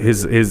to.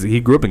 He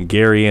grew up in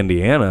Gary,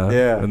 Indiana.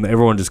 Yeah. And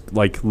everyone just,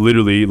 like,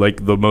 literally,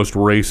 like, the most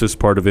racist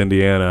part of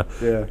Indiana.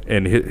 Yeah.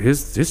 And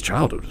his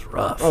childhood was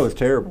rough. Oh, it was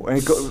terrible.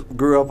 And he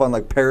grew up on,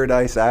 like,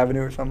 Paradise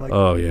Avenue or something like that.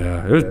 Oh,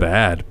 yeah. It was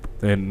bad.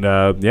 And,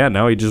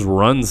 now he just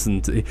runs.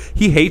 And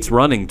he hates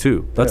running,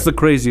 too. That's the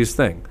craziest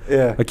thing.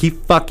 Yeah. Like, he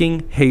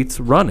fucking hates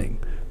running.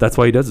 That's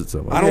why he does it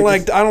so much. I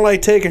don't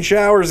like taking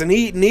showers and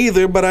eating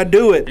either, but I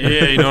do it.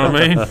 Yeah, you know what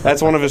I mean?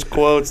 That's one of his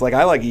quotes. Like,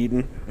 I like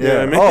eating.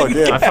 Yeah. You know what I mean?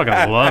 Oh, yeah. I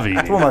fucking love eating.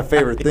 It's one of my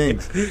favorite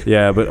things.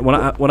 Yeah, but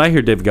when I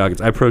hear David Goggins,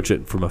 I approach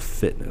it from a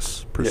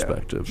fitness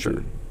perspective. Yeah, sure.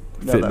 Dude.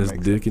 No, Fitness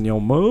dick in your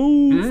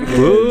mouth.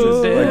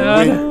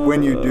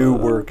 When you do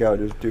work out,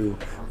 just do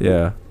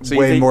So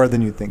way more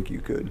than you think you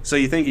could. So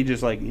you think he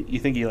just like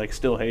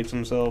still hates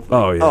himself?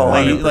 Oh yeah.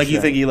 Like you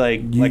think he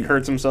like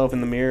hurts himself in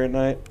the mirror at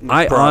night?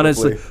 I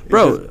honestly,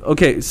 bro.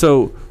 Okay,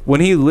 so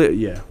when he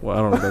lived, well,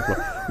 I don't know about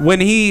that. when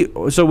he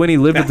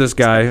lived with this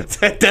guy,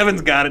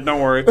 Devin's got it. Don't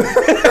worry.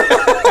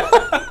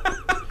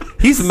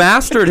 he's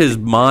mastered his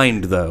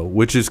mind though,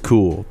 which is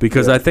cool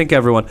because I think I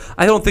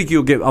don't think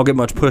I'll get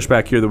much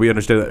pushback here that we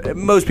understand that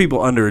most people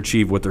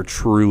underachieve what they're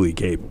truly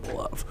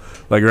capable of.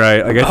 Like,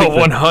 right? Like, I think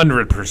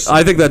 100%.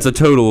 I think that's a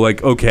total,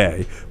 like,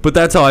 okay. But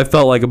that's how I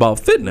felt like about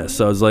fitness.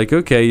 So I was like,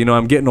 okay,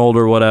 I'm getting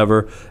older,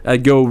 whatever.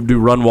 I'd go do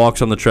run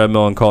walks on the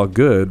treadmill and call it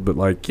good. But,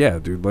 like, yeah,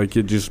 dude, like,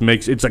 it just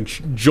it's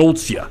like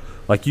jolts you.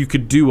 Like, you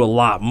could do a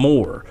lot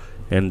more.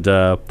 And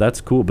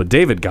that's cool. But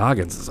David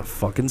Goggins is a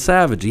fucking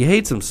savage. He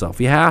hates himself.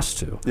 He has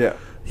to. Yeah.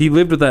 He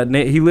lived with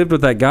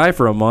that guy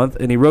for a month,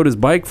 and he rode his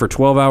bike for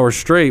 12 hours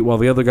straight while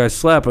the other guy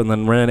slept, and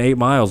then ran 8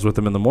 miles with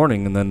him in the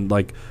morning, and then,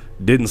 like,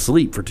 didn't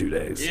sleep for 2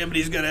 days. Yeah, but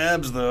he's got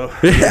abs though.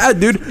 Yeah,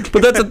 dude.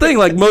 But that's the thing.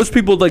 Like, most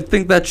people like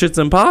think that shit's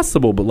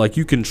impossible, but like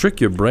you can trick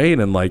your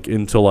brain and like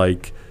into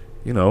like,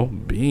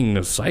 being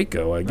a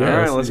psycho. I guess. All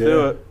right, let's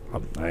do it.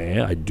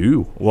 I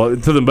do. Well,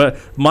 but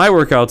my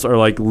workouts are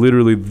like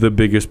literally the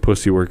biggest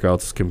pussy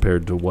workouts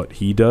compared to what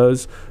he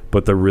does,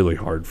 but they're really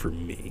hard for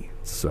me.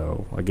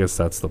 So I guess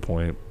that's the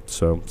point.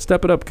 So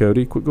step it up,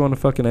 Cody. Quit going to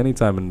fucking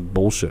Anytime and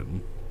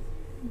bullshitting.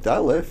 I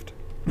lift.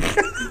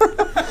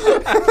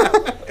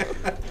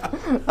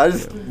 I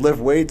just lift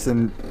weights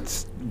and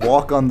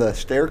walk on the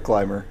stair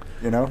climber,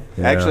 Yeah.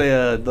 Actually,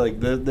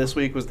 this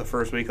week was the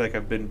first week like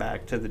I've been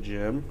back to the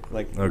gym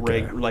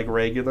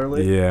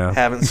regularly. Yeah.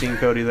 Haven't seen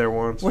Cody there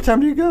once. What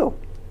time do you go?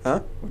 Huh?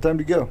 What time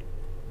do you go?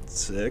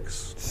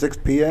 6. 6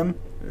 p.m.?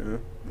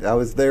 Yeah. I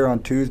was there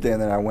on Tuesday,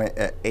 and then I went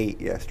at 8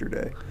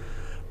 yesterday.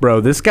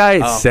 Bro, this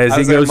guy says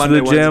he goes to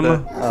the gym.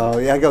 Oh,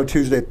 yeah, I go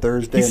Tuesday,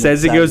 Thursday. He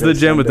says he goes to the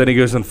gym, but then he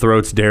goes and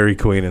throats Dairy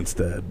Queen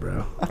instead,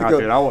 bro.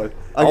 Dude,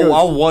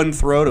 I'll one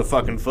throat a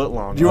fucking foot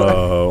long.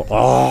 I'm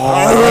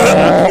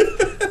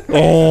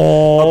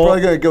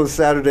probably going to go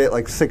Saturday at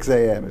like 6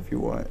 a.m. if you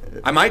want.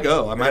 I might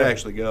go. I might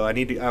actually go. I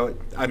need to.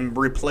 I'm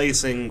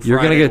replacing Friday You're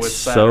going to get with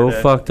so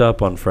Saturday. fucked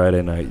up on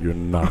Friday night, you're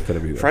not going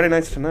to be there. Friday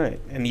night's tonight.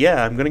 And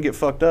yeah, I'm going to get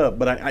fucked up.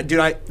 But I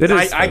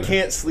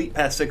can't sleep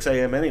past 6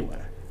 a.m. anyway.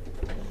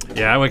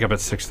 Yeah, I wake up at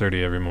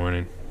 6:30 every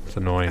morning. It's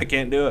annoying. I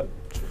can't do it.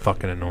 It's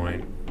fucking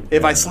annoying.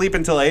 If I sleep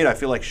until 8, I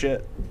feel like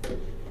shit.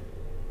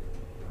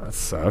 That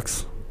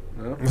sucks.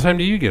 What time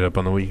do you get up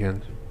on the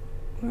weekends?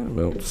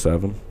 About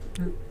 7.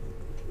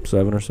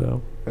 7 or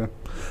so. Yeah.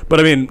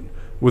 But I mean,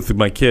 with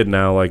my kid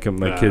now, like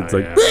my kid's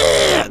like,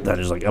 that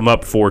is like, I'm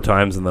up 4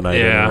 times in the night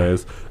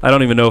anyways. I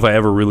don't even know if I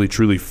ever really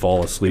truly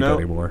fall asleep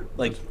anymore.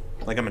 Like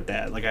I'm a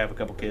dad. Like I have a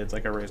couple kids.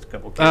 Like I raised a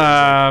couple kids.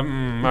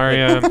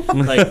 Mario.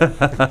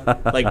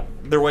 like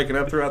they're waking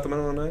up throughout the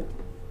middle of the night.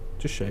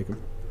 Just shake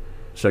them.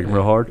 Shake them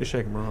real hard? Just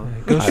shake them real hard.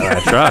 I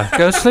try.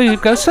 Go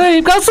sleep. Go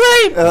sleep. Go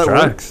sleep. That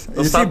works.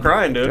 Stop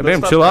crying, dude.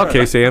 Goddamn, chill out,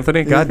 Casey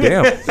Anthony.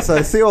 Goddamn. So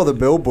I see all the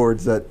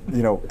billboards that,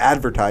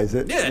 advertise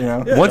it.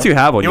 Yeah. Once you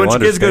have one, you want your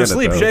kids to go to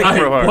sleep, shake them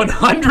real hard.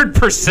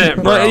 100%,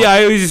 bro. But yeah,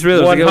 I always just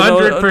realize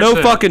 100%. No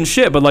fucking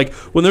shit. But like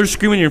when they're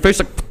screaming in your face,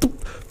 like,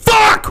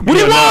 fuck! What do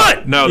you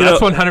want? No, that's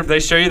 100. They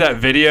show you that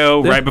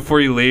video right before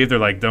you leave. They're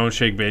like, "Don't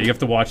shake baby." You have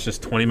to watch this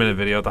 20-minute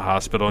video at the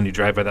hospital, and you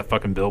drive by that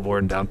fucking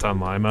billboard in downtown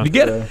Lima. You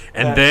get it.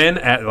 And then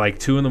at like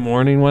 2 a.m.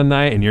 one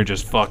night, and you're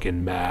just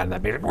fucking mad, and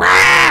that baby,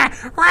 rah,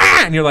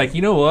 rah, and you're like,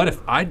 you know what? If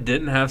I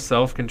didn't have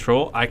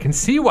self-control, I can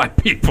see why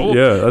people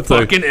that's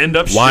fucking end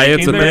up why shaking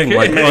it's a their thing. kids.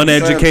 Like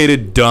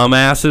uneducated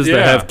dumbasses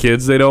that have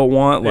kids they don't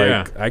want. Like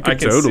Yeah. I could I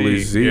can totally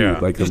see, see yeah.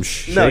 like them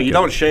shaking. No, you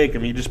don't shake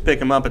them. You just pick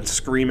them up and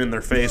scream in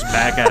their face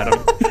back at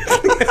them.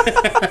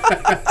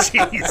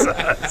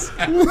 Jesus.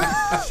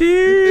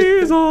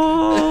 Jesus.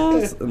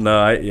 No,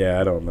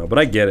 I don't know, but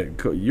I get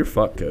it. You're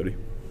fucked, Cody.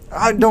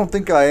 I don't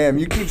think I am.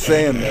 You keep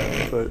saying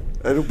that, but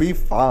it'll be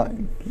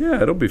fine.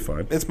 Yeah, it'll be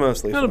fine. It's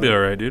mostly That'll fun. be all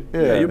right, dude.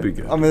 Yeah, you'll be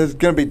good. I mean, there's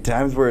gonna be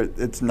times where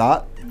it's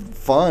not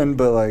fun,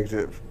 but like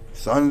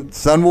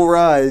sun will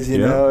rise. You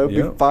know,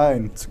 it'll be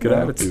fine. It's a good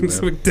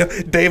attitude,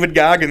 man. David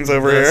Goggins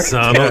over here. The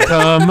sun will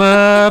come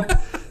up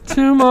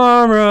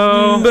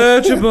tomorrow.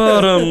 Bet your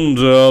bottom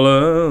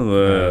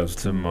dollar that's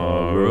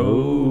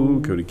tomorrow.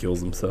 Cody kills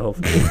himself.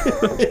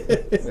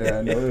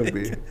 Yeah, no,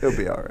 it'll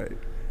be all right.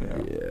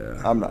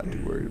 Yeah, I'm not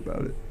too worried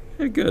about it.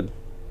 Yeah,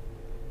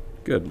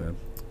 good, man.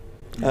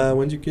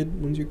 When's your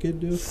kid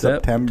due?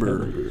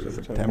 September.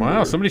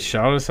 Wow, somebody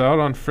shouted us out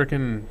on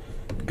freaking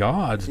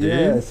gods, dude.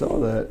 Yeah, I saw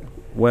that.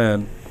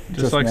 When?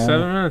 Just like now.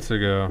 7 minutes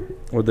ago.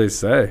 What'd they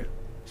say?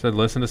 Said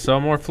listen to Sell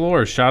More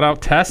Floors. Shout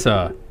out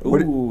Tessa.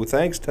 Ooh,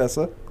 thanks,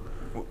 Tessa.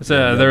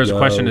 So there was a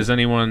question: is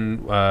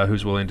anyone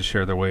who's willing to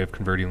share their way of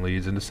converting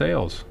leads into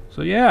sales?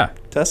 So yeah,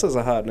 Tessa's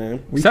a hot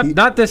name. except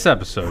not this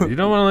episode. You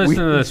don't want to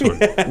listen to this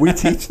one. We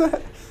teach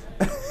that,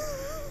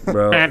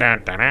 Bro.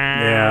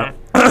 Yeah.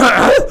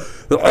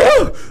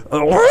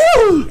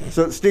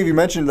 So, Steve, you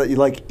mentioned that you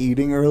like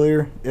eating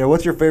earlier. Yeah,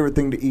 what's your favorite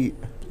thing to eat?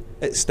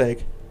 It's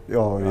steak.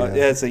 Oh yeah,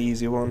 Yeah, it's an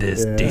easy one.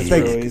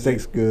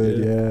 Steak's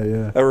good.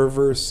 Yeah. A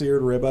reverse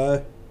seared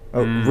ribeye.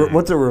 Oh,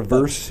 what's a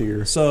reverse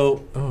sear?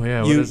 So, Oh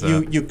yeah, what you is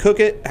that? you cook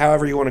it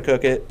however you want to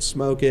cook it,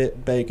 smoke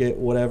it, bake it,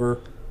 whatever.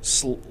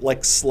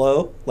 Like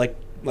slow, like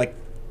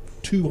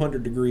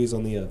 200 degrees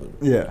on the oven.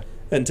 Yeah.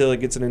 Until it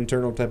gets an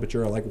internal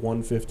temperature of like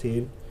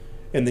 115.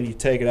 And then you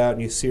take it out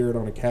and you sear it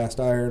on a cast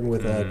iron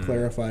with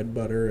clarified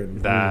butter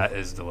and That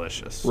is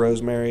delicious.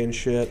 rosemary and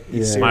shit. You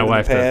Yeah. sear My it in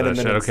wife the does pan that and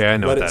then shit. Okay, I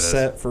know let what it that is.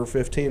 set for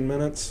 15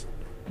 minutes.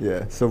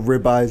 Yeah. So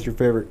ribeye is your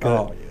favorite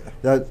cut. Oh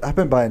yeah. I've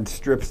been buying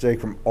strip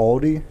steak from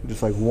Aldi,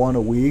 just like one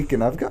a week,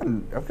 and I've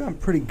gotten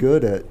pretty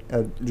good at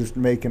just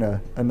making a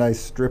nice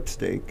strip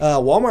steak.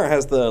 Walmart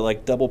has the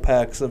like double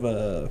packs of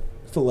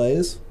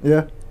fillets,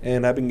 Yeah.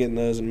 and I've been getting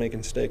those and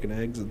making steak and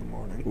eggs in the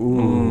morning.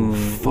 Ooh.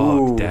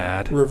 Fuck,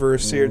 Dad.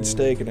 Reverse seared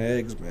steak and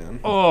eggs, man.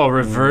 Oh,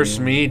 reverse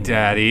me,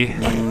 Daddy.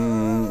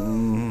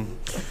 I'm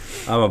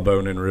a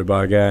bone-in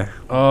ribeye guy.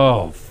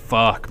 Oh,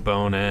 fuck,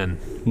 bone in.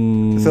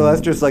 So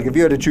that's just like if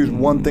you had to choose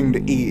one thing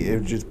to eat, it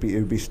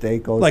would be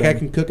steak all the Like time. I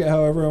can cook it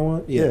however I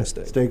want. Yeah,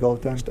 steak. All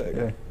the time. Steak.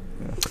 Yeah.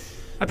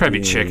 I'd probably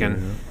be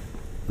chicken.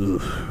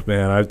 Ugh,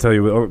 man, I tell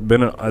you, I've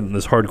been on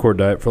this hardcore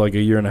diet for like a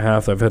year and a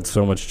half. I've had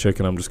so much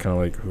chicken. I'm just kind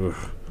of like,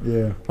 ugh.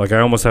 Yeah. Like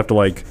I almost have to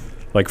like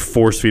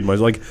force feed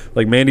myself.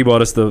 Like Mandy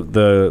bought us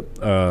the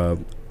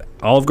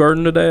Olive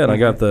Garden today, and I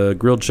got the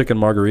grilled chicken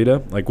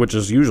margarita, like which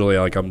is usually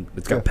like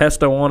it's got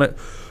pesto on it,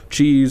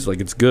 cheese, like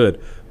it's good.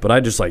 But I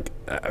just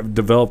I've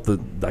developed the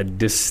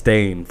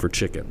disdain for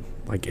chicken.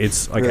 Like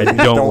it's like I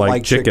don't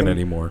like chicken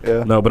anymore.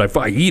 Yeah. No, but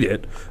I eat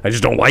it. I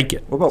just don't like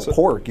it. What about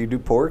pork? You do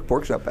pork?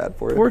 Pork's not bad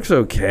for you. Pork's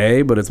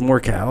okay, but it's more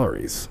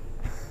calories.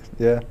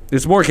 Yeah.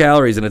 It's more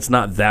calories, and it's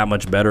not that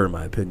much better in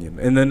my opinion.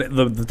 And then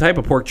the type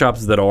of pork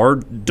chops that are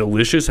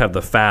delicious have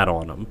the fat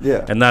on them.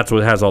 Yeah. And that's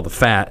what has all the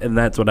fat, and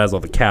that's what has all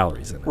the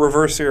calories in it.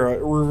 Reverse sear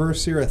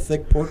a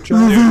thick pork chop.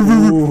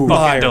 Fucking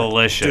Fire,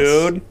 delicious.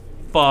 dude.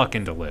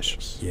 Fucking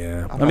delicious.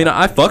 Yeah. I mean,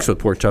 I fucks with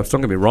pork chops, don't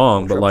get me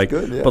wrong, but like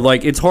good, yeah. but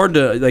like it's hard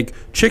to like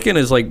chicken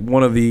is like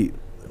one of the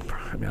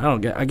I mean,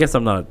 I guess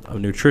I'm not a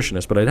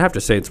nutritionist, but I'd have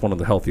to say it's one of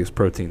the healthiest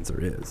proteins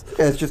there is.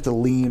 Yeah, it's just a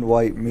lean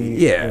white meat.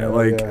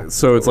 Yeah,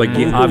 so it's like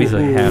you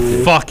obviously have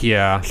to. Fuck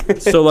yeah.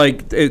 So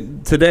like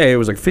today it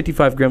was like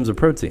 55 grams of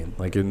protein,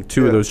 like in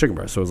two of those chicken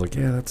breasts. So I was like,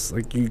 yeah, that's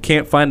like you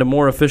can't find a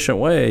more efficient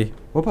way.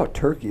 What about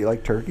turkey? You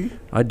like turkey?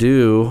 I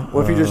do.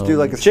 What if you just do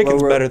like a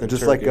chicken's slow better than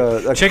just turkey.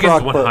 like a Chicken's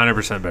crock pot?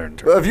 100% better than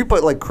turkey. If you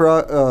put like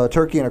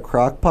turkey in a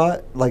crock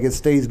pot, like it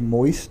stays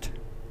moist.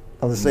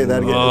 I'm gonna say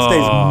that again. It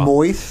stays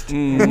moist.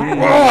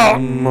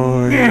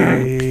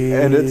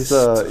 And it's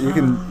you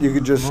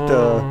can just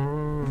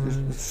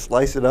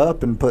slice it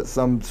up and put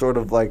some sort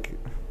of like.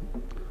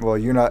 Well,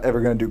 you're not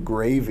ever gonna do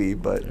gravy,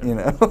 but you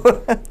know.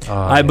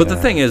 But the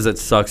thing is, that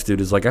sucks,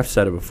 dude. Is like I've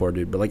said it before,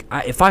 dude. But like,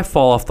 if I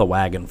fall off the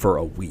wagon for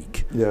a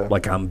week,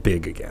 like I'm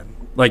big again.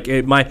 Like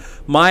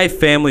my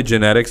family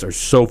genetics are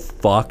so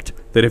fucked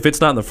that if it's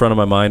not in the front of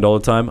my mind all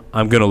the time,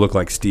 I'm gonna look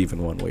like Steve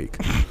in 1 week.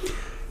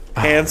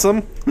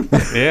 Handsome.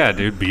 Yeah,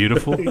 dude,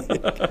 beautiful.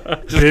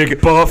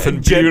 Big, buff,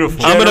 and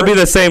beautiful. I'm gonna be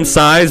the same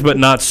size, but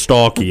not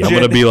stalky. I'm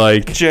gonna be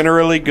like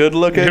generally good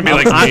looking. You're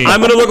gonna be like me.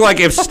 I'm gonna look like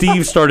if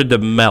Steve started to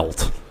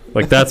melt.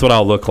 Like that's what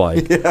I'll look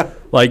like. Yeah.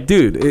 Like,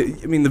 dude.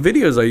 I mean, the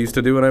videos I used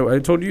to do when I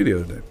told you the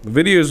other day. The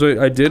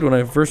videos I did when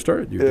I first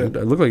started. Dude,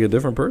 I look like a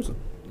different person.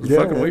 It was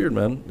fucking weird,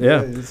 man.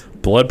 Yeah.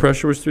 Blood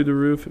pressure was through the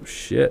roof. It was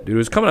shit, dude. It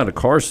was coming out of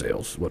car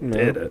sales. What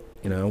did it?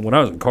 You know, when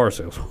I was in car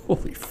sales.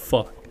 Holy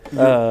fuck.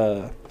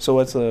 So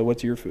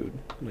what's your food?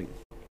 Like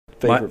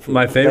favorite food?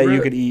 My favorite that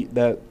you could eat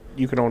that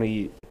you could only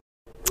eat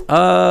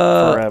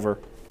forever.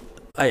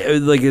 I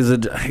like is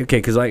it okay?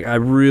 Because I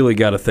really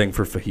got a thing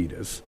for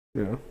fajitas.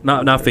 Yeah.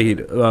 Not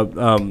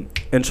fajita.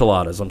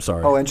 Enchiladas. I'm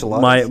sorry. Oh,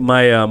 enchiladas.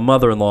 My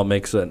mother-in-law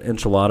makes an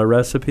enchilada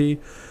recipe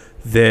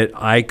that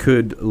I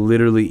could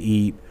literally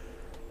eat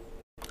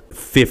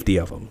 50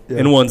 of them,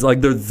 and one's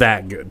like they're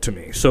that good to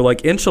me. So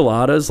like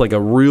enchiladas, like a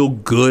real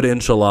good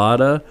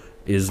enchilada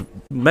is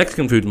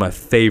Mexican food. My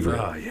favorite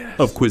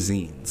of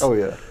cuisines. Oh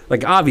yeah.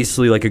 Like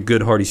obviously, like a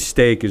good hearty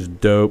steak is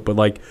dope, but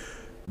like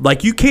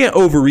you can't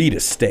overeat a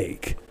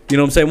steak. You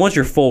know what I'm saying? Once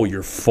you're full,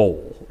 you're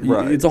full.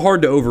 Right. It's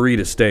hard to overeat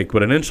a steak,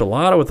 but an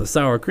enchilada with the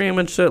sour cream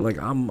and shit, like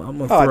I'm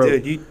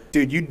a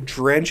dude, you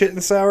drench it in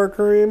sour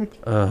cream.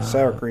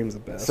 Sour cream's the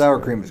best. Sour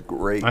cream is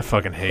great. I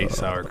fucking hate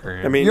sour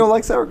cream. I mean, you don't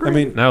like sour cream? I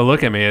mean, no.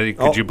 Look at me.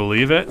 Could you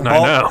believe it?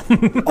 I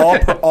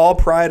know. all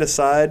pride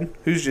aside,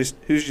 who's just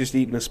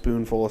eaten a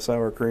spoonful of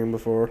sour cream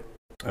before?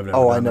 I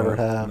never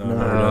have.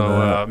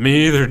 No,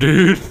 me either,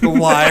 dude.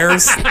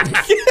 Liars.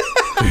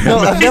 No,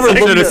 I've never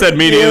should have said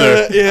me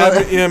neither.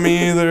 Yeah,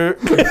 me either.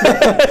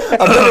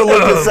 I've never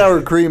looked at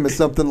sour cream as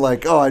something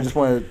like, I just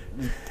want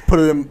to put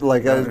it in,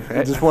 like,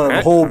 I just want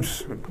a whole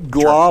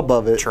glob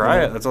of it.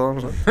 Try it. That's all I'm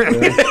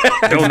saying.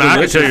 Don't knock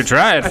it till you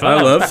try it.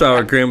 I love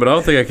sour cream, but I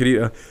don't think I could eat.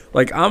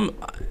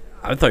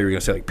 I thought you were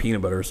gonna say like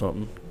peanut butter or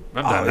something.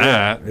 I've done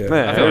that.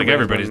 Yeah. I feel like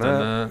everybody's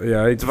done that.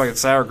 Yeah, It's fucking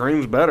sour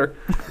cream's better.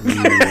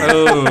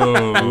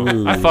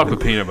 I fuck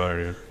with peanut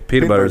butter, dude.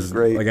 Peanut butter is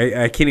great. Like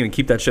I can't even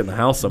keep that shit in the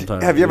house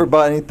sometimes. Have you ever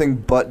bought anything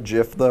but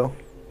Jif though?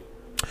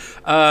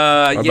 Or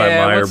by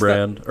Meyer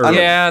brand.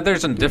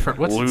 There's some different.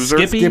 What's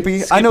Loser?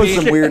 Skippy? I know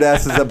some weird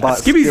asses that bought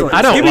Skippy's. Skippy.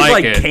 I don't Skippy's like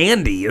like it.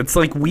 candy. It's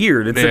like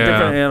weird. It's a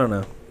different. I don't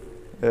know.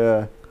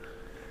 Yeah.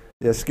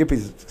 Yeah,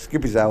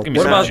 Skippy's out. Give me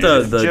What some about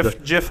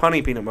Jif. Jif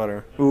honey peanut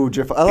butter? Ooh,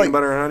 Jif. I Peanut like.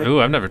 butter and honey. Ooh,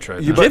 I've never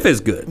tried that. Jif is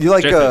good. You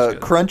like Jif is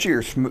good. crunchy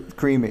or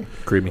creamy?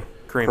 Creamy.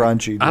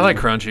 Crunchy. Dude. I like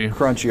crunchy.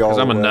 Crunchy all Because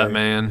I'm a the way. nut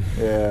man.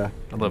 Yeah.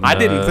 I love I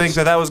didn't nuts. think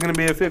that was going to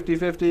be a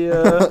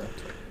 50-50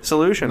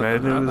 solution. I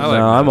like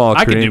I'm all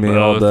I could do creamy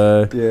all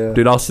both. day. Yeah.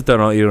 Dude, I'll sit there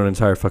and I'll eat an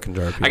entire fucking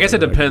jar. Of I guess it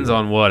peanut butter. depends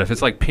on what. If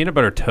it's like peanut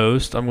butter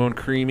toast, I'm going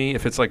creamy.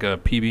 If it's like a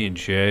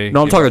PB&J.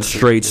 No, I'm talking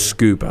straight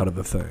scoop out of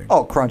the thing.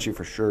 Oh, crunchy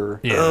for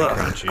sure. Yeah, like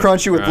crunchy.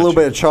 Crunchy with a little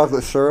bit of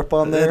chocolate syrup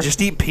on there.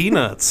 Just eat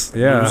peanuts,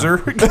 Yeah. loser.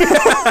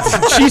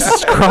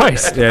 Jesus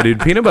Christ. Yeah, dude,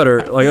 peanut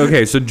butter. Like,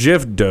 okay, so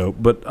Jif dope,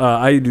 but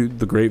I do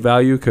the Great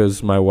Value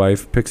because my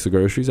wife picks the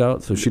groceries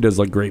out, so she does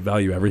like Great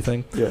Value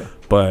everything. Yeah.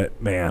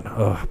 But man,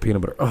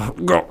 peanut butter. Oh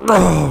god.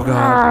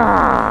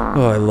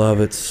 Oh, I love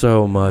it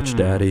so much,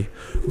 Daddy.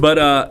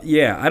 But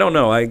yeah, I don't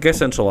know. I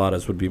guess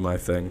enchiladas would be my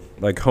thing,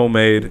 like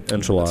homemade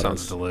enchiladas. That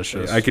sounds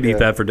delicious. I could eat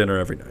that for dinner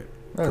every night.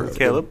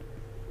 Caleb?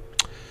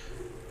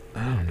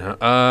 I don't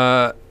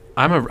know.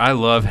 I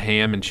love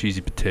ham and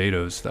cheesy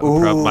potatoes. That would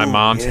my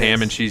mom's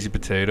ham and cheesy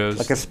potatoes.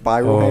 Like a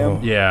spiral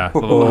ham? Yeah,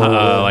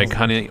 like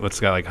honey. What's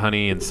got like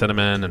honey and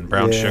cinnamon and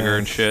brown sugar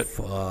and shit.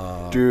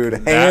 Dude,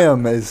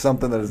 ham is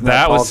something that is not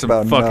That was talked some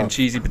about fucking enough.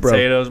 cheesy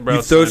potatoes, bro.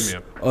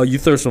 You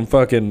throw some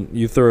fucking.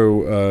 You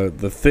throw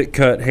the thick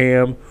cut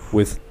ham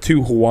with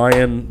 2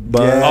 Hawaiian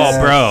buns. Yes.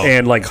 Oh, bro.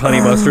 And like honey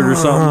mustard or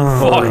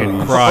something.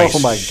 Fucking Christ. Oh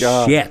my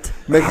god. Shit.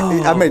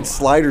 I made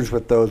sliders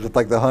with those, with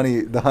like the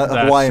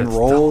Hawaiian shit's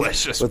rolls,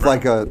 delicious, with bro.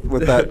 like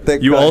with that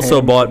thick. You cut also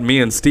ham. bought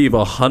me and Steve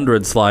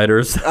 100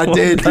 sliders. I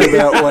did do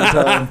that one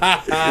time.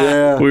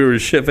 Yeah. We were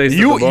shit faced.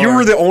 You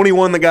were the only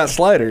one that got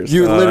sliders.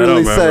 You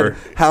literally I don't said, remember.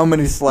 "How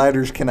many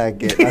sliders can I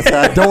get?" I said,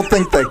 "I don't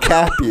think they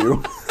cap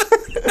you."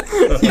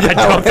 I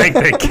don't think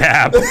they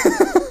cap.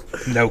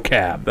 No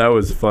cap. That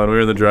was fun. We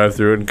were in the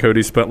drive-thru and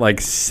Cody spent like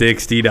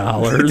 $60.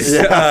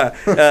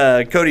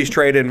 Yeah. Cody's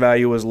trade-in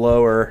value was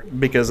lower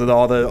because of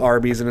all the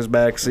Arby's in his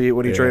back seat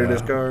when he traded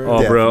his car.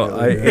 Oh, bro,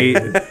 I ate.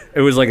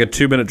 It was like a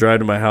 2-minute drive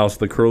to my house.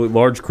 The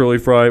large curly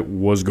fry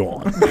was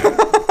gone.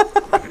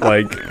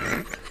 like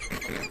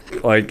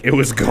it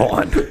was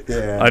gone.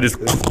 Yeah. I just.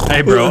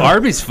 Hey, bro,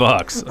 Arby's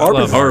fucks. I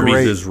love Arby's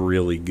great. is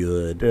really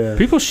good. Yeah.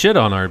 People shit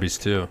on Arby's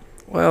too.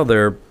 Well,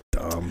 they're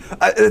dumb.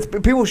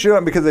 People shit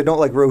on because they don't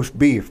like roast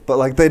beef, but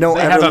like they don't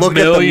They ever have look a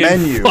at the million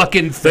menu.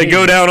 fucking things. They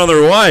go down on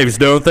their wives,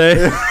 don't they?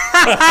 You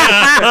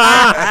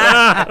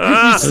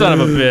son of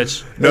a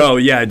bitch. No,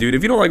 yeah, dude.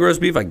 If you don't like roast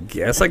beef, I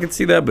guess I could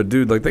see that. But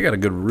dude, like they got a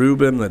good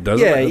Reuben that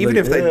doesn't. Yeah, like, even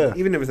if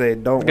they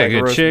don't Got like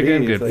good roast chicken,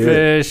 beef, good they-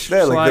 fish, They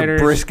had, like, the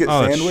sliders. brisket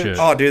all that sandwich. shit.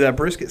 Oh, dude, that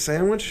brisket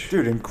sandwich.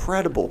 Dude,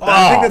 incredible.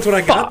 I think that's what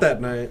I got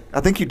that night. I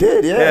think you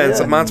did. Yeah. Yeah, and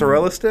some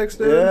mozzarella sticks,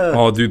 dude. Yeah.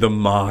 Oh, dude, the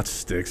mozz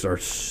sticks are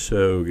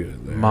so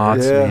good. There.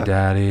 Mott's Yeah. me,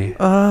 daddy.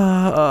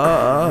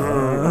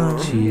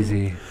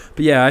 Cheesy.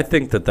 But yeah, I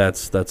think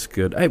that's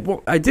good.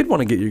 I did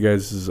want to get you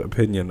guys'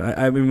 opinion.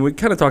 I mean, we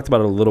kind of talked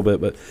about it a little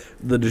bit, but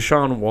the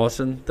Deshaun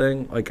Watson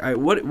thing, like,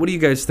 what do you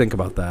guys think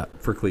about that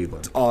for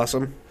Cleveland?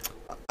 Awesome.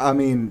 I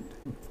mean,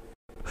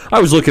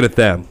 I was looking at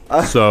them,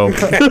 so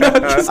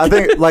I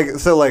think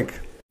like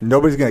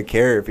nobody's gonna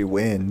care if he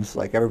wins.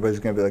 Like everybody's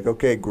gonna be like,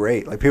 okay,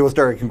 great. Like people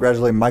started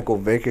congratulating Michael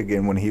Vick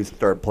again when he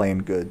started playing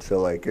good. So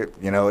like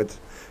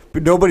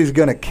but nobody's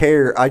gonna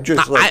care. I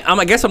just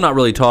I guess I'm not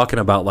really talking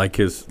about like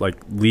his like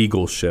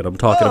legal shit. I'm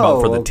talking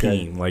about for the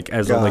team. Like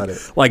as Got in,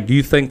 it. like do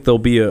you think there'll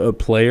be a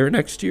player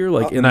next year?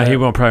 Like in No, that? he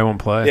probably won't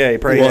play. Yeah, he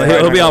probably. Well, yeah,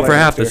 he'll be out for play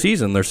half next the year.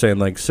 season. They're saying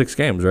like 6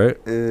 games, right?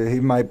 he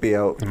might be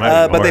out. It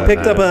might be But more they than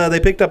picked that. up. They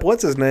picked up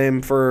what's his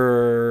name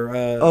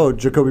for.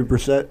 Jacoby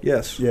Brissett.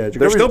 Yes. Yeah,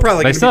 They're still probably.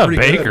 They Gonna still have be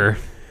pretty Baker.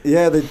 Good.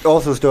 Yeah, they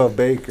also still have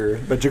Baker,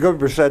 but Jacoby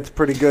Brissett's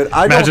pretty good.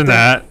 Imagine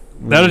that.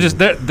 That'll just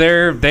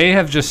they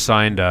have just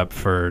signed up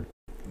for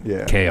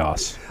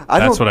chaos.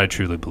 That's what I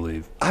truly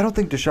believe. I don't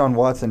think Deshaun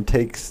Watson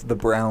takes the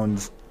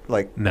Browns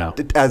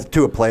as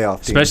to a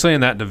playoff team. Especially in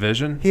that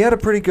division. He had a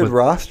pretty good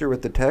roster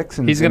with the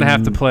Texans. He's going to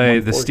have to play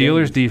the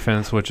Steelers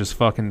defense, which is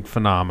fucking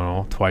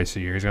phenomenal, twice a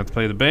year. He's going to have to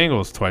play the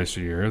Bengals twice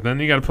a year. Then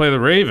you got to play the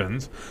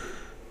Ravens.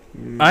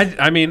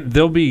 I mean,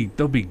 they'll be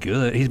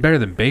good. He's better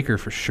than Baker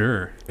for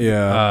sure.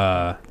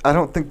 Yeah. I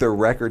don't think their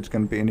record's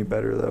going to be any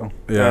better though.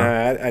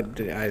 Yeah, I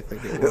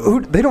think it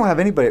will. They don't have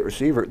anybody at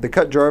receiver. They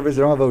cut Jarvis.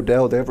 They don't have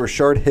Odell. They have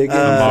Rashard Higgins.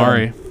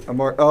 Amari.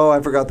 Oh, I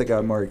forgot they got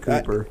Amari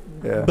Cooper.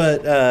 Yeah.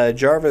 But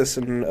Jarvis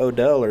and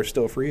Odell are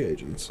still free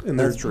agents, and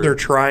they're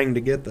trying to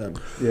get them.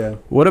 Yeah.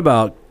 What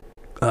about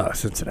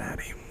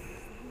Cincinnati?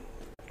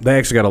 They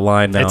actually got a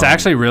line now. It's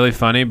actually really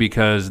funny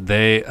because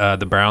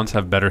the Browns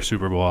have better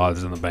Super Bowl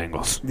odds than the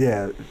Bengals.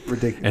 Yeah,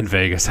 ridiculous. In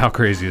Vegas, how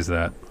crazy is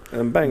that?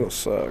 And Bengals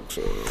suck.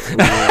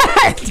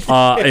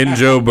 So. In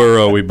Joe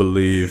Burrow, we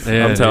believe.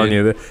 Yeah, I'm telling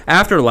you that.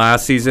 After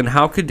last season,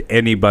 how could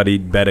anybody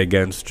bet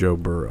against Joe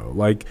Burrow?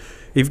 Like,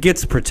 if he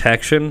gets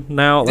protection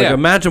now,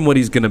 imagine what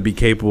he's going to be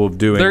capable of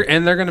doing.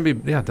 They're going to be,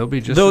 they'll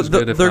be just as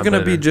good. They're going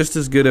to be just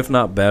as good, if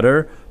not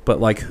better. But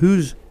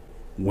who's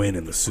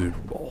winning the Super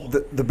Bowl?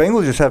 The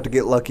Bengals just have to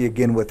get lucky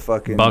again with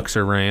fucking Bucks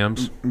or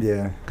Rams.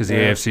 Yeah, because the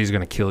AFC is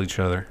going to kill each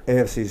other.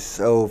 AFC's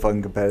so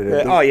fucking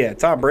competitive.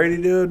 Tom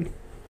Brady, dude.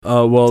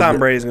 Well, Tom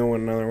Brady's going to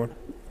win another one.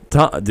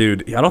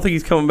 Dude, I don't think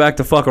he's coming back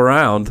to fuck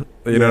around.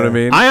 You know what I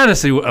mean? I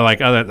honestly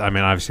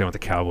obviously I want the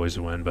Cowboys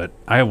to win, but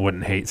I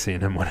wouldn't hate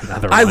seeing him win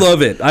another one. I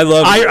love it.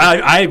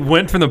 I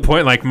went from the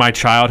point, my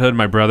childhood,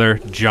 my brother,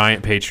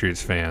 giant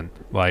Patriots fan,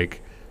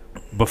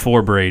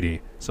 before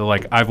Brady. So,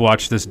 I've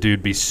watched this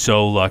dude be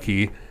so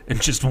lucky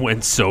and just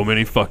win so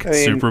many fucking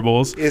Super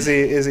Bowls. Is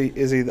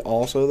he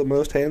also the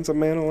most handsome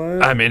man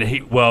alive? I mean,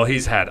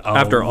 he's had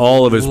after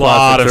all of his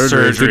lot of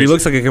surgeries. Dude, he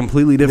looks like a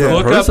completely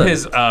different person. Look up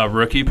his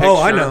rookie picture. Oh,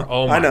 I know.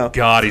 Oh my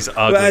God, he's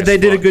ugly. Well, they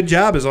did a good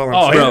job, is all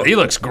I'm saying. He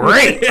looks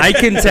great. I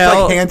can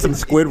tell. It's like handsome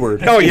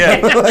Squidward. Oh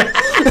yeah.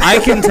 I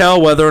can tell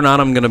whether or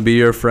not I'm going to be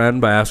your friend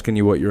by asking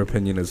you what your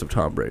opinion is of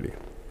Tom Brady.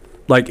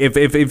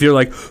 If you're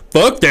like,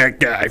 fuck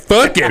that guy,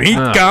 fuck him, he's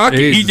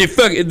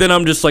cocky, then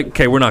I'm just like,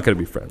 okay, we're not going to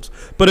be friends.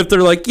 But if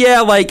they're like,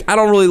 I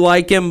don't really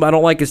like him, I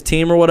don't like his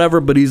team or whatever,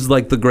 but he's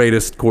the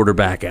greatest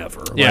quarterback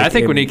ever. Yeah, I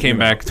think when he came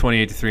back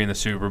 28-3 in the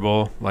Super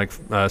Bowl,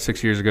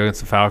 6 years ago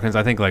against the Falcons,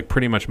 I think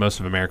pretty much most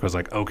of America was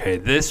like, okay,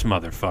 this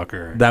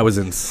motherfucker. That was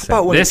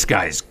insane. This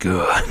guy's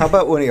good. How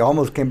about when he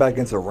almost came back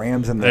against the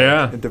Rams in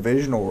the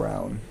divisional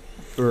round?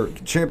 Or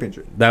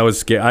championship. That was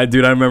scary. I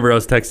remember I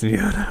was texting you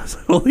and I was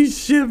like, holy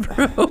shit,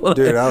 bro.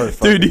 Dude, I was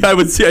fucking...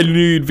 I knew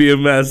you'd be a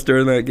mess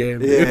during that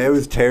game. Yeah, it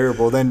was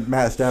terrible. Then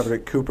Matt Stafford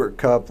at Cooper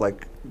Kupp,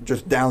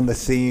 just down the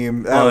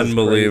seam. That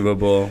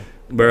unbelievable.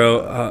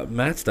 Bro,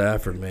 Matt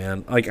Stafford,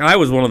 man. I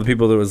was one of the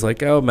people that was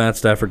like, oh, Matt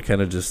Stafford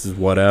kind of just is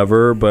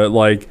whatever. But,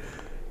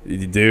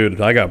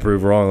 dude, I got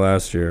proved wrong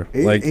last year.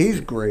 He's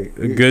great.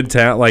 Good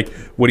talent.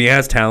 When he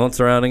has talent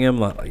surrounding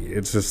him,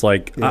 it's just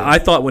I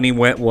thought when he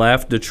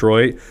left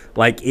Detroit,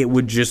 it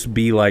would just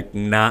be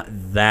not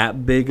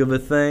that big of a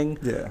thing.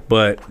 Yeah.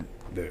 But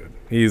dude,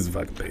 he's a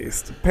fucking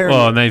beast.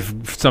 Well,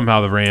 and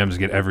somehow the Rams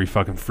get every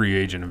fucking free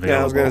agent available.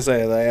 Yeah, I was gonna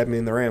say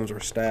the Rams were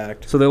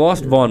stacked. So they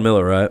lost Von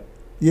Miller, right?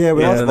 Yeah,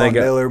 we lost Von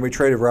Miller and we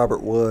traded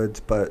Robert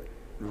Woods, but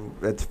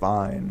it's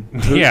fine.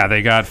 Yeah,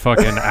 they got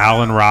fucking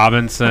Allen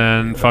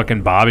Robinson,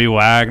 fucking Bobby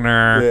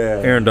Wagner.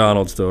 Yeah. Aaron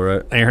Donald's still,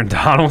 right? Aaron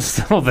Donald's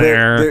still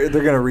there.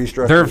 They're going to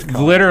restructure. They're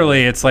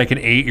literally, it's like an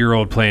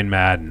 8-year-old playing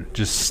Madden,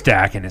 just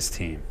stacking his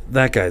team.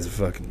 That guy's a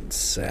fucking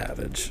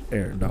savage,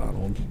 Aaron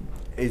Donald.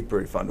 He's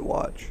pretty fun to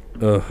watch.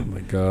 Oh, my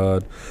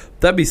God.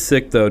 That'd be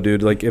sick, though,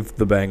 dude, if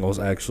the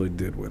Bengals actually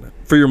did win it.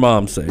 For your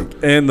mom's sake.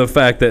 And the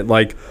fact that,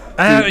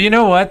 you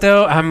know what,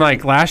 though? I'm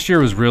last year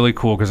was really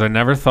cool because I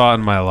never thought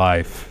in my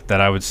life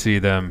that I would see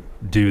them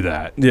do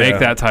that. Yeah. Make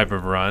that type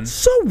of run.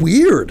 So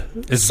weird.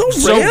 It's so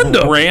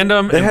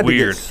random they and had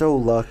weird. To get so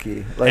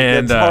lucky.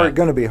 It's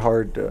going to be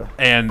hard to.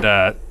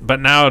 But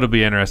now it'll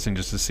be interesting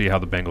just to see how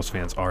the Bengals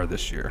fans are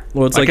this year.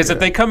 Well, it's if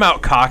they come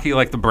out cocky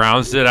like the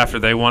Browns did after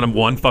they won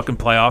one fucking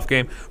playoff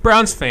game,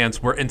 Browns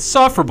fans were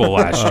insufferable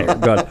last year.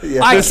 God.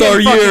 Yeah. This our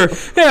year.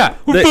 Yeah.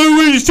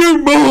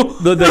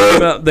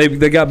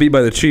 They got beat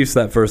by the Chiefs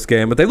that first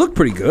game, but they looked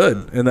pretty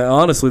good. And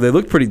honestly, they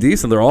looked pretty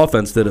decent. Their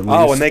offense did at least.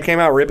 Oh, when they came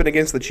out ripping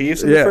against the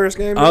Chiefs in the first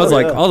game? I was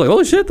like,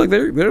 holy shit,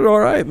 they're all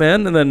right,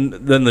 man. And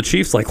then the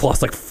Chiefs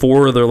lost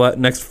 4 of their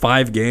next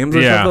 5 games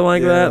or something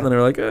like that. And then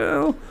they're like,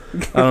 oh,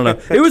 I don't know.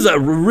 It was a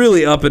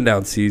really up and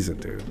down season,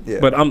 dude. Yeah.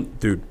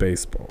 But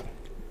baseball.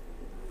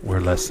 We're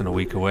less than a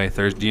week away.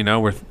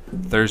 We're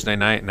Thursday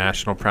night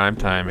national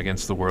primetime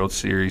against the World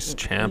Series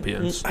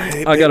champions.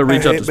 I got to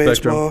reach out to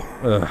Spectrum.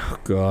 Oh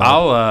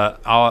God.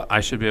 I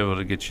should be able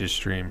to get you a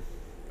stream.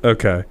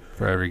 Okay.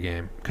 For every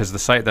game, because the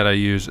site that I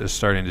use is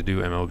starting to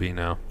do MLB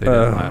now. They did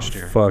it last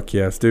year. Fuck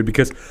yes, dude.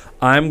 Because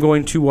I'm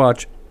going to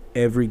watch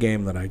every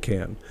game that I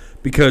can.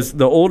 Because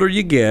the older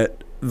you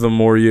get, the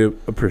more you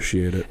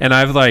appreciate it. And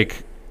I've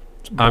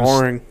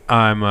boring.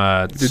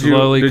 I'm Did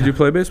slowly. you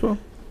play baseball?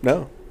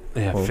 No.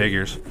 Yeah,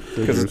 figures.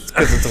 Because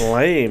it's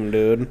lame,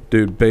 dude.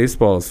 Dude,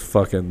 baseball is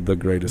fucking the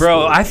greatest.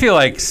 Bro, sport. I feel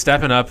like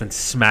stepping up and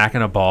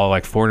smacking a ball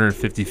like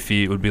 450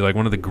 feet would be like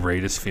one of the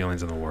greatest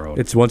feelings in the world.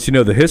 It's once you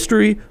know the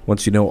history,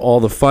 once you know all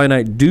the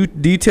finite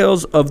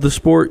details of the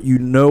sport, you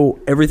know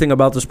everything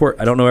about the sport.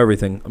 I don't know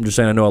everything. I'm just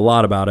saying I know a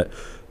lot about it.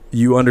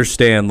 You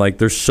understand, like,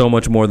 there's so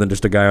much more than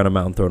just a guy on a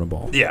mountain throwing a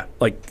ball. Yeah.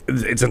 Like,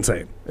 it's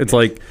insane. It's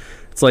like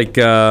It's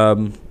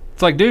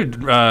like,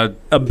 dude,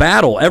 a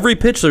battle. Every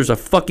pitch, there's a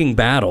fucking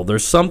battle.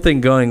 There's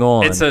something going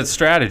on. it's a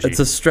strategy. It's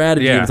a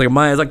strategy. Yeah. It's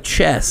like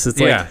chess.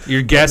 It's like,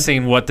 you're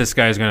guessing what this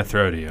guy's going to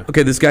throw to you.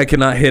 okay, this guy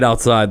cannot hit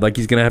outside. Like,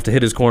 he's going to have to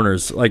hit his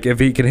corners. Like, if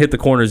he can hit the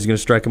corners, he's going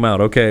to strike him out.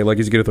 Okay, like,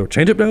 he's going to throw a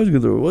changeup now? He's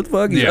going to throw, what the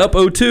fuck? He's up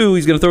 0-2.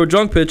 He's going to throw a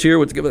junk pitch here.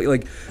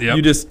 Like,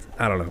 you just,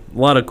 I don't know. A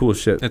lot of cool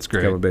shit. It's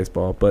great. With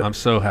baseball. But I'm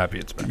so happy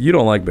it's back. you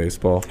don't like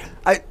baseball.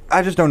 I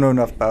just don't know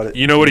enough about it.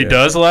 You know what he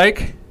does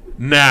like?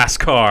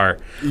 NASCAR.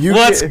 You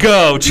Let's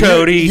go,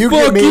 Chody.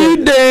 Fuck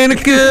you,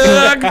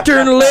 Danica. I can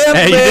turn left.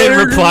 Hey, you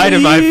didn't reply to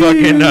my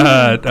fucking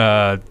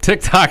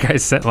TikTok I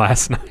sent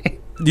last night.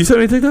 You sent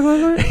me a TikTok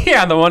last night?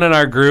 Yeah, the one in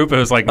our group. It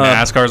was like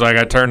NASCAR's like,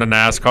 I turned a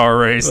NASCAR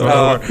race.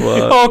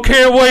 What?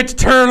 Can't wait to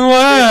turn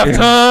left,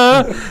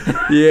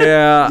 huh?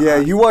 Yeah. Yeah,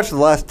 you watched the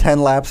last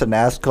 10 laps of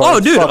NASCAR. Oh,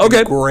 It's dude, fucking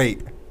okay.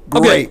 Great.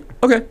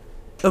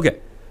 Okay.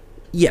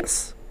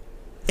 Yes.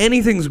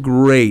 Anything's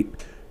great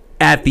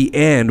at the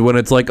end when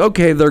it's like,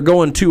 okay, they're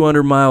going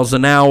 200 miles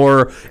an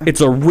hour.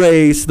 It's a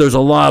race. There's a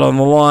lot on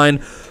the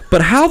line.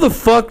 But how the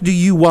fuck do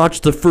you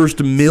watch the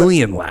first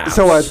million laps?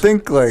 So I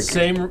think like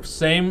Same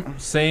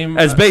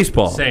as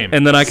baseball, Same.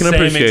 and then I can Same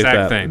appreciate exact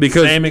that thing.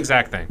 because Same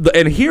exact thing.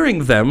 And hearing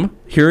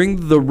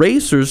the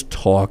racers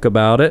talk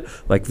about it,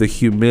 like the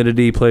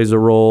humidity plays a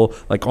role,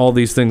 like all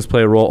these things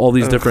play a role, all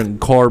these different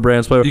car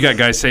brands play a role. You got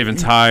guys saving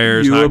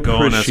tires, You not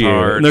going as appreciate it.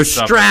 hard. And there's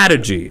stuff.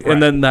 strategy. Right.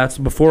 And then that's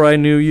before I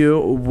knew you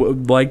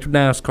liked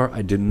NASCAR.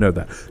 I didn't know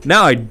that.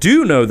 Now I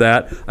do know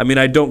that. I mean,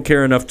 I don't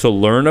care enough to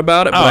learn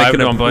about it, but I can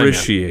don't blame you.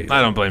 appreciate it.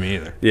 I don't blame you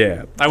either.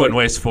 Yeah. I wouldn't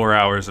waste 4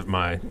 hours of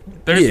my.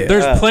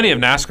 There's plenty of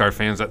NASCAR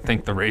fans that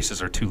think the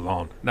races are too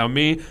long. Now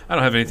me, I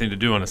don't have anything to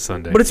do on a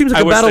Sunday. But it seems like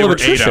I a wish battle they of were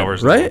 8 attrition,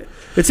 hours right? long.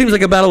 It seems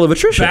like a battle of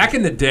attrition. Back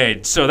in the day,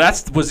 so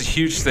that was a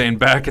huge thing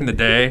back in the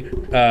day,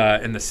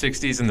 in the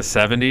 60s and the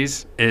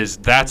 70s, is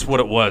that's what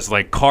it was.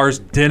 Like, cars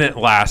didn't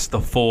last the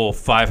full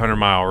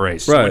 500-mile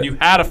race. So Right. when you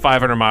had a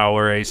 500-mile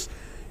race,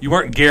 you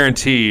weren't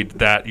guaranteed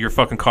that your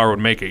fucking car would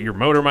make it. Your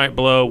motor might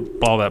blow,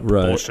 all that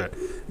bullshit.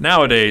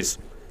 Nowadays,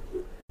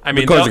 I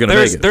mean, cars are gonna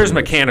make it, there's pretty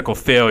much. mechanical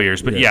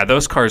failures, but yeah,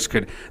 those cars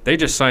could. They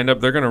just signed up.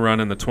 They're going to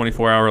run in the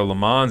 24-hour Le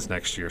Mans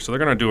next year, so they're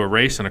going to do a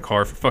race in a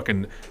car for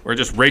fucking, or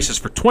just races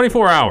for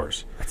 24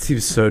 hours. That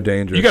seems so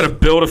dangerous. You got to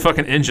build a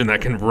fucking engine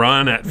that can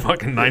run at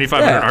fucking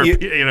 9,500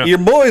 RPM. You know, Your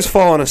boy's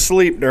falling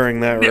asleep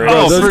during that race.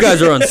 Oh, those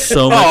guys are on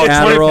so much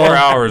Adderall. 24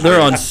 hours. They're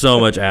man. on so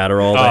much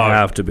Adderall. They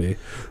have to be.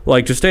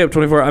 Like, to stay up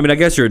 24 hours. I mean, I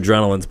guess your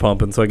adrenaline's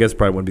pumping, so I guess it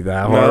probably wouldn't be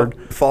that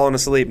hard. Falling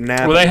asleep,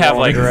 napping. Well, they have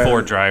like driving.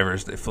 4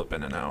 drivers. They flip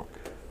in and out.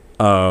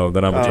 Oh,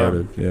 then I'm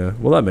retarded. Yeah.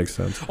 Well, that makes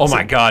sense. Oh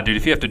my god, dude!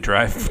 If you have to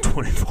drive for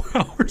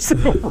 24 hours in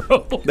a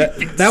row,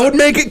 That would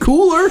make it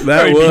cooler.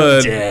 That I'd be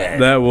would. dead.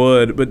 That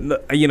would.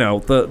 But, you know,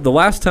 the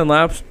last 10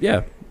 laps,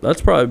 yeah,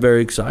 that's probably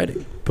very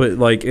exciting. But,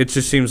 like, it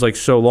just seems like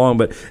so long.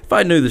 But if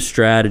I knew the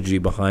strategy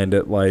behind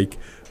it, like,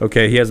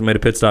 okay, he hasn't made a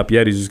pit stop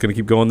yet. He's just going to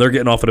keep going. They're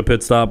getting off at a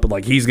pit stop, but,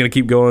 like, he's going to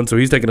keep going. So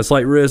he's taking a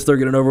slight risk. They're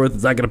getting over with.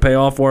 Is that going to pay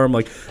off for him?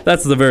 Like,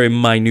 that's the very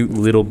minute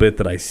little bit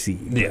that I see.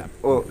 yeah.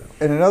 Well,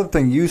 and another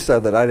thing you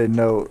said that I didn't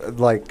know,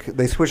 like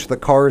they switched the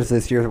cars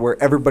this year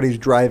where everybody's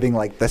driving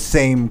like the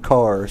same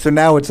car. So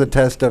now it's a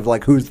test of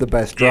like who's the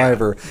best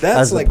driver That's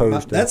as like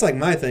opposed to that's like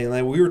my thing.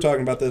 Like we were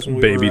talking about this when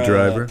we Baby were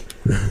driver.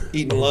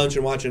 eating lunch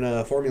and watching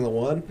Formula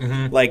One.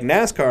 Mm-hmm. Like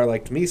NASCAR,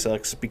 like to me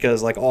sucks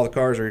because like all the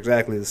cars are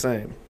exactly the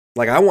same.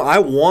 Like I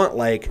want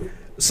like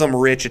some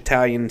rich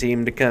Italian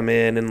team to come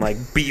in and like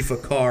beef a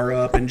car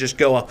up and just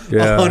go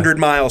 100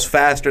 miles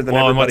faster than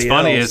Well, and everybody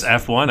what's funny else.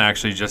 is F1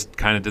 actually just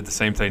kind of did the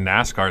same thing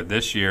NASCAR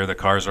this year. The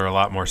cars are a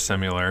lot more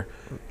similar.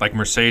 Like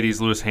Mercedes,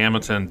 Lewis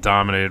Hamilton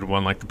dominated,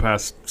 won like the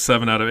past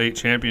 7 out of 8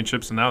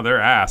 championships, and now they're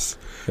ass.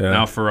 Yeah.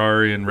 Now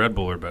Ferrari and Red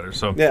Bull are better.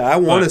 So Yeah, I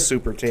want but a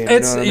super team.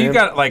 It's you know what I mean?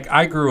 got like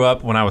I grew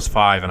up when I was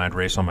 5 and I'd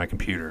race on my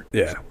computer.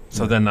 Yeah.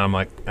 So then I'm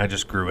like I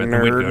just grew it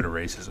and we'd go to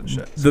races and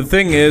shit. The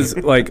thing is,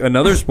 like,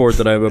 another sport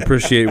that I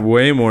appreciate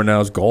way more now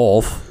is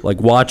golf.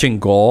 Like, watching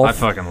golf. I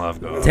fucking love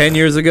golf. 10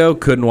 years ago,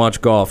 couldn't watch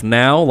golf.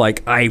 Now,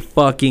 like, I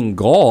fucking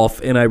golf,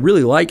 and I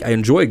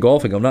enjoy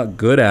golfing. I'm not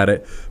good at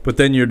it. But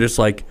then you're just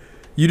like,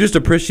 you just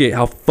appreciate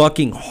how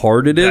fucking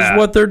hard it is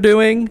what they're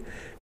doing.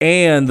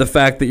 And the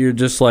fact that you're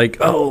just like,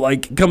 oh,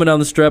 like, coming down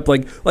the strip,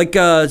 like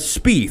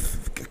Spieth.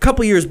 A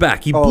couple years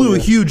back, he blew a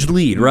huge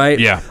lead, right?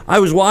 Yeah. I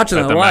was watching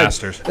At that the live,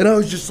 Masters. and I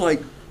was just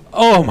like,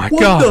 Oh my what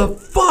god. the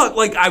fuck?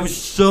 Like, I was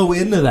so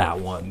into that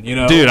one, you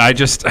know? Dude,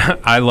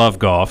 I love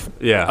golf.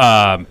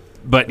 Yeah.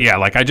 But yeah,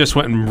 like I just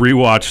went and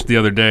rewatched the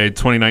other day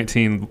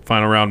 2019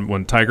 final round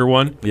when Tiger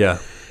won. Yeah.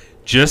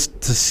 Just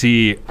to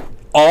see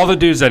all the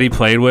dudes that he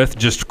played with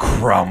just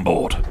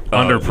crumbled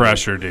under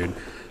pressure, dude.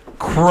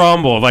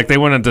 Crumbled. Like they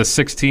went into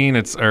 16.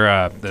 It's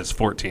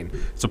 14.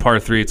 It's a par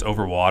 3. It's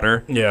over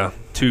water. Yeah.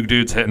 2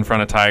 dudes hit in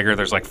front of Tiger.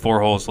 There's like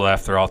 4 holes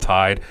left. They're all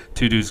tied.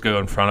 2 dudes go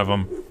in front of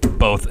them,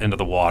 both into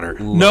the water.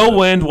 No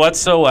wind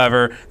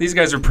whatsoever. These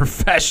guys are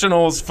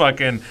professionals,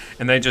 fucking,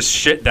 and they just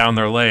shit down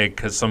their leg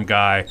because some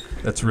guy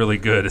that's really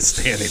good is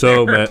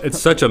standing there.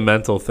 It's such a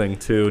mental thing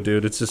too,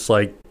 dude. It's just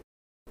like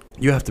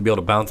you have to be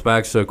able to bounce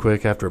back so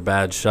quick after a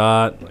bad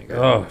shot. Like,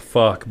 oh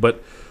fuck.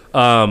 But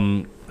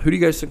who do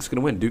you guys think is going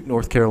to win? Duke,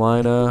 North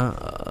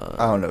Carolina?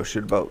 I don't know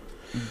shit about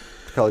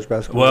college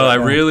basketball. Well, I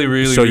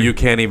really. So you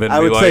can't even I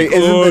be would like, say,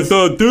 it's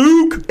the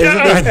Duke.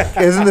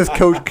 Isn't this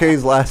Coach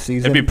K's last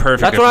season? It'd be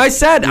perfect. That's what I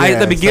said. Yeah, At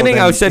the beginning,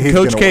 so I said he's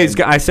Coach gonna K's.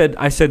 win.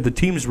 I said the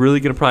team's really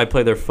going to probably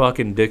play their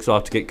fucking dicks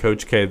off to get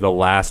Coach K the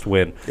last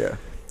win. Yeah.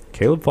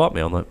 Caleb fought me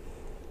on that.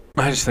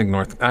 I just think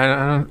North. I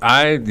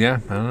don't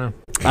know.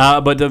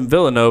 But the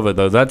Villanova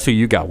though, that's who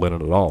you got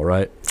winning it all,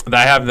 right?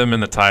 I have them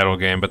in the title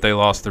game, but they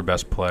lost their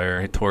best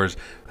player. He tore his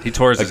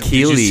Achilles. Did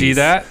you see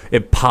that?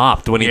 It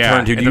popped when he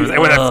turned.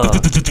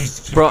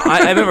 Bro,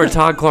 I remember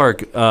Todd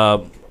Clark,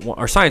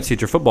 our science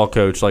teacher, football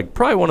coach, like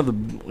probably one of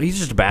the. He's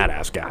just a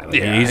badass guy.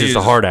 Like, he's just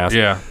a hard ass.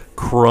 Yeah.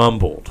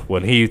 Crumbled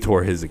when he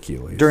tore his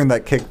Achilles During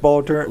that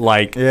kickball turn?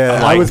 Yeah,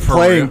 I was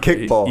playing real.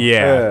 kickball.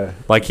 Yeah.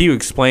 Like he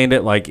explained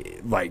it like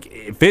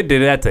if it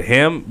did that to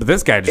him, but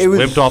this guy just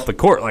limped off the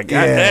court. Like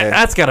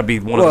that's got to be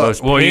one of the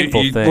most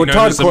painful things. You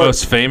know who's the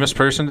most famous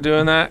person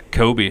doing that?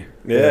 Kobe.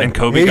 Yeah. And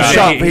Kobe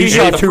He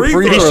shot 2 free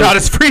throws. He shot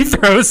his free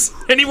throws,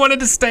 and he wanted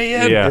to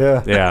stay in.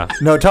 Yeah.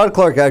 No, Todd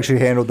Clark actually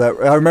handled that.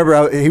 I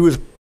remember he was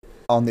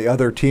on the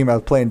other team. I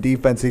was playing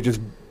defense. He just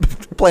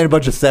playing a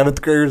bunch of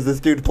 7th graders. This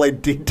dude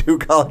played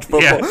D2 college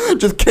football.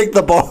 Just kicked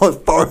the ball as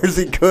far as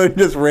he could.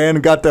 Just ran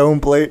and got to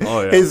home plate.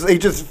 Oh, yeah. He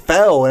just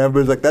fell, and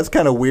everybody's like, "That's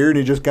kind of weird." And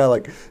he just kind of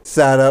like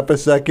sat up a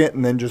second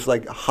and then just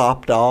like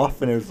hopped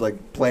off, and it was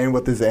like playing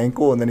with his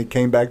ankle. And then he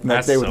came back the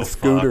next day with a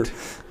scooter.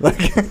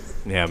 Like,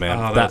 yeah, man.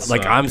 Oh,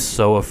 I'm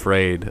so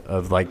afraid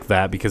of like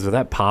that because if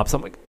that pops,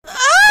 I'm like,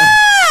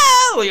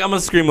 like I'm gonna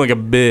scream like a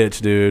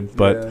bitch, dude.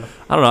 But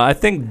I don't know. I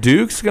think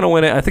Duke's gonna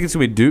win it. I think it's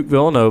gonna be Duke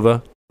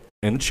Villanova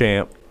and the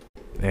champ.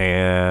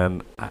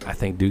 And I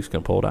think Duke's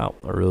going to pull it out.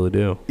 I really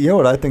do. You know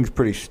what I think is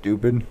pretty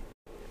stupid?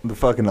 The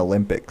fucking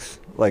Olympics.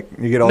 Like,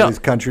 you get all these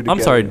countries together.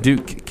 I'm sorry,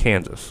 Duke,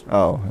 Kansas.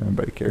 Oh,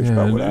 everybody cares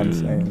about what I'm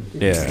saying.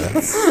 Yeah.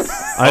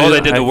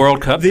 They did the World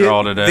Cup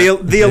draw today.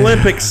 The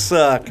Olympics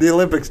suck. The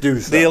Olympics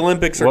do suck. The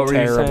Olympics are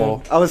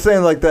terrible. I was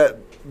saying like that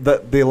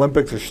the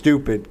Olympics are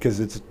stupid because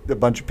it's a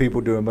bunch of people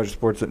doing a bunch of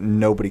sports that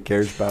nobody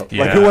cares about.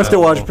 Like, who wants to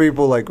watch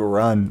people, like,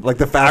 run? Like,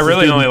 the fastest I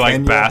really dude only in like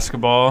Kenya.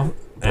 basketball.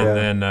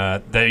 And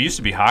then there used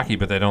to be hockey,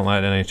 but they don't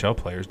let NHL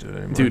players do it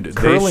anymore. Dude,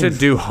 they should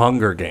do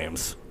Hunger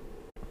Games.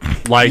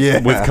 Like,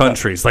 with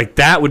countries. Like,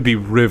 that would be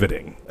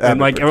riveting. And,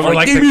 like, everyone's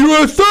like, Team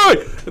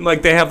USA! And,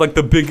 like, they have, like,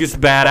 the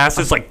biggest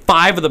badasses. Like,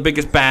 5 of the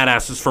biggest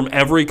badasses from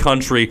every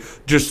country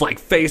just, like,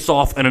 face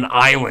off in an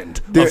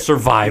island of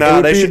survival.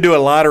 No, they should do a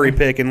lottery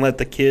pick and let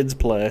the kids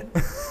play.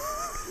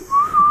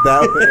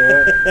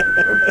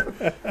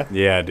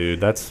 Yeah, dude,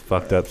 that's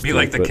fucked up. Be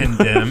like the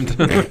Condemned.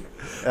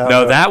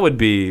 No, that would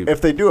be. If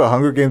they do a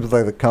Hunger Games with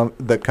like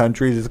the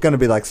countries, it's going to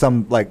be like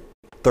some like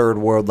third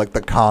world, like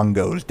the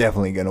Congo's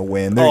definitely going to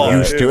win. They're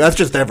used to. That's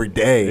just every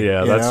day.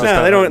 Yeah, that's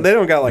just they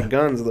don't got like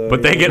guns though.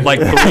 But they get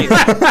like 3.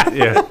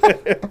 Yeah.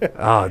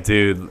 Oh,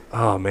 dude.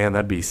 Oh man,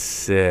 that'd be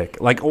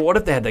sick. Like, what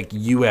if they had like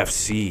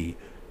UFC?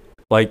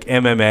 Like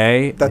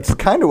MMA. That's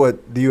kind of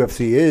what the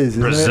UFC is,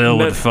 isn't Brazil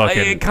it? would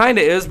fucking. It kind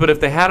of is, but if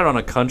they had it on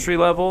a country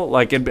level,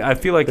 like I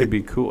feel like it'd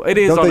be cool. It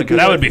is on a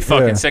that would be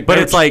fucking sick. But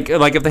it's like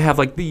if they have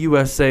like the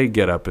USA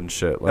get up and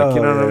shit, like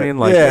you know what I mean,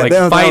 like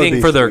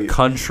fighting for their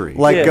country,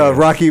 like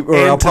Rocky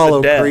or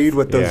Apollo Creed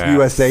with those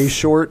USA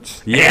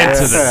shorts. Yeah,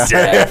 to the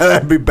death.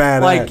 That'd be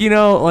badass. Like you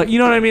know what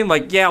I mean.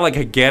 Like like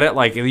I get it.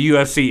 Like the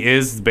UFC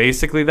is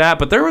basically that,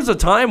 but there was a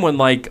time when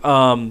like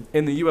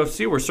in the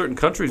UFC where certain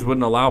countries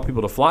wouldn't allow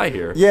people to fly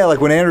here. Yeah,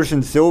 like when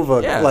Anderson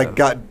Silva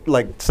got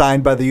like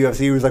signed by the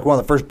UFC, he was like one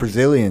of the first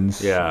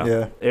Brazilians.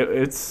 Yeah.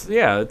 It's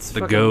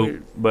the GOAT.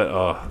 Weird.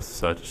 But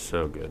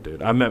so good,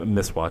 dude. I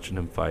miss watching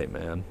him fight,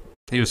 man.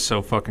 He was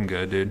so fucking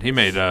good, dude. He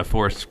made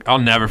Forrest. I'll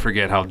never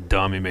forget how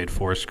dumb he made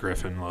Forrest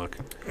Griffin look.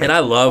 And I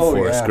love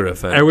Forrest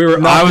Griffin.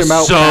 And I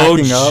was so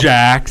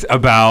jacked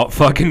about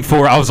fucking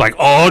I was like,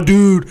 oh,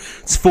 dude,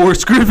 it's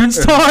Forrest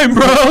Griffin's time,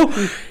 bro.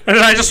 And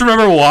then I just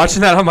remember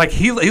watching that. I'm like,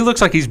 he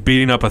looks like he's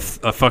beating up a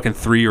fucking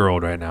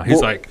 3-year-old right now.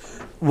 He's like.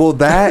 Well,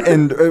 that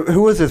and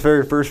who was his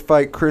very first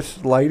fight? Chris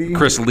Lighty?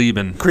 Chris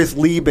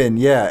Lieben,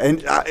 yeah.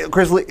 And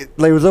Chris Lieben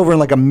was over in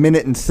like a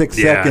minute and 6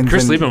 seconds.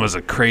 Chris Lieben was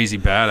a crazy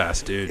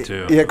badass dude,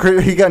 too.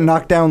 Yeah, he got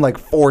knocked down like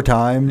 4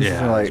 times.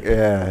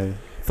 Yeah.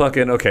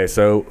 Fucking, okay,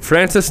 so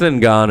Francis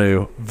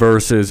Ngannou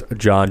versus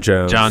John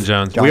Jones.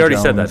 We already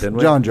said that, didn't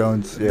we? John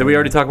Jones, yeah. Did we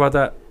already talk about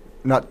that?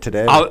 Not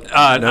today. No, not today.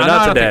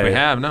 I don't think we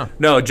have, no.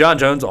 No, John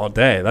Jones all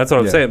day. That's what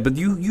I'm saying. But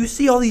you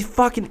see all these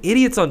fucking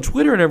idiots on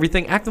Twitter and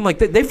everything acting like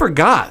they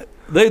forgot.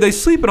 They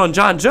sleeping on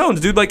John Jones,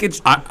 dude. Like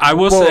it's. I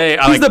will say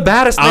he's the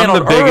baddest man on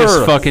I'm the biggest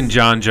earth. fucking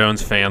John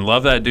Jones fan.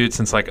 Love that dude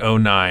since like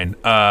 2009.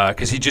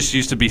 Because he just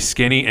used to be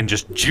skinny and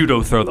just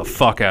judo throw the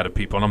fuck out of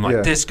people, and I'm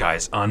like, this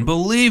guy's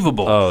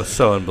unbelievable. Oh,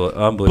 so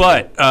unbelievable.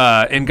 But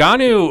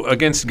Ngannou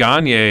against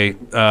Gagne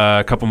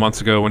a couple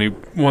months ago when he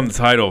won the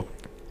title,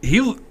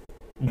 he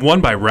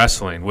won by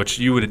wrestling, which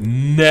you would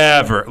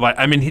never like.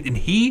 I mean,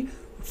 he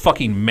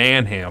fucking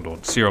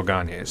manhandled Cyril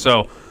Gagne.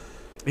 So.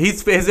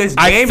 His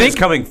game is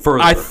coming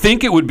further. I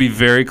think it would be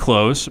very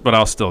close, but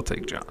I'll still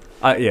take John.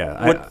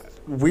 What's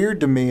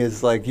weird to me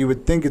is like you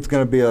would think it's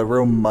going to be a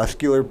real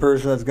muscular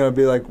person that's going to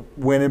be like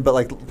winning, but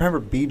like remember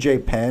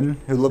BJ Penn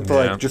who looked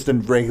like just a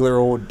regular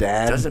old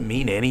dad. Doesn't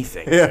mean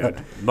anything.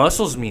 Dude.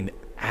 Muscles mean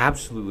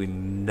absolutely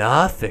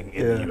nothing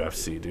in the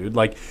UFC, dude.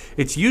 Like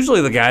it's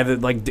usually the guy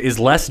that like is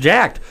less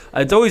jacked.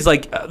 It's always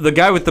like the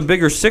guy with the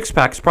bigger six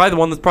pack is probably the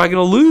one that's probably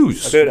gonna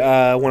lose. Dude,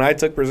 when I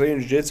took Brazilian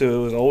Jiu-Jitsu,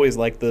 it was always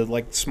like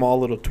the small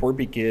little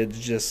twerpy kids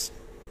just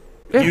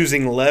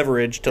using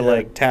leverage to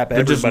like tap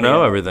everybody. They just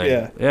know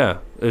everything. Yeah,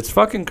 it's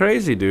fucking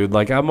crazy, dude.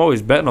 Like I'm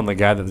always betting on the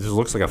guy that just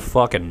looks like a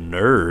fucking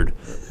nerd.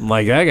 I'm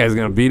like that guy's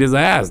gonna beat his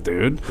ass,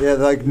 dude. Yeah,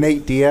 like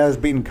Nate Diaz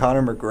beating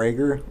Conor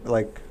McGregor,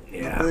 like.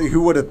 Yeah.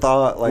 Who would have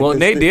thought? Like, well,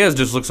 Nate Diaz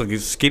just looks like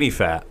he's skinny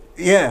fat.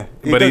 Yeah,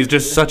 but he's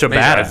just such a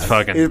badass.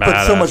 Fucking he badass.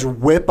 puts so much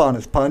whip on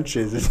his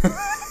punches.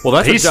 Well,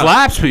 that's he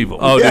slaps people.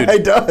 Oh, yeah, dude, he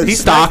does. He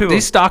stalked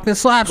and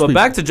slaps. But people.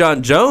 back to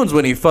John Jones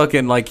when he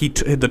fucking like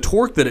the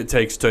torque that it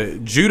takes to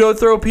judo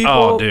throw people.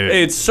 Oh, dude,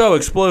 it's so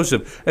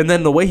explosive. And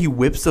then the way he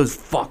whips those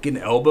fucking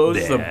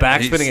elbows, the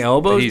backspinning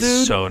elbows, he's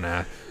dude. so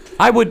nasty.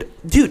 I would,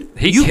 dude.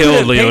 He you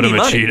killed couldn't pay Lyoto me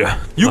money.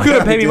 Machida. You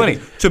couldn't pay me money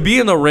to be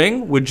in the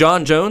ring with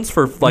John Jones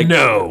for like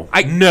No.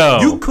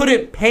 You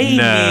couldn't pay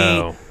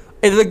me.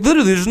 And like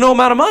literally, there's no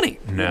amount of money.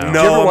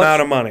 No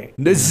amount of money.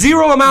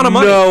 Zero amount of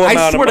money. No I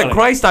amount swear of to money.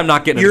 Christ, I'm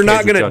not getting. You're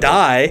not gonna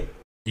die.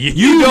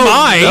 You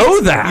don't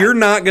know that. You're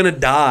not gonna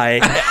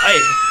die.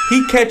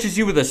 He catches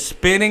you with a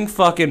spinning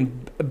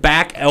fucking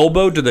back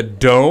elbow to the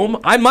dome.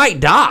 I might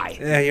die.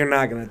 Yeah, you're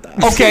not gonna die.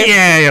 Okay.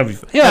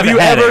 Yeah. Have you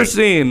ever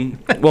seen?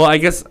 Well, I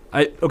guess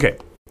okay.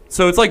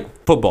 So it's like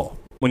football.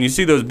 When you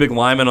see those big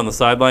linemen on the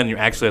sideline, you're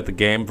actually at the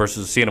game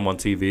versus seeing them on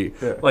TV.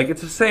 Yeah. Like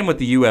it's the same with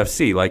the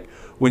UFC. Like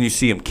when you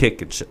see them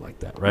kick and shit like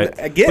that, right?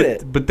 I get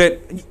it, but that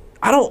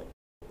I don't.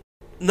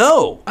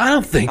 No, I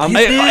don't think.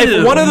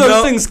 If one of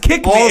those things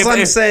kicked me, all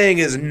I'm saying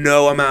is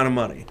no amount of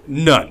money.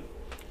 None.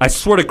 I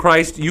swear to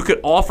Christ, you could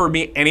offer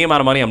me any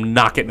amount of money. I'm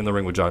not getting in the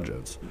ring with John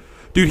Jones.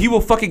 Dude, he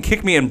will fucking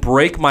kick me and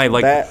break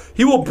my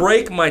he will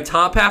break my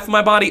top half of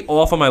my body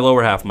off of my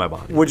lower half of my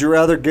body. Would you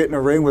rather get in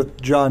a ring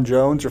with John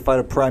Jones or fight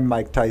a prime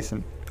Mike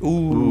Tyson?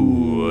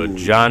 Ooh,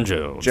 John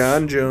Jones.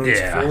 John Jones,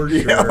 Yeah. for sure.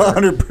 Yeah,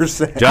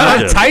 100%.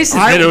 Tyson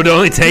said it would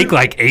only take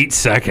like 8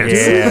 seconds.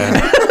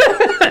 Yeah.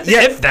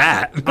 Yeah, if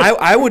that.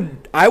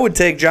 I would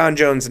take John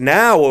Jones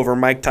now over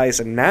Mike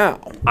Tyson now.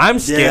 I'm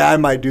scared. Yeah, I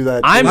might do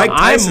that.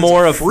 I'm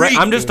more afraid.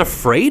 I'm just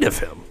afraid of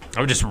him. I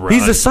would just run.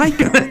 He's a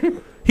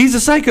psycho. He's a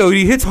psycho.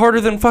 He hits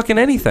harder than fucking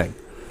anything.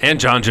 And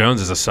John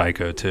Jones is a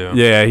psycho too.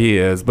 Yeah, he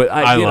is. But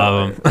I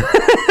love him.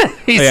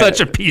 He's such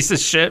a piece of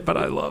shit, but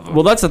I love him.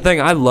 Well, that's the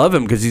thing. I love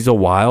him because he's a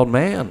wild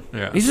man.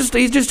 Yeah. He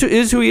just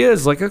is who he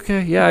is. Like,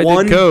 okay, yeah, I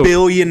 $1 did coke.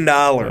 billion.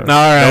 All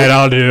right,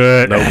 I'll do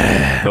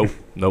it.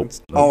 Nope.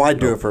 Oh, I'd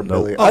do it for a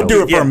million. I'd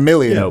do it for a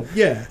million. Nope.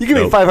 Yeah. You give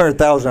me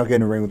 500,000, I'll get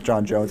in a ring with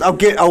John Jones. I'll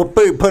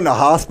put in a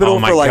hospital Oh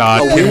my for like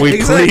God. a Can week.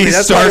 we please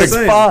That's start why a- it's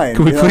fine.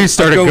 Can we please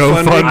start a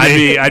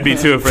GoFundMe? I'd be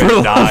too afraid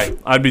to die.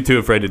 I'd be too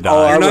afraid to die.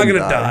 Oh, I You're not wouldn't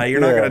gonna die.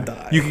 You're not gonna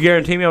die. You can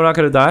guarantee me I'm not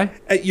going to die?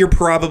 You're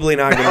probably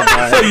not gonna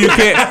die. So you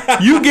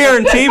can't. You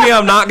guarantee me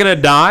I'm not going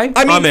to die?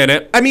 I'm in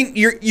it. I mean,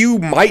 you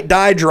might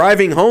die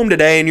driving home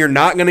today, and you're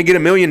not going to get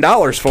 $1 million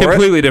for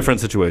Completely different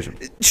situation.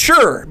 it.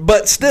 Sure,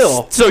 but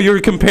still. So you're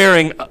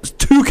comparing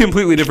two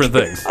completely different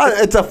things.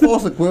 It's a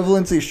false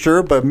equivalency,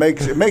 sure, but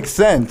it makes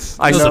sense.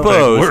 I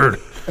suppose.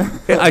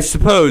 I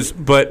suppose,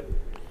 but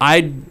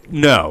I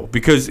no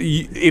because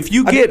if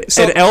you get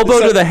an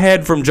elbow to the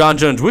head from John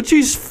Jones, which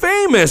he's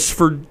famous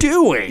for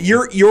doing,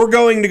 You're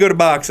going to go to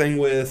boxing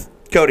with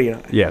Cody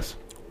and I. yes.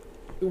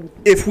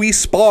 If we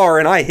spar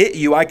and I hit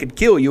you, I could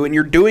kill you, and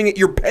you're doing it.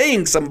 You're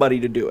paying somebody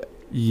to do it.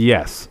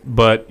 Yes,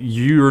 but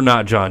you're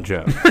not John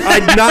Jones.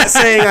 I'm not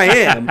saying I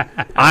am.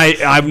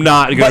 I'm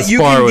not going to But you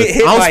spar can with. get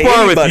hit I'll by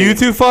spar with anybody. you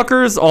two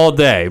fuckers all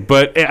day,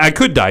 but I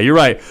could die. You're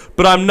right,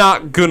 but I'm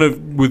not gonna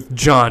with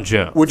John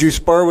Jones. Would you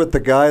spar with the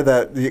guy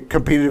that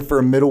competed for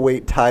a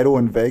middleweight title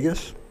in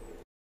Vegas?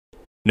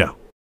 No.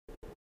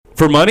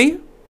 For money?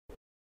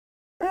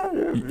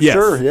 Yes.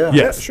 Sure, yeah. Yes.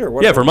 Yeah, sure, Yeah,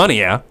 whatever. for money,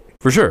 yeah,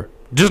 for sure.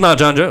 Just not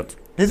John Jones.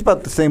 He's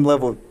about the same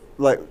level,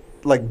 like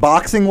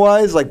boxing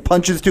wise, like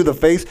punches to the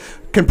face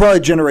can probably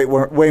generate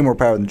way more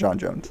power than John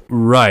Jones.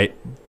 Right,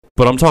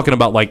 but I'm talking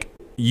about like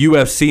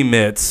UFC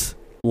mitts,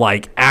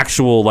 like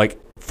actual like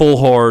full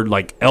hard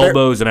like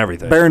elbows and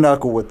everything. Bare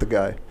knuckle with the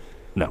guy.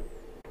 No.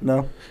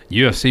 No.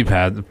 UFC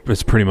pad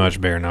is pretty much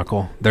bare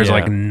knuckle. There's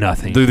like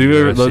nothing.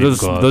 Dude,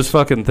 those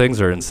fucking things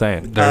are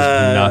insane.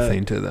 There's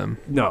nothing to them.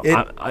 No,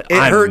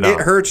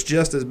 it hurts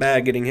just as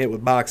bad getting hit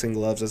with boxing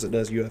gloves as it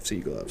does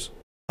UFC gloves.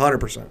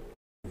 100%.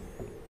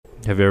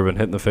 Have you ever been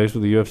hit in the face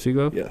with a UFC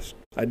glove? Yes.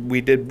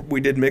 We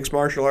did mixed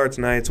martial arts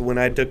nights when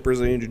I took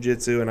Brazilian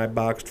Jiu-Jitsu and I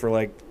boxed for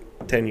like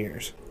 10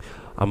 years.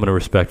 I'm going to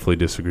respectfully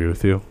disagree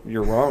with you.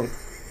 You're wrong.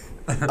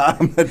 I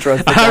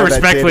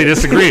respectfully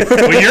disagree.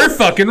 Well, you're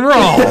fucking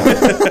wrong.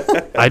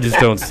 I just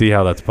don't see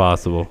how that's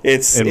possible.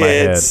 It's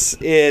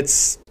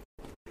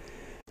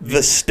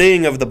the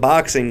sting of the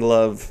boxing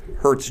glove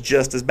hurts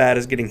just as bad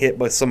as getting hit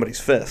by somebody's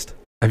fist.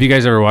 Have you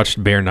guys ever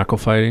watched bare knuckle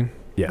fighting?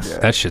 Yes. Yeah.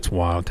 That shit's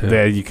wild too.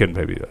 Yeah, you couldn't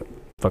pay me that.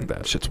 Fuck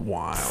that. Shit's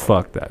wild.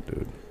 Fuck that,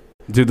 dude.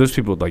 Dude, those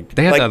people they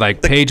had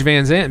that Paige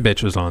Van Zandt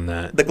bitch was on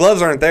that. The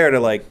gloves aren't there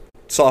to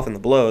soften the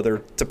blow. They're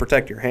to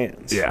protect your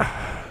hands.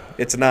 Yeah.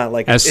 It's not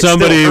like as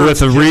somebody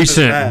with a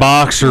recent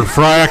boxer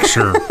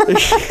fracture.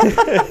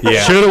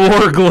 Yeah. Should have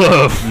wore a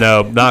glove.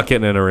 No, not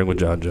getting in a ring with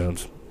John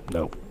Jones.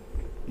 No.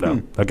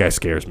 That guy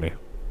scares me.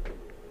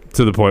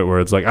 To the point where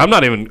it's like I'm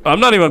not even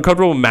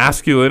uncomfortable with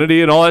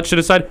masculinity and all that shit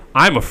aside.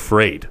 I'm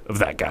afraid of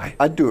that guy.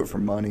 I'd do it for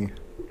money.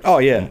 Oh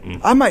yeah.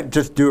 I might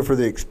just do it for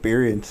the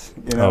experice.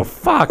 You know. Oh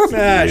fuck you!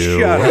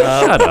 Shut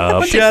up! Shut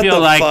up! Shut the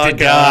fuck up!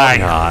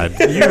 God,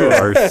 you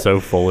are so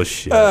full of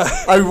shit.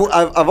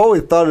 I've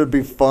always thought it'd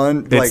be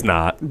fun. It's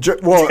not.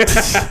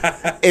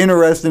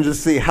 Interesting to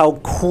see how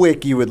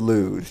quick you would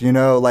lose. You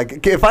know,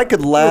 like if I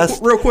could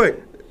last real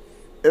quick.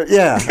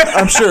 Yeah,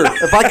 I'm sure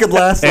if I could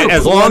last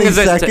as long as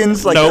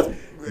seconds, nope.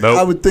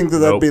 I would think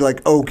that'd be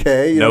like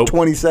okay. You know,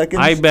 20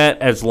 seconds. I bet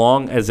as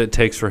long as it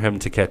takes for him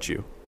to catch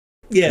you.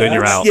 Yeah, then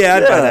you're out. Yeah,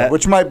 I'd buy that.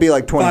 Which might be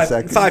like 20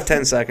 seconds.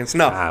 5-10 seconds.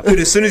 No, dude.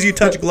 As soon as you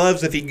touch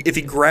gloves, if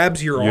he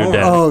grabs your arm,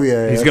 dead. Oh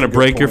yeah, he's gonna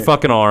break your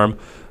fucking arm.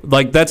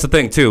 Like that's the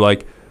thing too.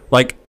 Like,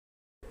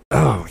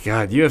 oh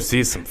god, UFC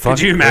is some fucking.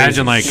 Could you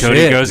imagine crazy Cody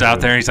shit, goes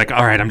out there, he's like,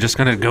 all right, I'm just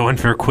gonna go in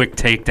for a quick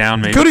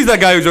takedown. Maybe Cody's that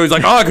guy who's always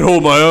like, oh, I can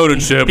hold my own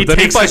and shit. But then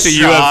he fights a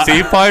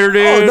UFC fighter,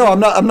 dude. Oh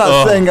no, I'm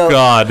not saying.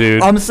 God,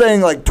 dude. I'm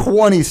saying like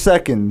 20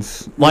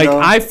 seconds. Like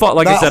I fought.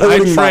 Like I said,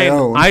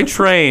 I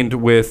trained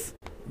with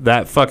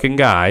that fucking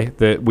guy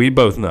that we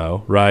both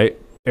know, right?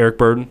 Eric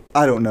Burden.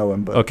 I don't know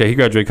him, but okay, he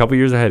graduated a couple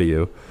years ahead of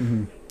you.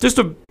 Mm-hmm. Just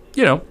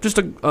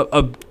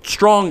a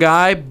strong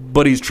guy,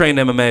 but he's trained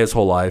MMA his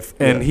whole life,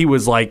 and he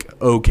was like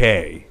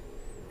okay,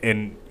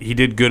 and he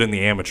did good in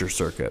the amateur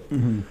circuit.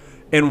 Mm-hmm.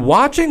 And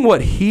watching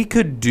what he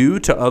could do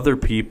to other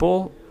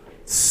people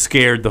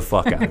scared the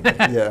fuck out of me.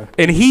 Yeah,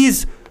 and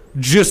he's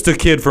just a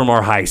kid from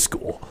our high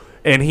school.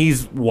 And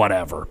he's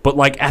whatever. But,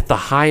 like, at the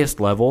highest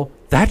level,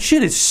 that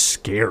shit is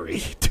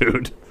scary,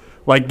 dude.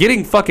 Like,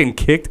 getting fucking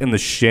kicked in the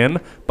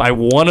shin by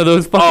one of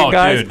those fucking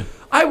guys. Dude.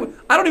 I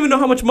don't even know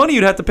how much money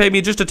you'd have to pay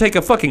me just to take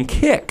a fucking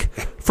kick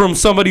from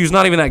somebody who's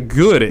not even that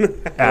good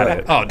at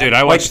it. Oh, dude,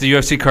 I watch the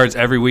UFC cards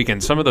every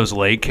weekend. Some of those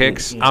leg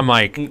kicks, I'm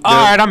like,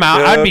 all right, I'm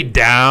out. I'd be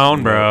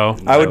down, bro.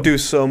 I would do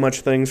so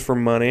much things for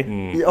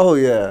money. Oh,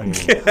 yeah.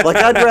 Like,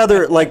 I'd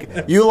rather, like,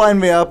 you line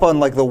me up on,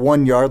 like, the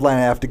 1 yard line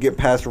I have to get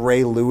past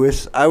Ray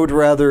Lewis. I would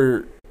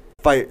rather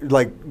fight,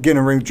 like, get in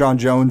a ring with John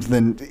Jones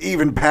than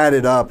even pad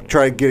it up,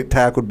 try to get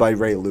tackled by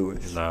Ray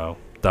Lewis. No.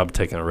 I'm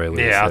taking a Ray Lewis.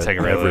 Yeah, I'll take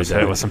a Ray Lewis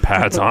hit with some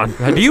pads on.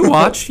 Do you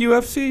watch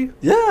UFC?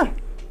 Yeah.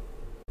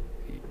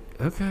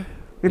 Okay.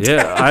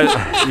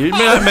 Yeah, you're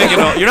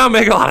not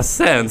making a lot of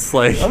sense.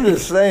 Like I'm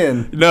just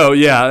saying. No,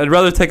 yeah, I'd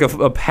rather take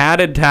a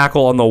padded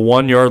tackle on the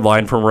 1 yard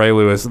line from Ray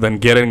Lewis than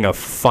getting a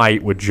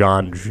fight with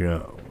John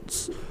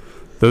Jones.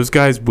 Those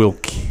guys will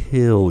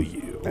kill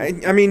you.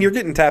 I mean, you're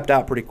getting tapped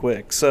out pretty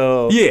quick,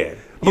 so yeah.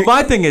 But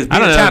my thing is,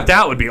 being tapped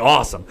out would be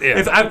awesome. Yeah.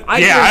 If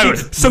I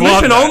would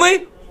submission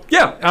only.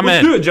 Yeah,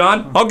 let's do it,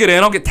 John. I'll get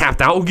in. I'll get tapped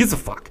out. Who gives a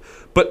fuck?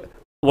 But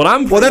what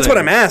I'm that's what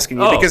I'm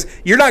asking you because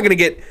you're not going to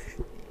get.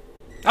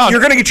 You're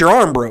going to get your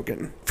arm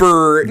broken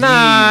for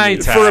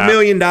 $1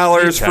 million for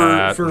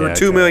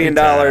 $2 million.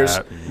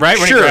 Right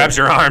when he grabs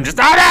your arm, just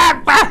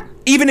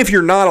even if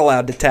you're not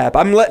allowed to tap,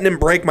 I'm letting him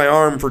break my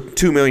arm for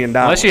 $2 million.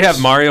 Unless you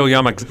have Mario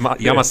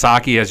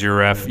Yamasaki as your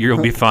ref,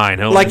 you'll be fine.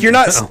 You're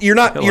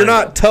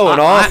not towing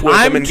off with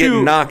him and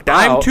getting knocked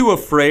out. I'm too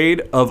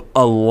afraid of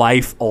a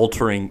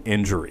life-altering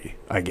injury,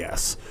 I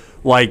guess.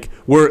 Like,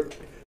 we're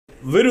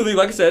literally,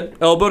 like I said,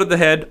 elbow to the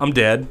head, I'm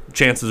dead.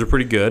 Chances are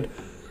pretty good.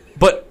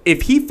 But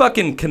if he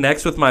fucking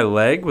connects with my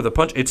leg with a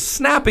punch, it's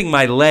snapping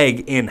my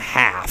leg in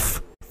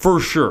half, for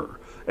sure.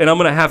 And I'm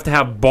gonna have to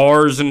have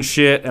bars and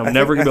shit. And I'm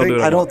never gonna be able to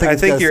do it. I don't think. I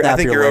think you're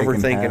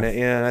overthinking it.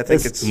 Yeah, I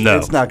think it's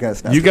not gonna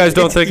snap. You guys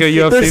don't think a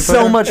UFC? There's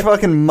so much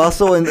fucking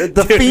muscle and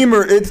the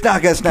femur. It's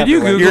not gonna snap.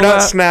 You're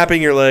not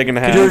snapping your leg in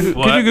half. Could you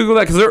Google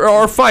that? Because there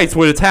are fights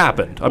where it's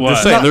happened. I'm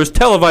just saying. There's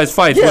televised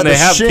fights when they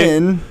have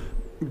shin.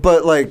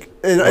 But like,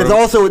 it's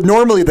also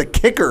normally the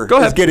kicker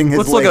is getting his.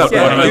 Let's look leg it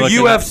up. A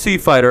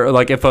UFC fighter,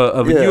 like if a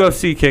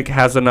UFC kick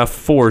has enough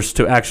force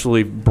to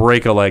actually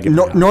break a leg.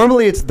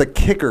 Normally, it's the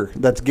kicker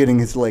that's getting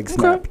his leg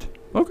snapped.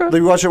 Okay.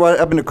 Like, watch what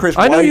happened to Chris.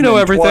 I know you know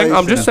Weidman everything. twice.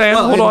 I'm just saying.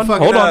 Hold on.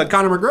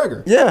 Conor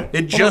McGregor. Yeah.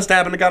 It just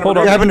happened to Conor Hold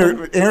McGregor. on. It happened to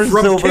Anderson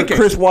From Silva, kicking.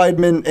 Chris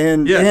Weidman,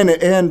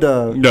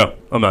 and No,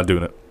 I'm not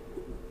doing it.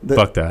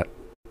 Fuck that.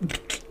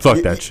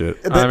 Fuck that shit.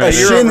 You're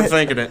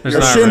overthinking it.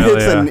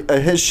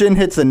 His shin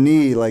hits a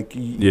knee, like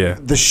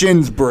the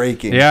shin's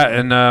breaking. Yeah,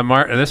 and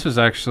this was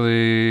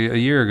actually a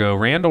year ago.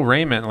 Randall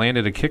Raymond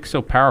landed a kick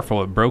so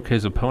powerful it broke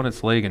his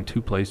opponent's leg in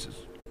 2 places.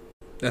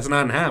 That's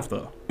not in half,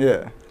 though.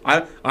 Yeah.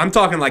 I'm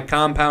talking like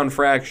compound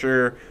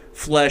fracture,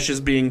 flesh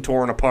is being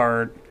torn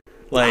apart.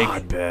 Like, I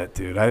bet,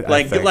 dude. I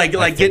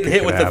think getting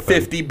hit with a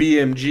 50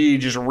 BMG,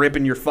 just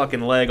ripping your fucking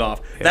leg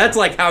off. Yeah. That's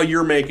like how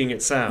you're making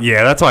it sound.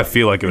 Yeah, that's how I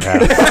feel like it would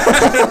happen.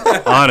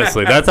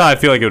 Honestly, that's how I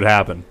feel like it would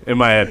happen in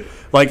my head.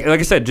 Like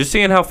I said, just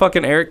seeing how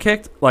fucking Eric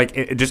kicked,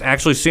 like just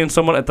actually seeing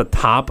someone at the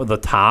top of the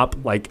top,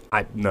 like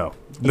no.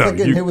 It's like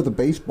getting hit with a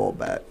baseball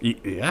bat.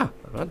 Yeah,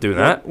 I'm not doing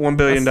that. $1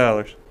 billion.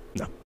 No.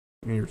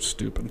 You're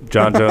stupid.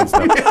 John Jones.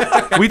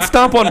 We'd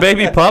stomp on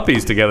baby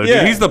puppies together. Yeah.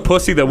 Dude. He's the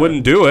pussy that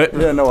wouldn't do it.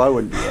 Yeah, no, I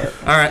wouldn't do that.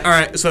 All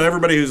right. So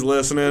everybody who's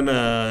listening,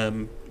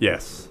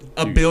 yes,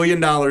 $1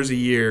 billion a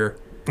year.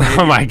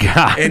 Oh my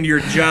god! And your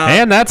job.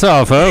 And that's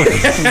all, folks.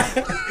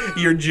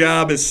 Your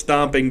job is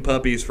stomping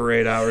puppies for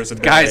 8 hours a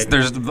day. Guys,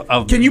 there's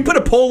Can you put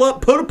a poll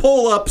up? Put a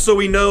poll up so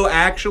we know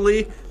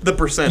actually the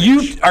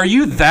percentage. Are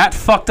you that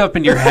fucked up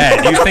in your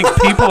head? You think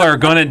people are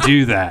gonna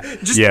do that?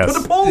 Just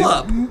put a poll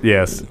up.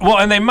 Yes. Well,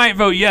 and they might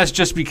vote yes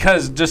just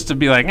to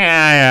be like,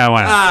 yeah,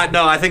 why not?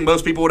 No, I think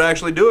most people would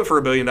actually do it for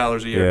 $1 billion a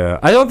year. Yeah,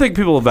 I don't think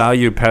people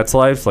value pets'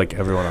 lives like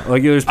everyone else.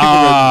 Like there's people.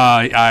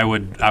 I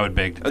would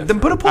beg to differ. Then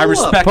put a poll up. I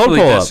respectfully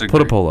disagree.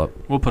 Put a poll up.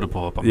 We'll put a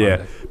poll up on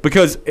Monday.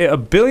 Because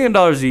 $1 billion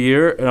a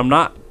year, and I'm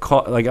not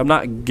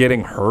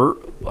getting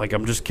hurt. Like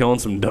I'm just killing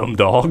some dumb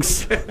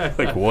dogs.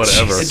 Like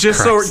whatever.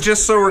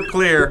 Just so we're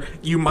clear,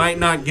 you might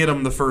not get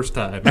them the first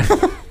time.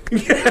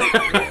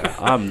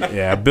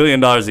 $1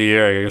 billion a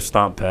year. I can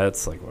stomp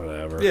pets, like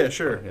whatever. Yeah,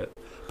 sure.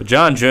 But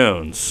John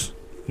Jones,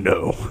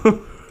 no.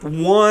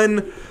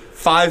 1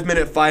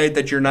 5-minute fight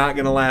that you're not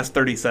gonna last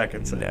 30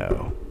 seconds.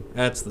 No.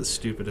 That's the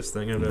stupidest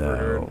thing I've ever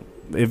heard.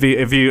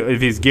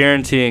 If he's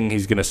guaranteeing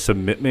he's gonna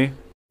submit me,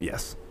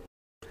 yes.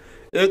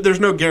 There's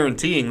no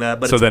guaranteeing that,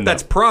 but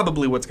that's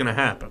probably what's gonna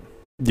happen.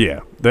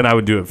 Yeah, then I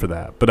would do it for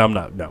that, but I'm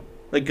not. No.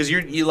 Like, cause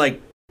you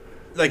like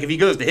if he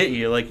goes to hit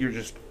you, like you're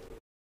just.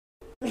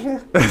 Yeah.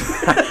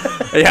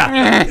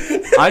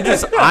 I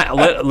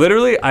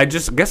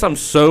just guess I'm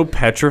so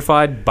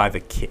petrified by the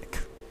kick.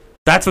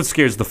 That's what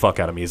scares the fuck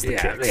out of me is the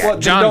kick. Well,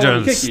 John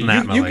Jones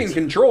snapped my You legs.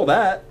 can control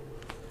that.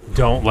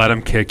 Don't let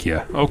him kick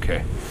you.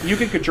 Okay. You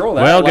can control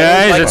that. Well,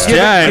 guys, it's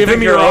time.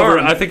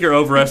 I think you're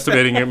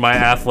overestimating my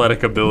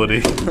athletic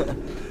ability.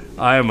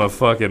 I am a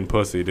fucking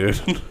pussy,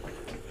 dude.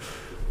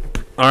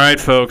 All right,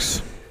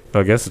 folks.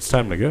 I guess it's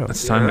time to go.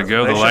 It's time to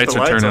go. The lights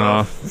are turning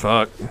off.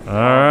 Fuck. All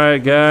right,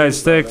 guys.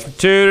 Stay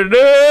tuned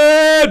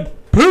in.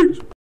 Peace.